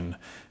action,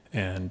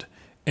 and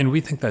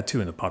we think that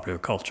too in the popular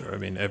culture. I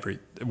mean,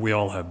 we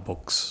all have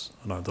books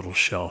on our little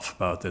shelf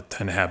about the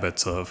 10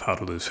 habits of how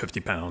to lose 50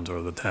 pounds,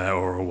 or the 10,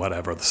 or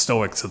whatever, the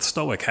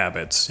Stoic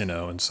habits,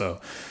 and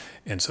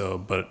so,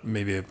 but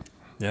maybe,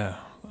 yeah.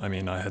 I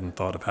mean, I hadn't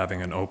thought of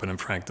having an open and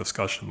frank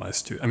discussion with my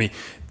students. I mean,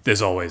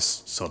 there's always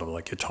sort of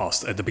like you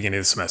toss, at the beginning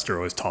of the semester,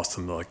 always toss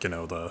them like,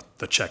 the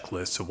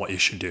checklist of what you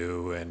should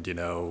do, and,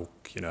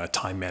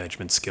 time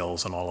management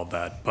skills and all of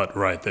that. But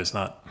right, there's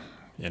not,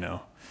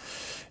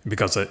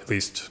 because at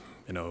least,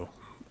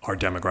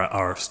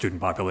 our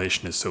student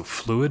population is so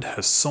fluid,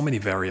 has so many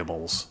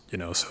variables,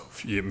 so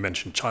if you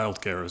mentioned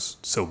childcare is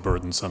so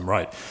burdensome,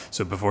 right?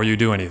 So before you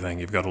do anything,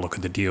 you've got to look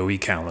at the DOE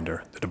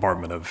calendar, the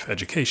Department of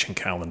Education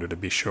calendar, to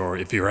be sure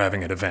if you're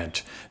having an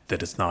event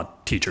that it's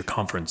not teacher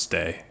conference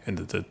day and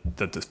that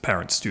the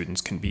parent students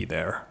can be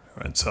there.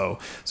 And so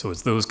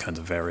it's those kinds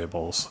of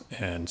variables.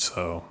 And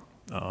so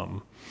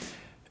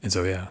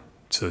yeah,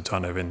 so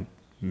kind of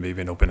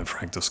maybe an open and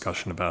frank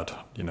discussion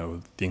about,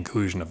 the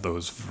inclusion of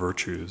those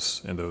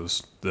virtues and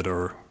those that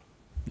are,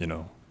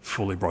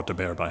 fully brought to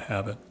bear by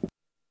habit.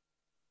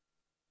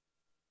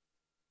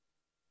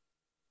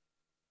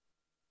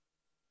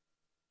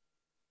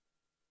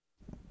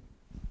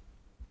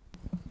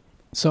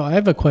 So I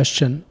have a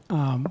question.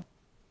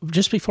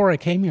 Just before I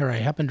came here, I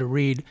happened to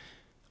read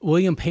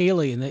William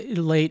Paley in the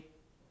late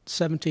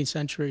 17th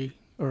century,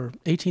 or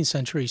 18th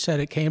century said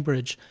at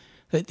Cambridge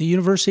that the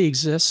university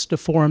exists to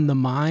form the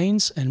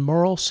minds and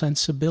moral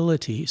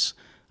sensibilities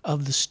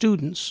of the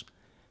students.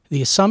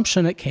 The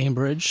assumption at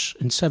Cambridge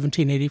in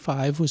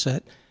 1785 was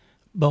that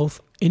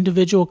both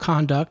individual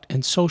conduct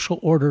and social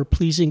order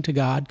pleasing to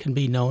God can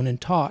be known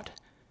and taught.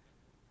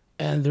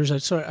 And there's a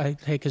sort of, I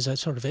take as a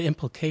sort of an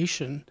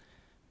implication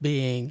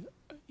being,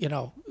 you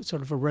know,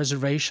 sort of a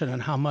reservation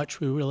on how much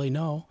we really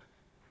know.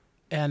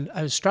 And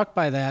I was struck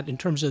by that in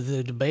terms of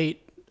the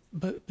debate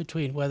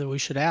between whether we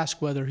should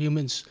ask whether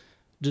humans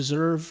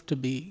deserve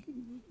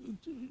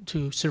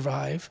to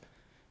survive,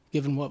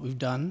 given what we've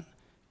done.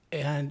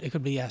 And it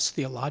could be asked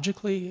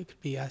theologically, it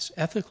could be asked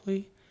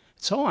ethically,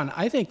 so on.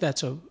 I think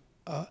that's a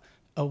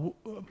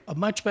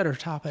much better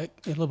topic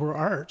in liberal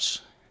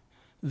arts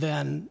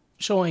than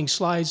showing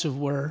slides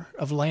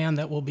of land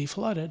that will be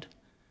flooded.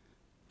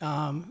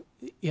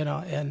 You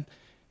know, and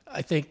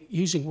I think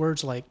using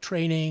words like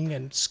training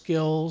and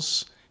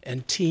skills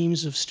and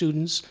teams of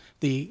students,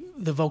 the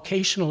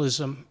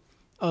vocationalism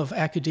of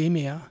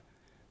academia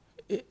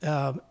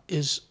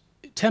is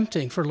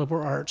tempting for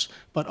liberal arts,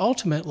 but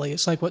ultimately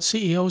it's like what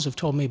CEOs have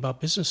told me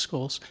about business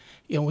schools.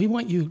 You know, we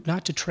want you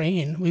not to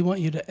train, we want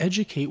you to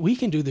educate. We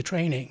can do the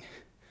training.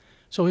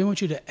 So we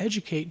want you to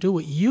educate, do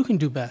what you can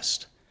do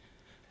best.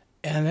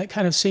 And that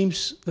kind of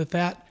seems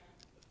that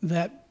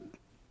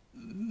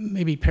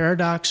maybe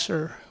paradox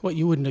or what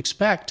you wouldn't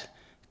expect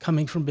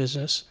coming from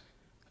business,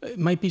 it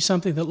might be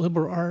something that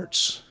liberal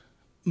arts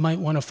might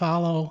want to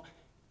follow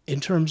in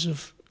terms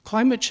of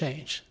climate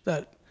change,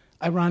 that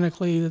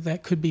ironically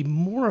that could be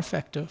more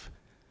effective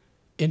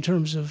in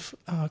terms of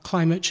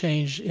climate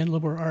change in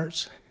liberal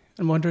arts.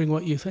 I'm wondering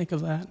what you think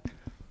of that.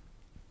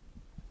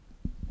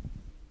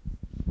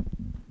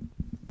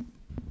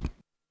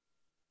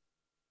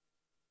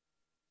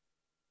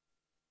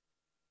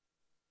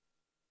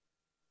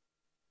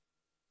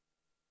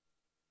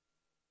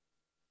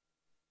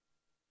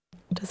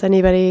 Does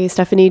anybody,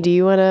 Stephanie, do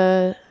you want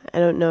to, I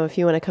don't know if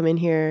you want to come in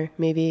here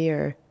maybe,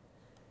 or?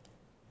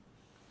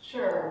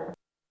 Sure.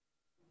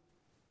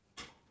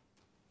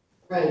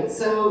 Right,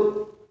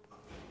 so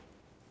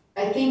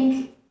I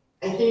think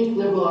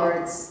liberal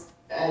arts,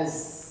 as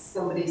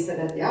somebody said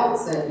at the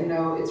outset, you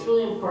know, it's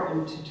really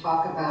important to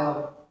talk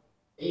about,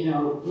 you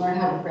know, learn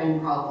how to frame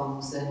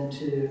problems and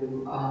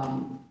to,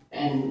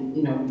 and,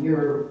 you know,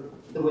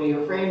 the way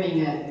you're framing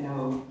it, you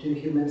know, do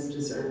humans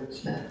deserve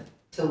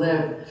to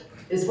live,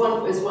 is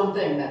one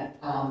thing that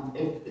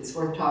it's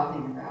worth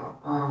talking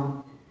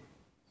about.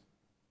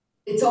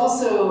 It's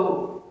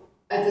also,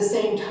 at the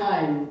same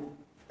time,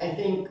 I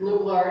think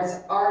liberal arts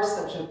are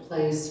such a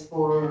place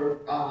for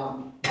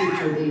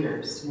future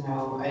leaders. You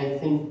know, I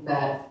think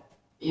that,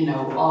 you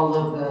know, all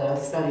of the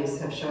studies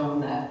have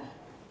shown that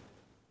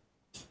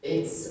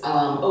it's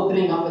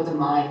opening up with the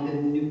mind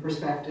and new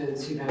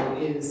perspectives, you know,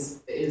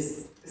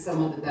 is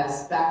some of the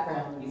best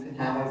background you can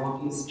have. I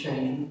won't use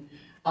training.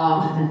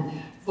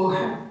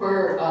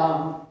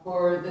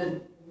 For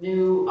the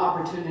new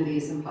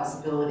opportunities and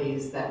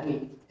possibilities that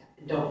we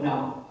don't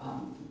know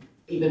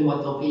even what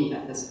they'll be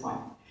at this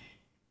point.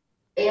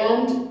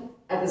 And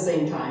at the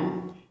same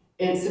time,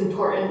 it's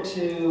important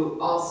to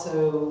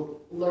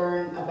also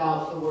learn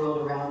about the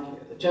world around you.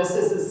 Just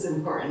as it's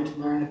important to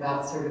learn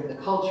about sort of the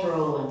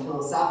cultural and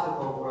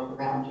philosophical world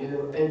around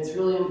you, it's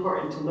really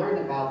important to learn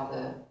about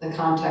the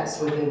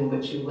context within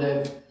which you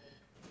live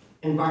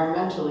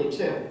environmentally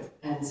too.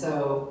 And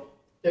so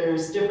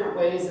there's different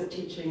ways of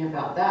teaching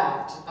about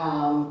that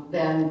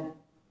than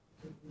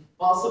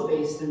also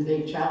based in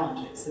big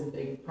challenges and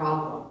big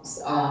problems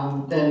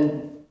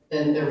than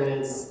there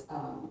is,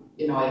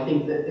 you know, I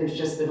think that there's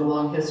just been a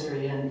long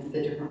history in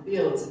the different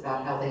fields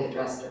about how they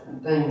address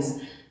different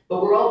things.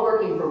 But we're all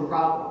working from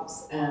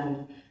problems,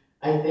 and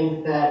I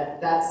think that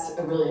that's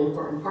a really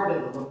important part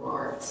of the liberal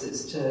arts,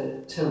 is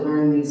to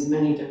learn these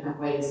many different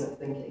ways of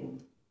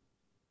thinking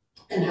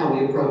and how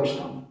we approach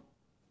them.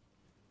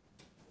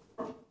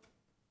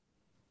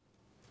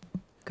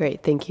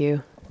 Great, thank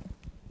you.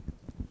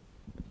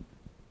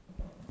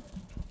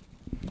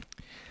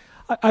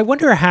 I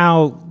wonder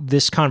how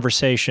this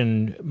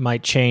conversation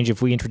might change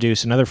if we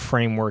introduce another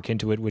framework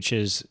into it, which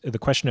is the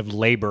question of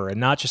labor, and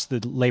not just the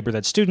labor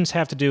that students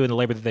have to do and the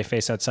labor that they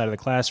face outside of the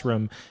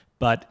classroom,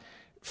 but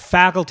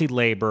faculty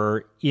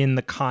labor in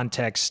the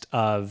context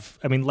of,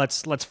 I mean,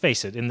 let's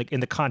face it, in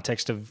the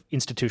context of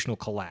institutional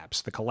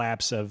collapse, the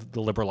collapse of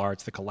the liberal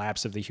arts, the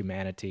collapse of the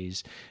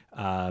humanities,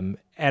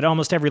 at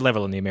almost every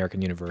level in the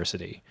American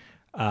university.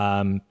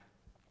 I'm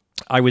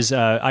a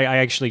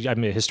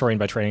historian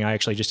by training. I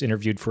actually just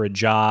interviewed for a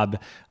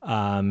job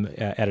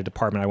at a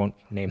department. I won't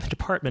name the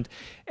department.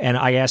 And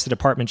I asked the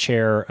department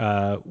chair,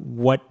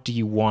 what do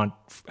you want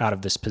out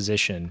of this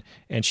position?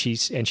 And she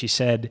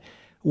said,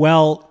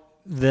 well,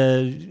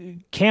 the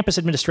campus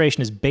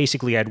administration is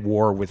basically at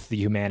war with the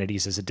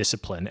humanities as a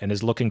discipline and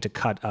is looking to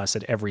cut us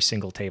at every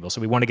single table. So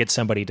we want to get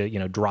somebody to, you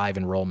know, drive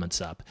enrollments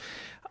up.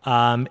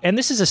 And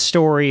this is a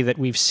story that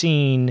we've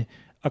seen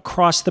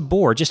across the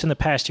board, just in the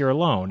past year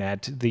alone,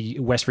 at the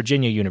West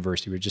Virginia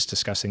University, we were just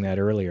discussing that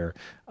earlier,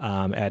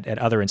 at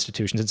other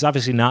institutions. It's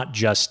obviously not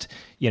just,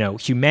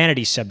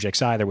 humanities subjects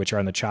either, which are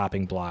on the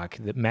chopping block.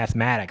 The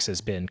mathematics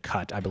has been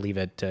cut, I believe,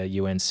 at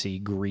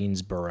UNC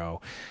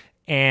Greensboro.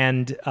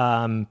 And,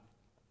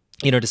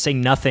 to say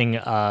nothing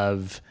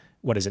of,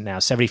 what is it now,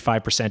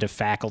 75% of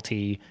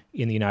faculty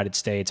in the United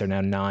States are now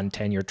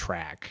non-tenure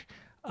track.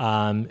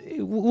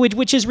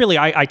 Which is really,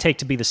 I take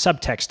to be the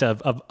subtext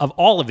of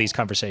all of these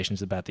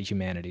conversations about the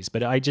humanities.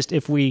 But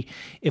if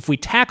we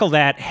tackle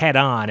that head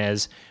on,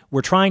 as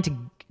we're trying to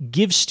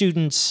give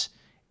students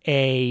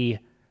a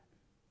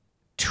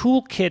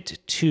toolkit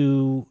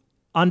to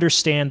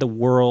understand the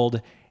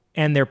world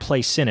and their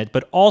place in it,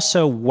 but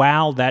also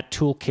while that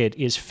toolkit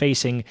is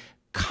facing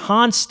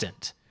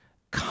constant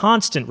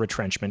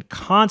retrenchment,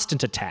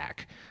 constant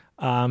attack.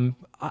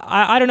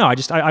 I don't know.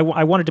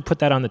 I wanted to put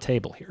that on the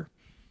table here.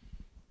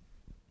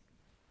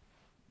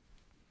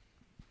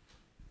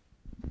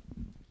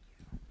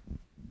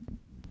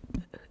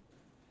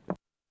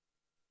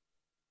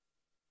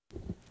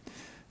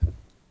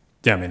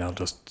 Yeah, I mean, I'll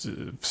just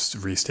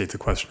restate the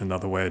question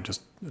another way.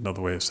 Just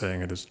another way of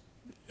saying it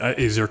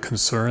is there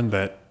concern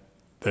that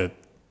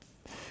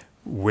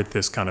with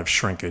this kind of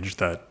shrinkage,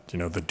 that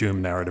the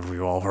doom narrative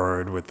we've all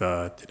heard, with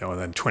and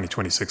then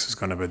 2026 is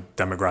going to be a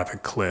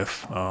demographic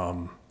cliff.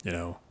 I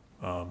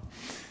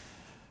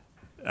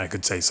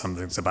could say some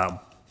things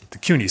about the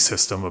CUNY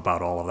system,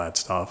 about all of that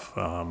stuff.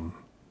 All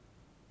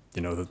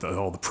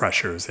the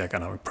pressures, the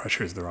economic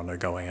pressures they're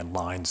undergoing, and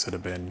lines that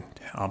have been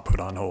put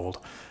on hold.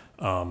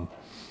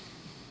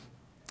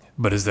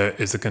 But is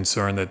the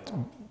concern that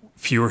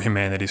fewer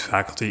humanities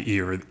faculty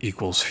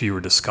equals fewer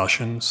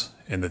discussions,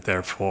 and that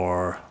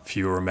therefore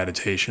fewer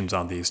meditations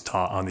on these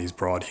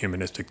broad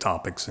humanistic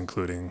topics,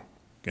 including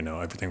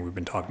everything we've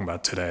been talking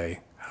about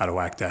today, how to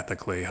act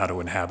ethically, how to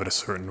inhabit a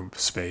certain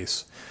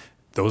space?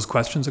 Those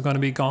questions are going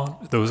to be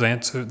gone. Those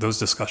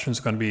discussions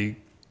are going to be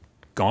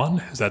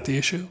gone. Is that the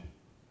issue?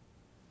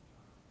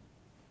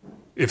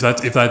 If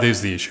that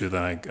is the issue,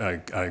 then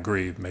I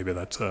agree. Maybe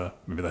that's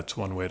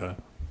one way to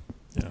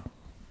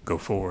go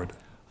forward.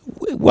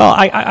 Well,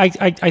 I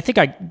think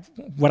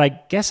what I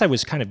guess I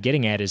was kind of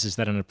getting at is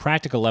that on a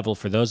practical level,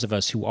 for those of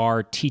us who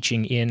are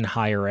teaching in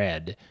higher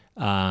ed,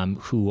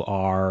 who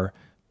are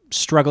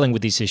struggling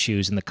with these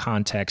issues in the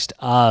context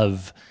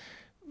of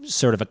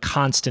sort of a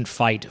constant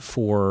fight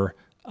for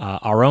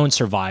our own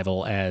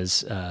survival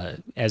as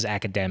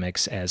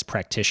academics, as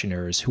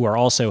practitioners, who are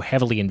also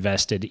heavily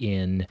invested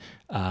in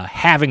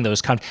having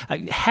those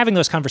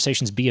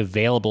conversations be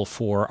available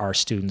for our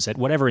students at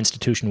whatever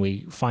institution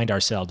we find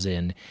ourselves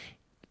in,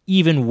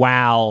 even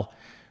while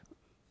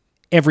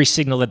every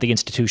signal that the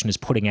institution is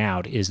putting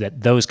out is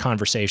that those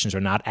conversations are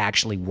not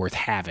actually worth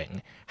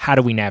having. How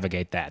do we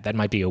navigate that? That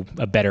might be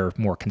a better,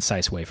 more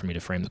concise way for me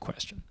to frame the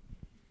question.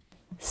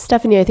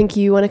 Stephanie, I think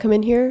you want to come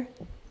in here.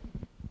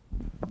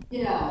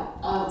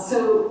 Yeah,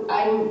 so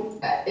I'm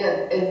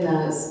in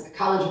the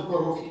College of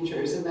Global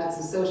Futures, and that's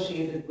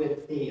associated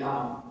with the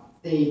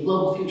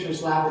Global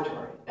Futures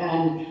Laboratory.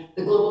 And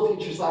the Global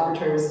Futures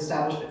Laboratory was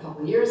established a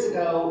couple of years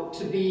ago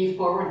to be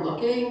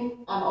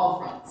forward-looking on all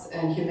fronts,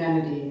 and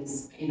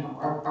humanities,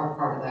 are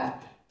part of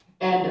that.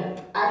 And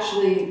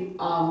actually,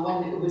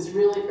 when it was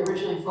really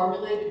originally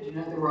formulated,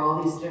 there were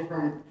all these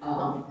different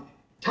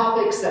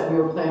topics that we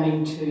were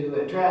planning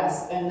to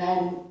address, and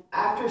then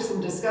after some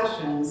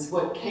discussions,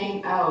 what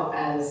came out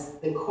as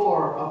the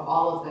core of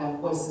all of them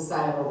was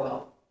societal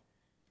will.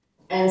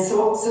 And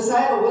so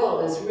societal will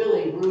is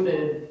really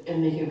rooted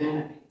in the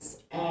humanities.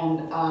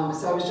 And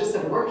so I was just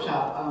at a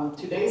workshop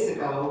 2 days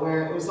ago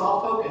where it was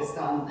all focused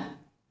on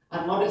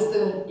what is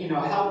the,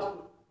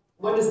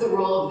 what is the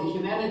role of the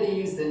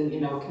humanities and,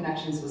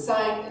 connections with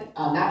science,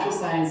 natural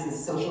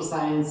sciences, social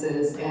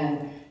sciences,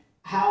 and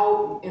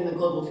how in the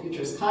global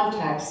futures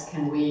context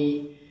can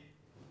we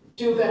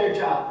do a better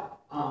job?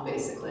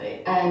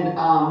 Basically. And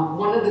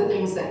one of the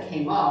things that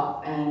came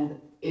up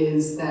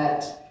is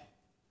that,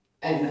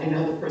 and I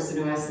know the person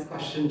who asked the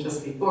question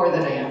just before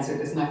that I answered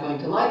is not going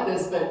to like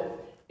this,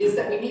 but is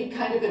that we need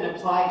kind of an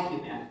applied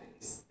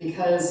humanities,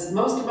 because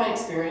most of my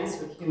experience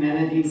with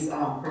humanities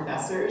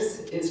professors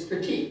is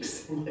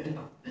critiques.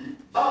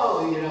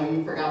 Oh,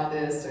 you forgot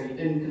this, or you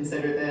didn't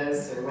consider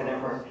this, or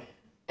whatever.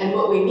 And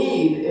what we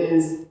need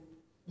is,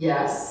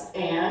 yes,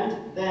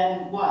 and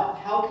then what?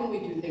 How can we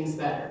do things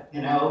better?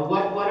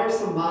 What are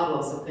some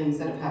models of things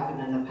that have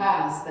happened in the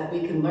past that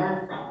we can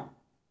learn from?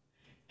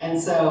 And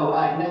so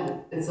I know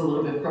that it's a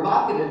little bit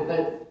provocative,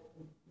 but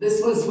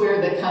this was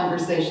where the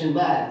conversation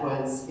led,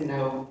 was,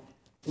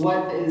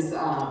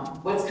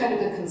 what's kind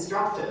of a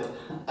constructive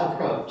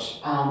approach?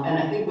 And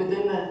I think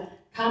within the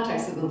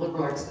context of the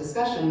liberal arts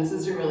discussion, this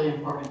is a really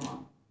important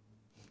one.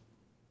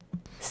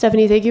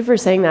 Stephanie, thank you for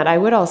saying that. I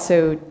would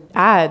also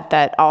add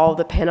that all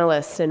the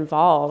panelists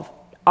involved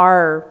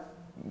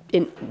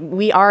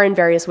we are in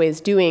various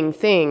ways doing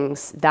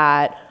things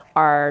that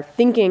are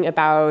thinking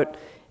about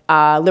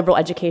liberal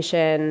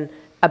education,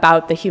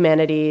 about the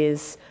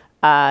humanities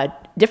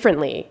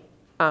differently.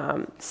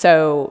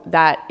 So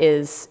that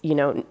is,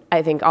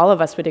 I think all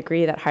of us would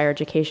agree that higher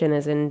education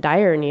is in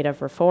dire need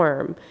of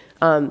reform.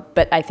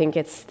 But I think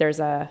there's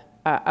a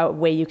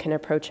way you can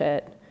approach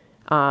it,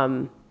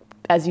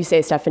 as you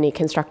say, Stephanie,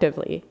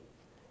 constructively.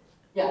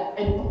 Yeah,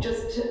 and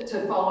just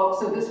to follow up,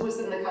 so this was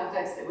in the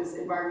context, it was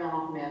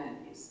environmental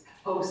humanities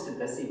hosted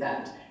this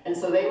event. And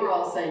so they were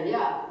all saying,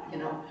 yeah,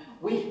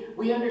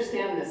 we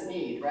understand this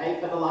need,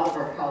 right? But a lot of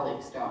our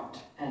colleagues don't.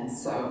 And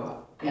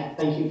so, yeah,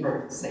 thank you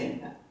for saying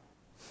that.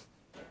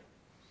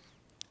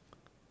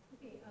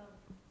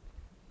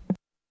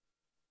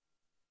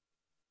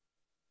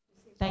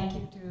 Thank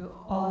you to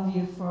all of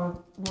you for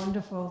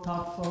wonderful,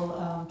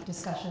 thoughtful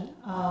discussion.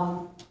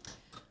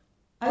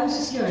 I was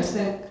just curious,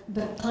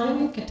 the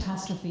climate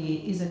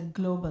catastrophe is a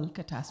global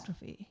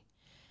catastrophe.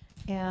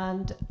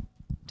 And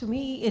to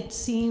me, it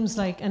seems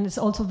like, and it's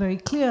also very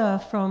clear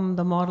from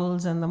the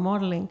models and the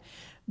modeling,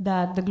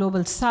 that the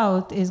global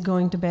south is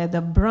going to bear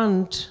the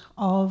brunt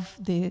of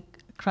the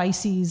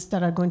crises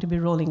that are going to be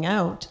rolling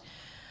out.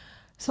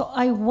 So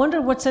I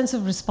wonder what sense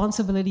of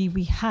responsibility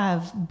we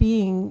have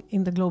being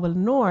in the global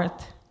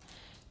north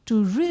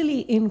to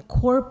really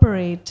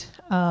incorporate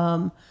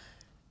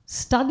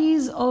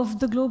studies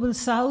of the global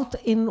south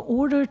in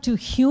order to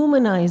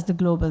humanize the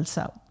global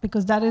south,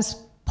 because that is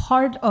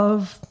part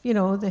of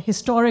the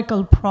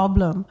historical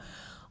problem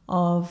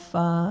of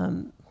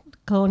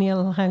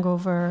colonial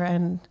hangover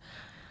and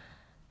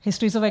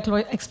histories of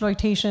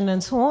exploitation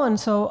and so on.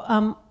 So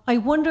I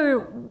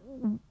wonder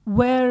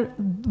where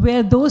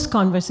those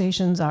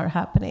conversations are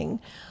happening.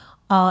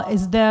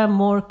 Is there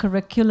more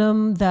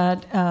curriculum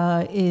that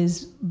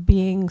is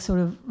being sort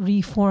of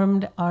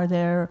reformed?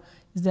 Are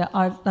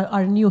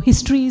new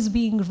histories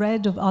being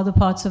read of other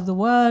parts of the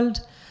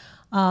world?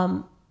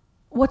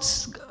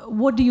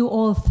 What do you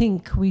all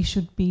think we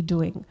should be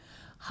doing?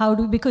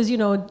 Because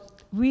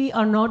we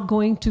are not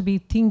going to be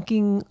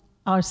thinking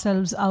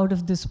ourselves out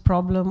of this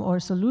problem or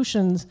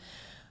solutions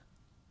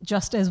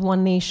just as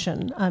one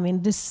nation. I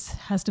mean, this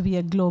has to be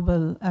a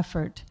global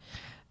effort.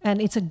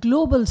 And it's a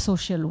global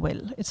social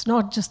will. It's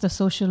not just the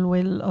social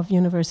will of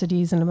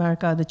universities in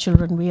America, the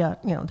children we are,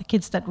 the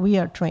kids that we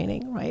are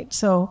training, right?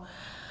 So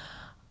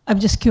I'm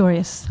just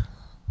curious.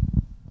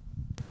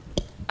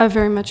 I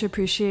very much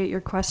appreciate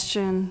your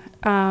question.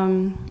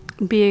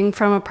 Being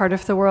from a part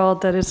of the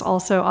world that is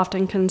also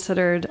often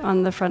considered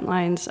on the front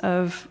lines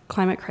of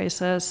climate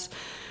crisis,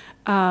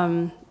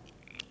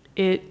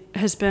 it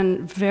has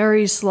been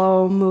very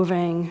slow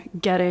moving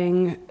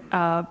getting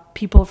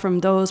people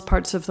from those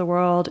parts of the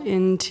world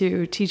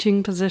into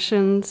teaching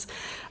positions,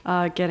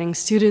 getting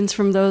students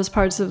from those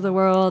parts of the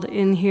world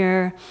in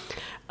here,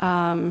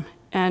 and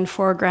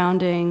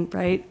foregrounding,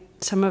 right,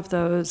 some of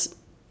those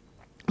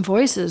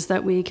voices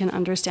that we can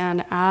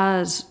understand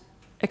as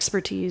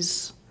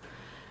expertise.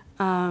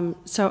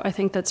 So I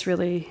think that's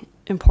really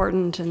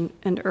important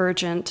and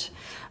urgent.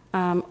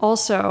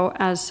 Also,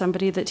 as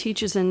somebody that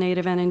teaches in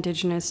Native and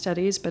Indigenous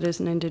studies, but is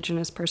an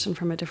Indigenous person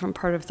from a different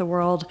part of the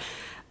world,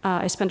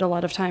 I spend a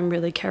lot of time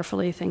really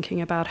carefully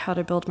thinking about how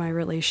to build my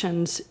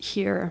relations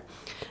here,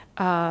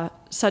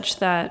 such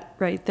that,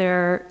 right,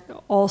 they're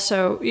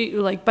also,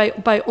 like,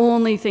 by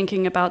only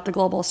thinking about the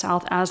Global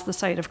South as the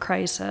site of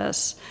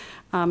crisis,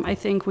 I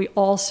think we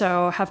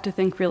also have to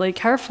think really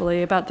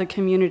carefully about the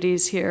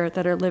communities here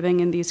that are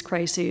living in these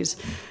crises.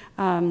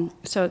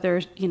 So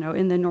there's,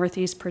 in the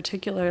Northeast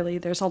particularly,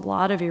 there's a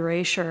lot of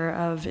erasure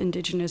of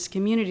Indigenous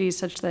communities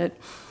such that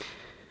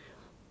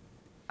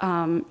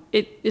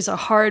it is a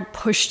hard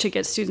push to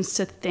get students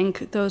to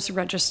think those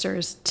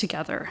registers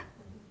together.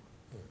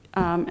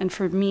 And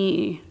for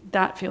me,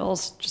 that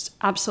feels just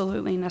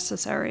absolutely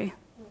necessary.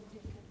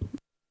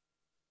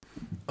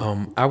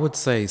 I would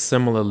say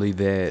similarly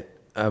that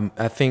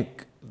I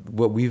think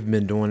what we've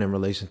been doing in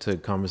relation to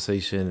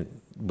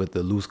conversation with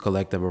the loose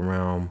collective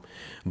around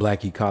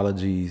Black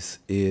ecologies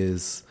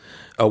is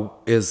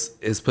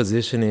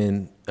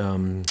positioning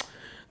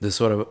the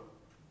sort of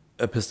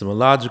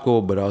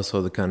epistemological, but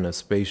also the kind of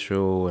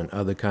spatial and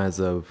other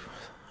kinds of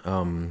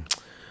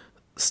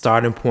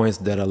starting points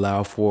that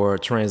allow for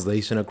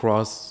translation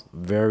across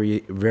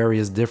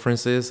various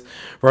differences.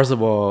 First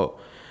of all,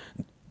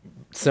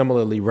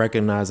 similarly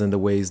recognizing the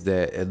ways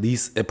that, at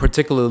least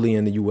particularly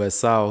in the U.S.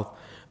 South,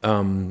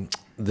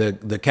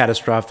 the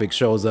catastrophic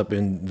shows up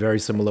in very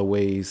similar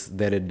ways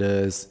that it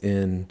does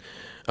in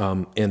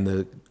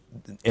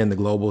the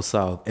global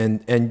South,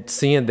 and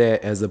seeing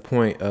that as a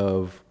point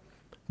of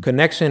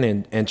connection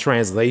and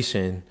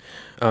translation.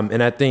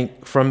 And I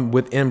think from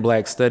within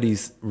Black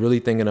studies, really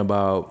thinking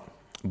about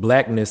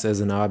Blackness as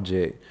an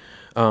object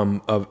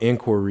of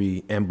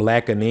inquiry, and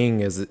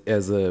blackening as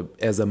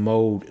a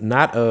mode,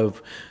 not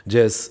of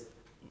just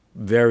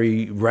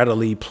very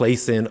readily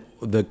placing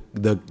the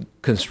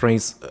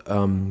constraints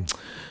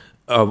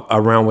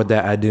around what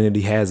that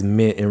identity has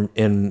meant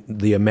in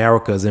the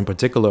Americas in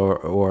particular,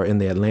 or in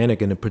the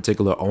Atlantic in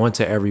particular,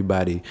 onto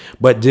everybody,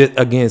 but just,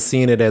 again,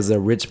 seeing it as a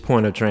rich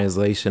point of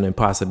translation and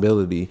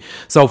possibility.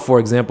 So, for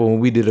example, when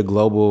we did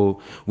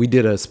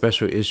a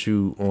special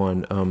issue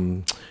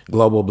on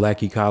global Black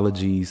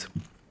ecologies,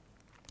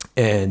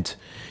 And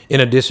in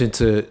addition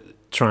to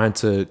trying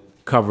to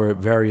cover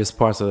various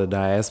parts of the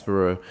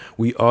diaspora,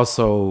 we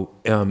also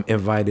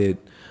invited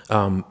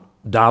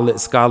Dalit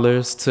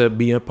scholars to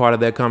be a part of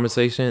that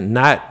conversation,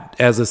 not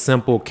as a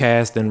simple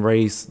caste and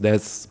race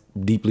that's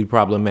deeply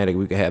problematic.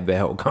 We could have that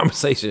whole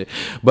conversation,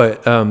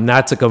 but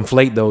not to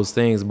conflate those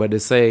things, but to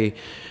say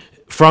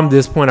from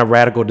this point of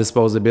radical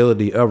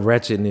disposability, of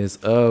wretchedness,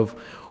 of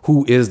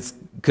who is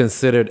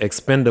considered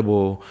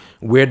expendable,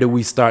 where do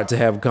we start to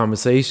have a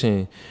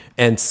conversation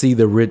and see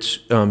the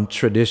rich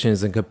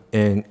traditions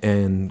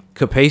and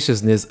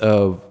capaciousness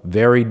of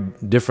very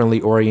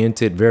differently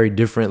oriented, very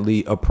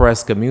differently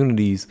oppressed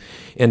communities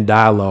in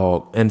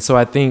dialogue. And so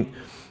I think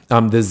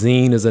the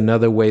zine is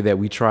another way that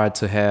we tried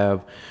to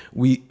have.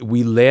 We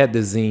led the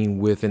zine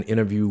with an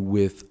interview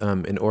with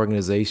an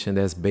organization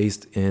that's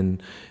based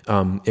in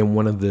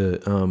one of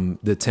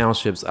the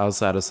townships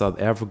outside of South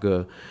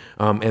Africa,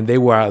 and they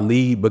were our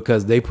lead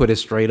because they put it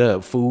straight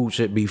up: food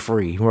should be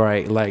free,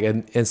 right? Like,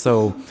 and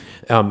so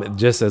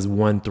just as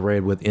one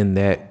thread within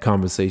that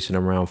conversation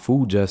around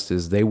food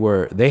justice,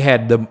 they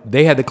had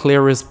the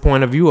clearest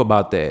point of view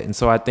about that, and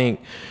so I think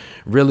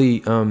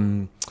really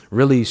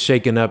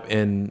shaking up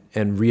and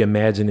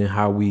reimagining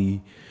how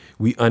we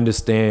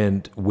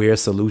understand where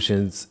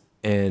solutions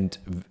and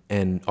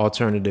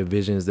alternative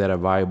visions that are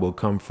viable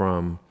come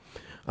from,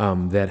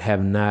 that are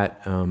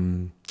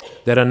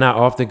not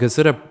often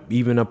considered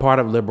even a part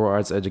of liberal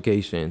arts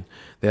education,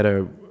 that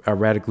are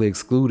radically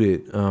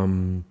excluded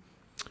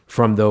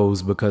from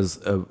those because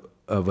of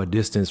a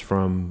distance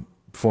from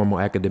formal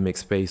academic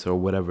space or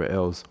whatever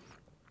else.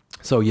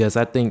 So yes,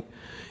 I think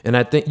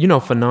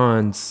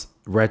Fanon's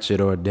Wretched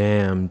or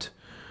Damned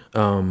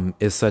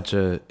is such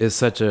a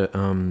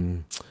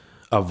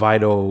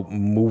vital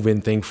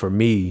moving thing for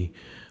me.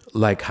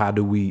 Like,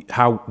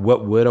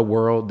 what would a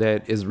world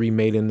that is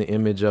remade in the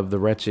image of the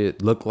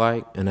wretched look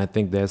like? And I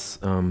think that's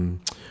an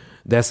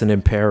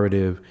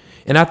imperative.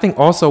 And I think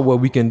also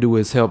what we can do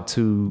is help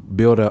to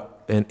build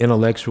an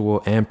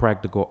intellectual and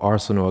practical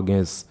arsenal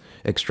against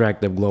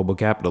extractive global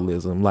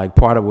capitalism. Like,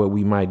 part of what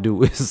we might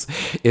do is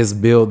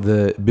build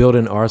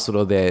an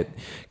arsenal that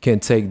can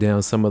take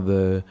down some of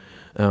the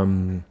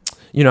I'm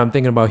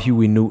thinking about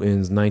Huey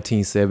Newton's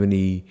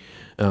 1970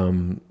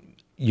 and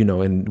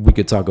we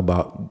could talk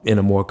about in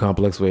a more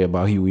complex way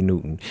about Huey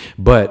Newton,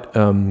 but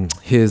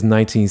his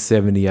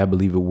 1970, I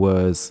believe it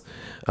was,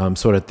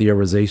 sort of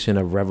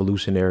theorization of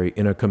revolutionary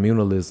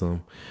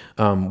intercommunalism,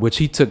 which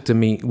he took to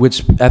mean,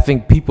 which I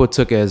think people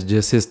took as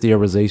just his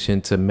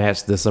theorization to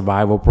match the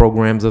survival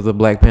programs of the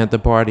Black Panther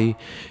Party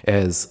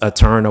as a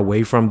turn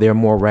away from their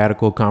more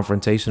radical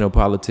confrontational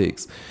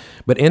politics.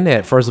 But in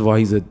that, first of all,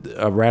 he's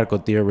a radical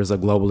theorist of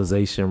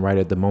globalization right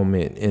at the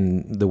moment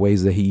in the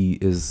ways that he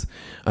is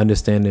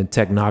understanding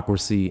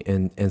technocracy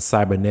and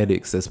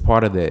cybernetics as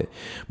part of that.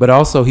 But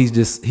also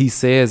he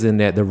says in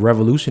that the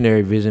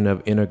revolutionary vision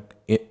of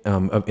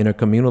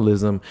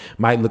intercommunalism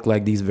might look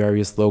like these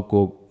various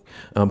local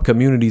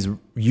communities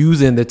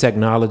using the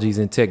technologies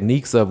and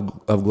techniques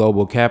of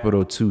global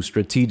capital to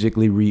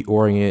strategically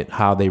reorient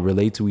how they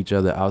relate to each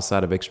other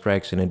outside of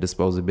extraction and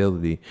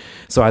disposability.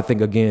 So I think,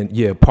 again,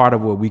 part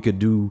of what we could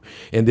do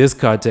in this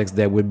context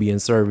that would be in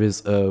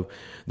service of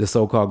the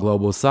so-called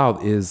global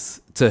South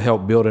is to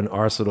help build an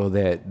arsenal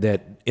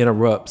that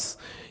interrupts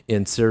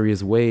in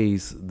serious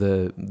ways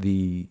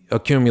the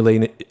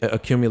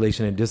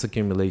accumulation and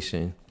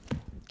disaccumulation.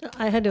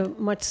 I had a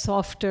much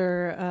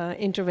softer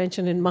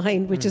intervention in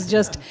mind, which is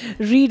just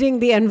reading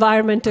the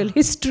environmental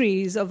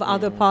histories of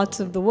other parts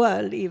of the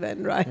world,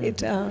 even,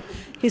 right?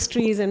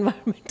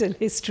 Environmental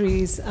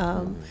histories,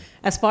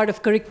 as part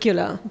of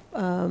curricula,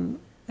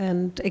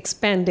 and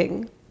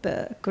expanding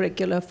the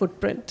curricular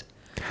footprint.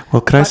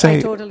 Well, could I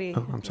say? Totally.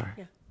 Oh, I'm sorry.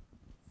 Yeah.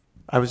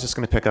 I was just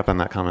going to pick up on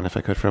that comment, if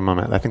I could, for a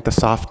moment. I think the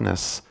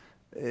softness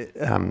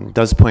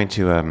does point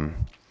to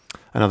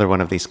another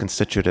one of these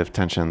constitutive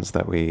tensions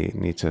that we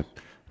need to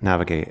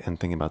navigate in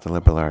thinking about the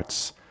liberal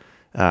arts.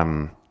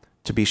 To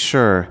be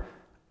sure,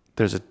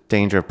 there's a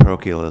danger of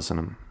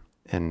parochialism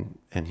in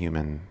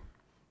human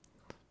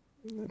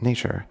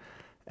nature.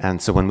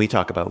 And so when we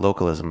talk about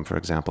localism, for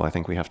example, I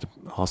think we have to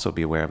also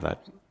be aware of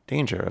that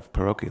danger of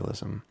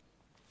parochialism.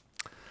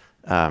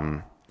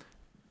 The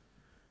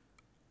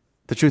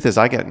truth is,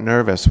 I get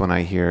nervous when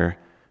I hear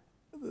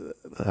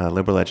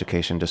liberal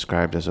education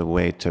described as a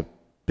way to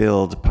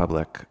build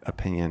public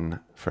opinion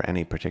for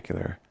any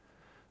particular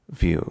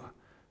view.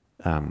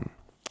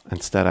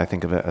 Instead, I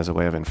think of it as a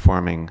way of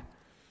informing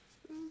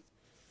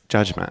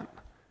judgment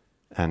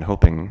and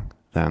hoping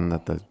then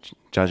that the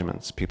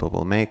judgments people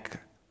will make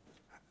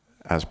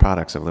as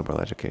products of liberal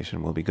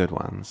education will be good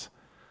ones.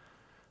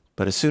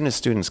 But as soon as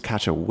students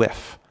catch a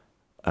whiff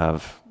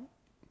of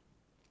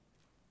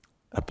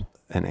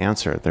an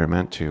answer they're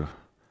meant to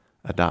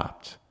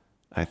adopt,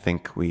 I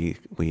think we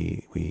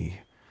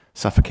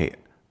suffocate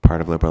part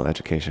of liberal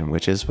education,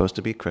 which is supposed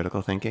to be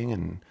critical thinking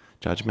and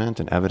judgment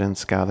and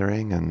evidence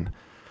gathering and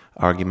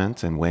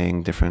argument and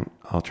weighing different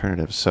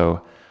alternatives.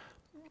 So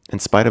in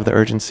spite of the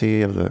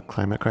urgency of the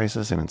climate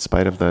crisis and in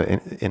spite of the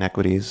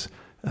inequities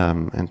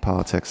in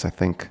politics, I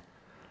think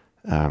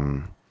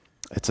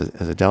it's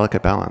a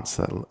delicate balance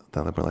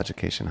that liberal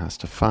education has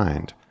to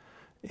find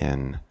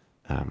in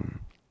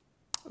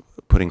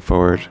putting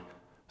forward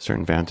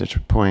certain vantage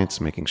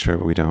points, making sure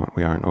we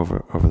aren't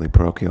overly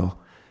parochial,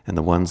 and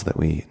the ones that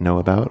we know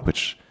about,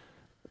 which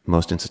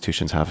most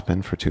institutions have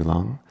been for too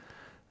long,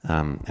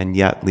 and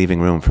yet leaving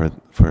room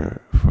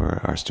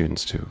for our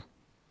students to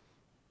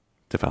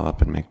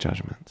develop and make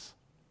judgments.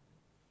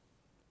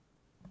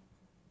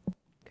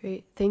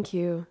 Great, thank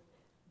you.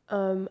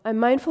 I'm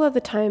mindful of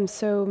the time,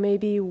 so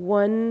maybe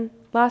one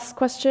last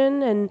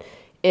question, and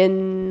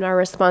in our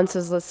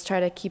responses, let's try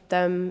to keep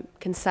them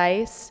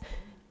concise.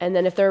 And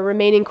then if there are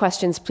remaining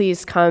questions,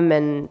 please come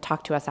and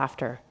talk to us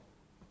after.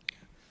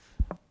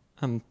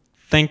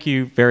 Thank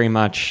you very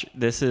much.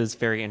 This is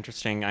very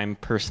interesting. I'm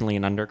personally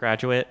an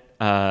undergraduate,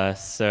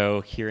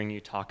 so hearing you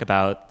talk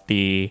about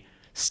the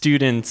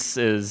students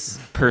is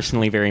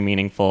personally very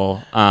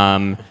meaningful.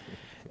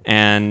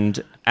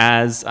 And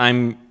as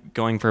I'm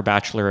going for a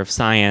Bachelor of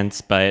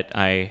Science, but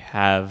I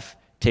have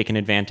taken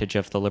advantage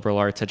of the liberal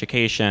arts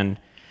education,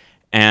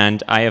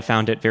 and I have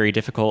found it very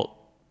difficult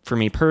for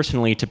me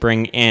personally to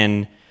bring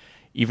in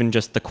even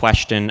just the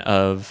question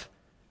of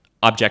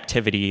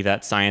objectivity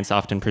that science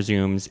often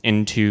presumes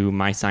into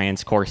my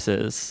science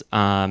courses,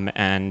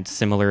 and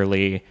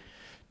similarly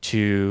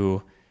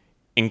to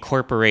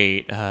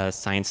incorporate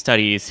science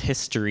studies,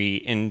 history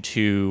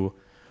into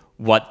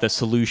what the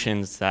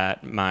solutions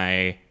that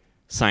my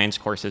science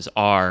courses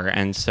are.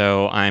 And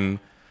so I'm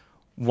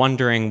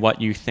wondering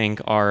what you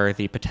think are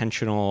the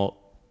potential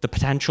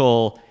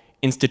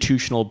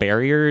institutional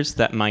barriers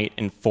that might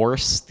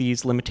enforce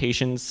these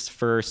limitations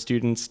for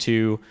students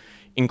to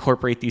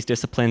incorporate these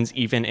disciplines,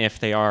 even if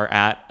they are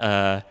at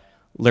a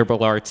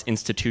liberal arts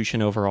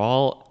institution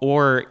overall,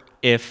 or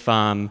if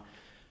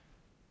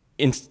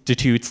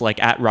institutes like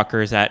at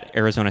Rutgers, at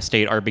Arizona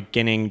State are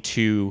beginning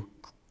to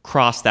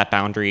cross that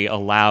boundary,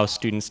 allow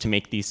students to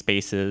make these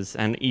spaces,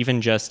 and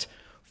even just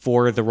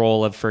for the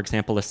role of, for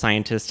example, a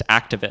scientist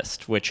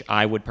activist, which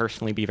I would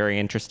personally be very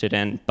interested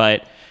in,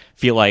 but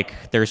feel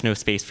like there's no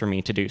space for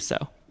me to do so.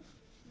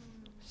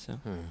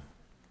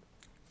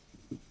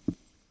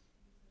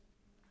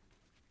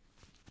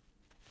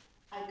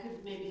 I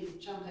could maybe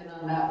jump in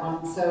on that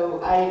one.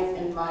 So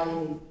in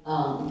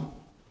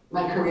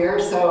my career,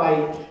 so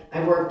I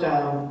worked,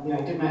 I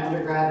did my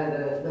undergrad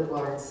at a liberal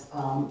arts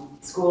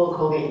school,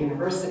 Colgate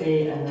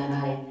University, and then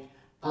I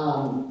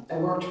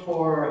worked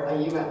for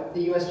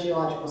the U.S.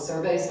 Geological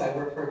Survey, so I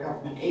worked for a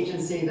government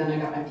agency. Then I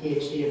got my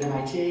PhD at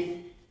MIT.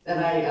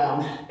 Then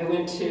I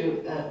went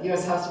to the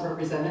U.S. House of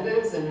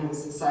Representatives, and I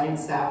was a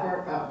science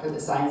staffer for the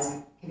science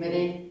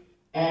committee,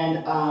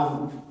 and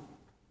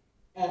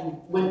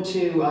went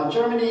to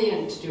Germany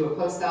and to do a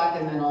postdoc,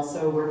 and then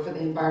also worked for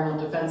the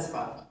Environmental Defense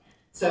Fund.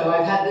 So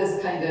I've had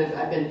this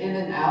I've been in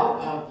and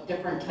out of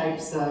different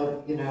types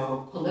of,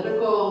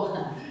 political,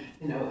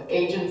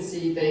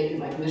 agency-based,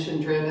 like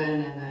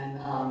mission-driven, and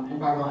then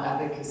environmental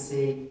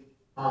advocacy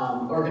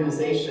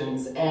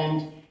organizations.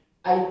 And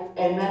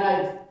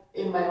then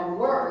in my own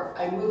work,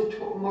 I moved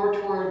more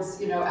towards,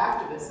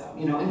 activism,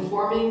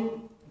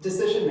 informing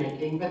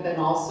decision-making, but then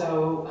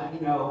also,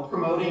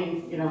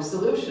 promoting,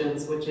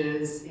 solutions, which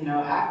is,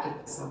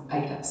 activism,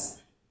 I guess.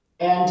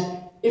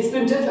 And it's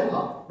been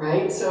difficult,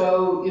 right?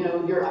 So,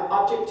 your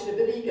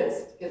objectivity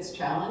gets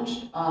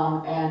challenged,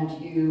 and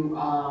you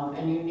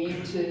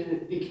need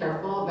to be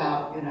careful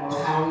about,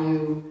 how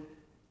you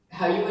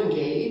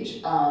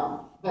engage.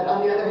 But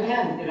on the other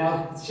hand,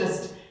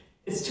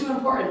 it's too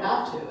important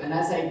not to. And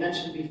as I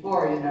mentioned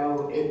before,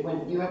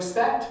 when you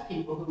expect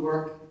people who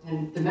work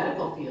in the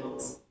medical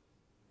fields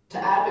to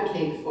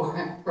advocate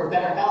for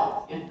better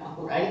health,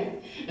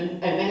 right?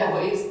 And they have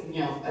ways,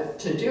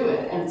 to do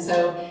it. And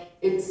so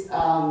it's,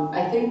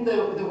 I think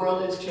the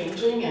world is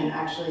changing, and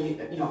actually,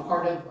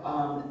 part of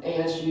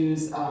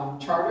ASU's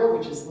charter,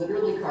 which is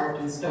literally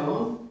carved in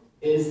stone,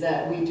 is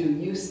that we do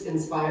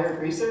use-inspired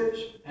research,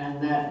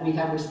 and that we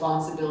have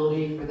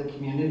responsibility for the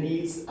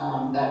communities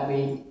that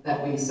we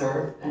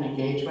serve and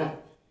engage with.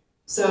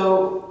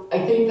 So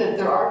I think that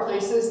there are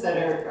places that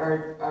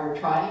are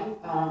trying,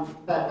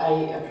 but I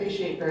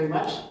appreciate very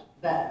much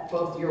that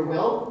both your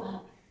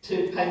will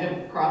to kind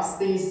of cross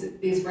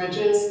these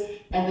bridges,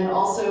 and then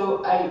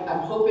also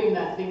I'm hoping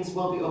that things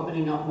will be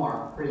opening up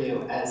more for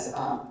you as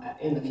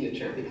in the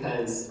future,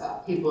 because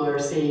people are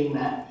seeing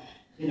that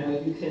you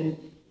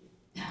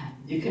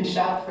can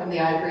shout from the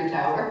ivory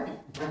tower,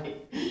 right?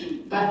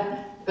 But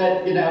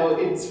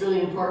it's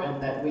really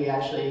important that we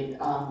actually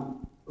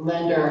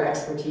lend our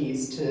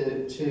expertise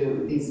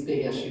to these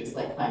big issues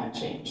like climate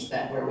change,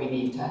 where we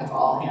need to have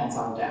all hands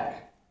on deck.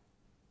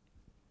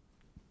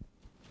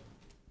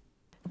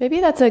 Maybe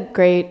that's a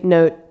great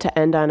note to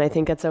end on. I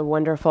think it's a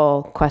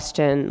wonderful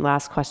question,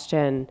 last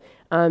question.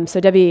 So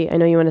Debbie, I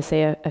know you want to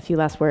say a few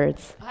last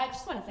words. I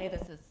just want to say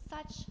this is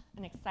such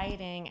an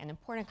exciting and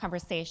important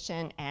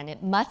conversation, and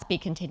it must be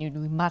continued.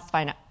 We must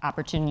find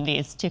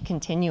opportunities to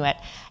continue it.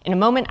 In a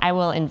moment, I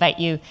will invite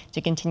you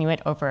to continue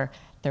it over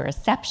the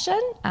reception.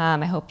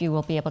 I hope you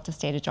will be able to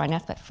stay to join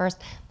us, but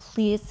first,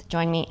 please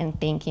join me in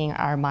thanking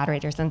our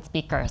moderators and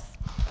speakers.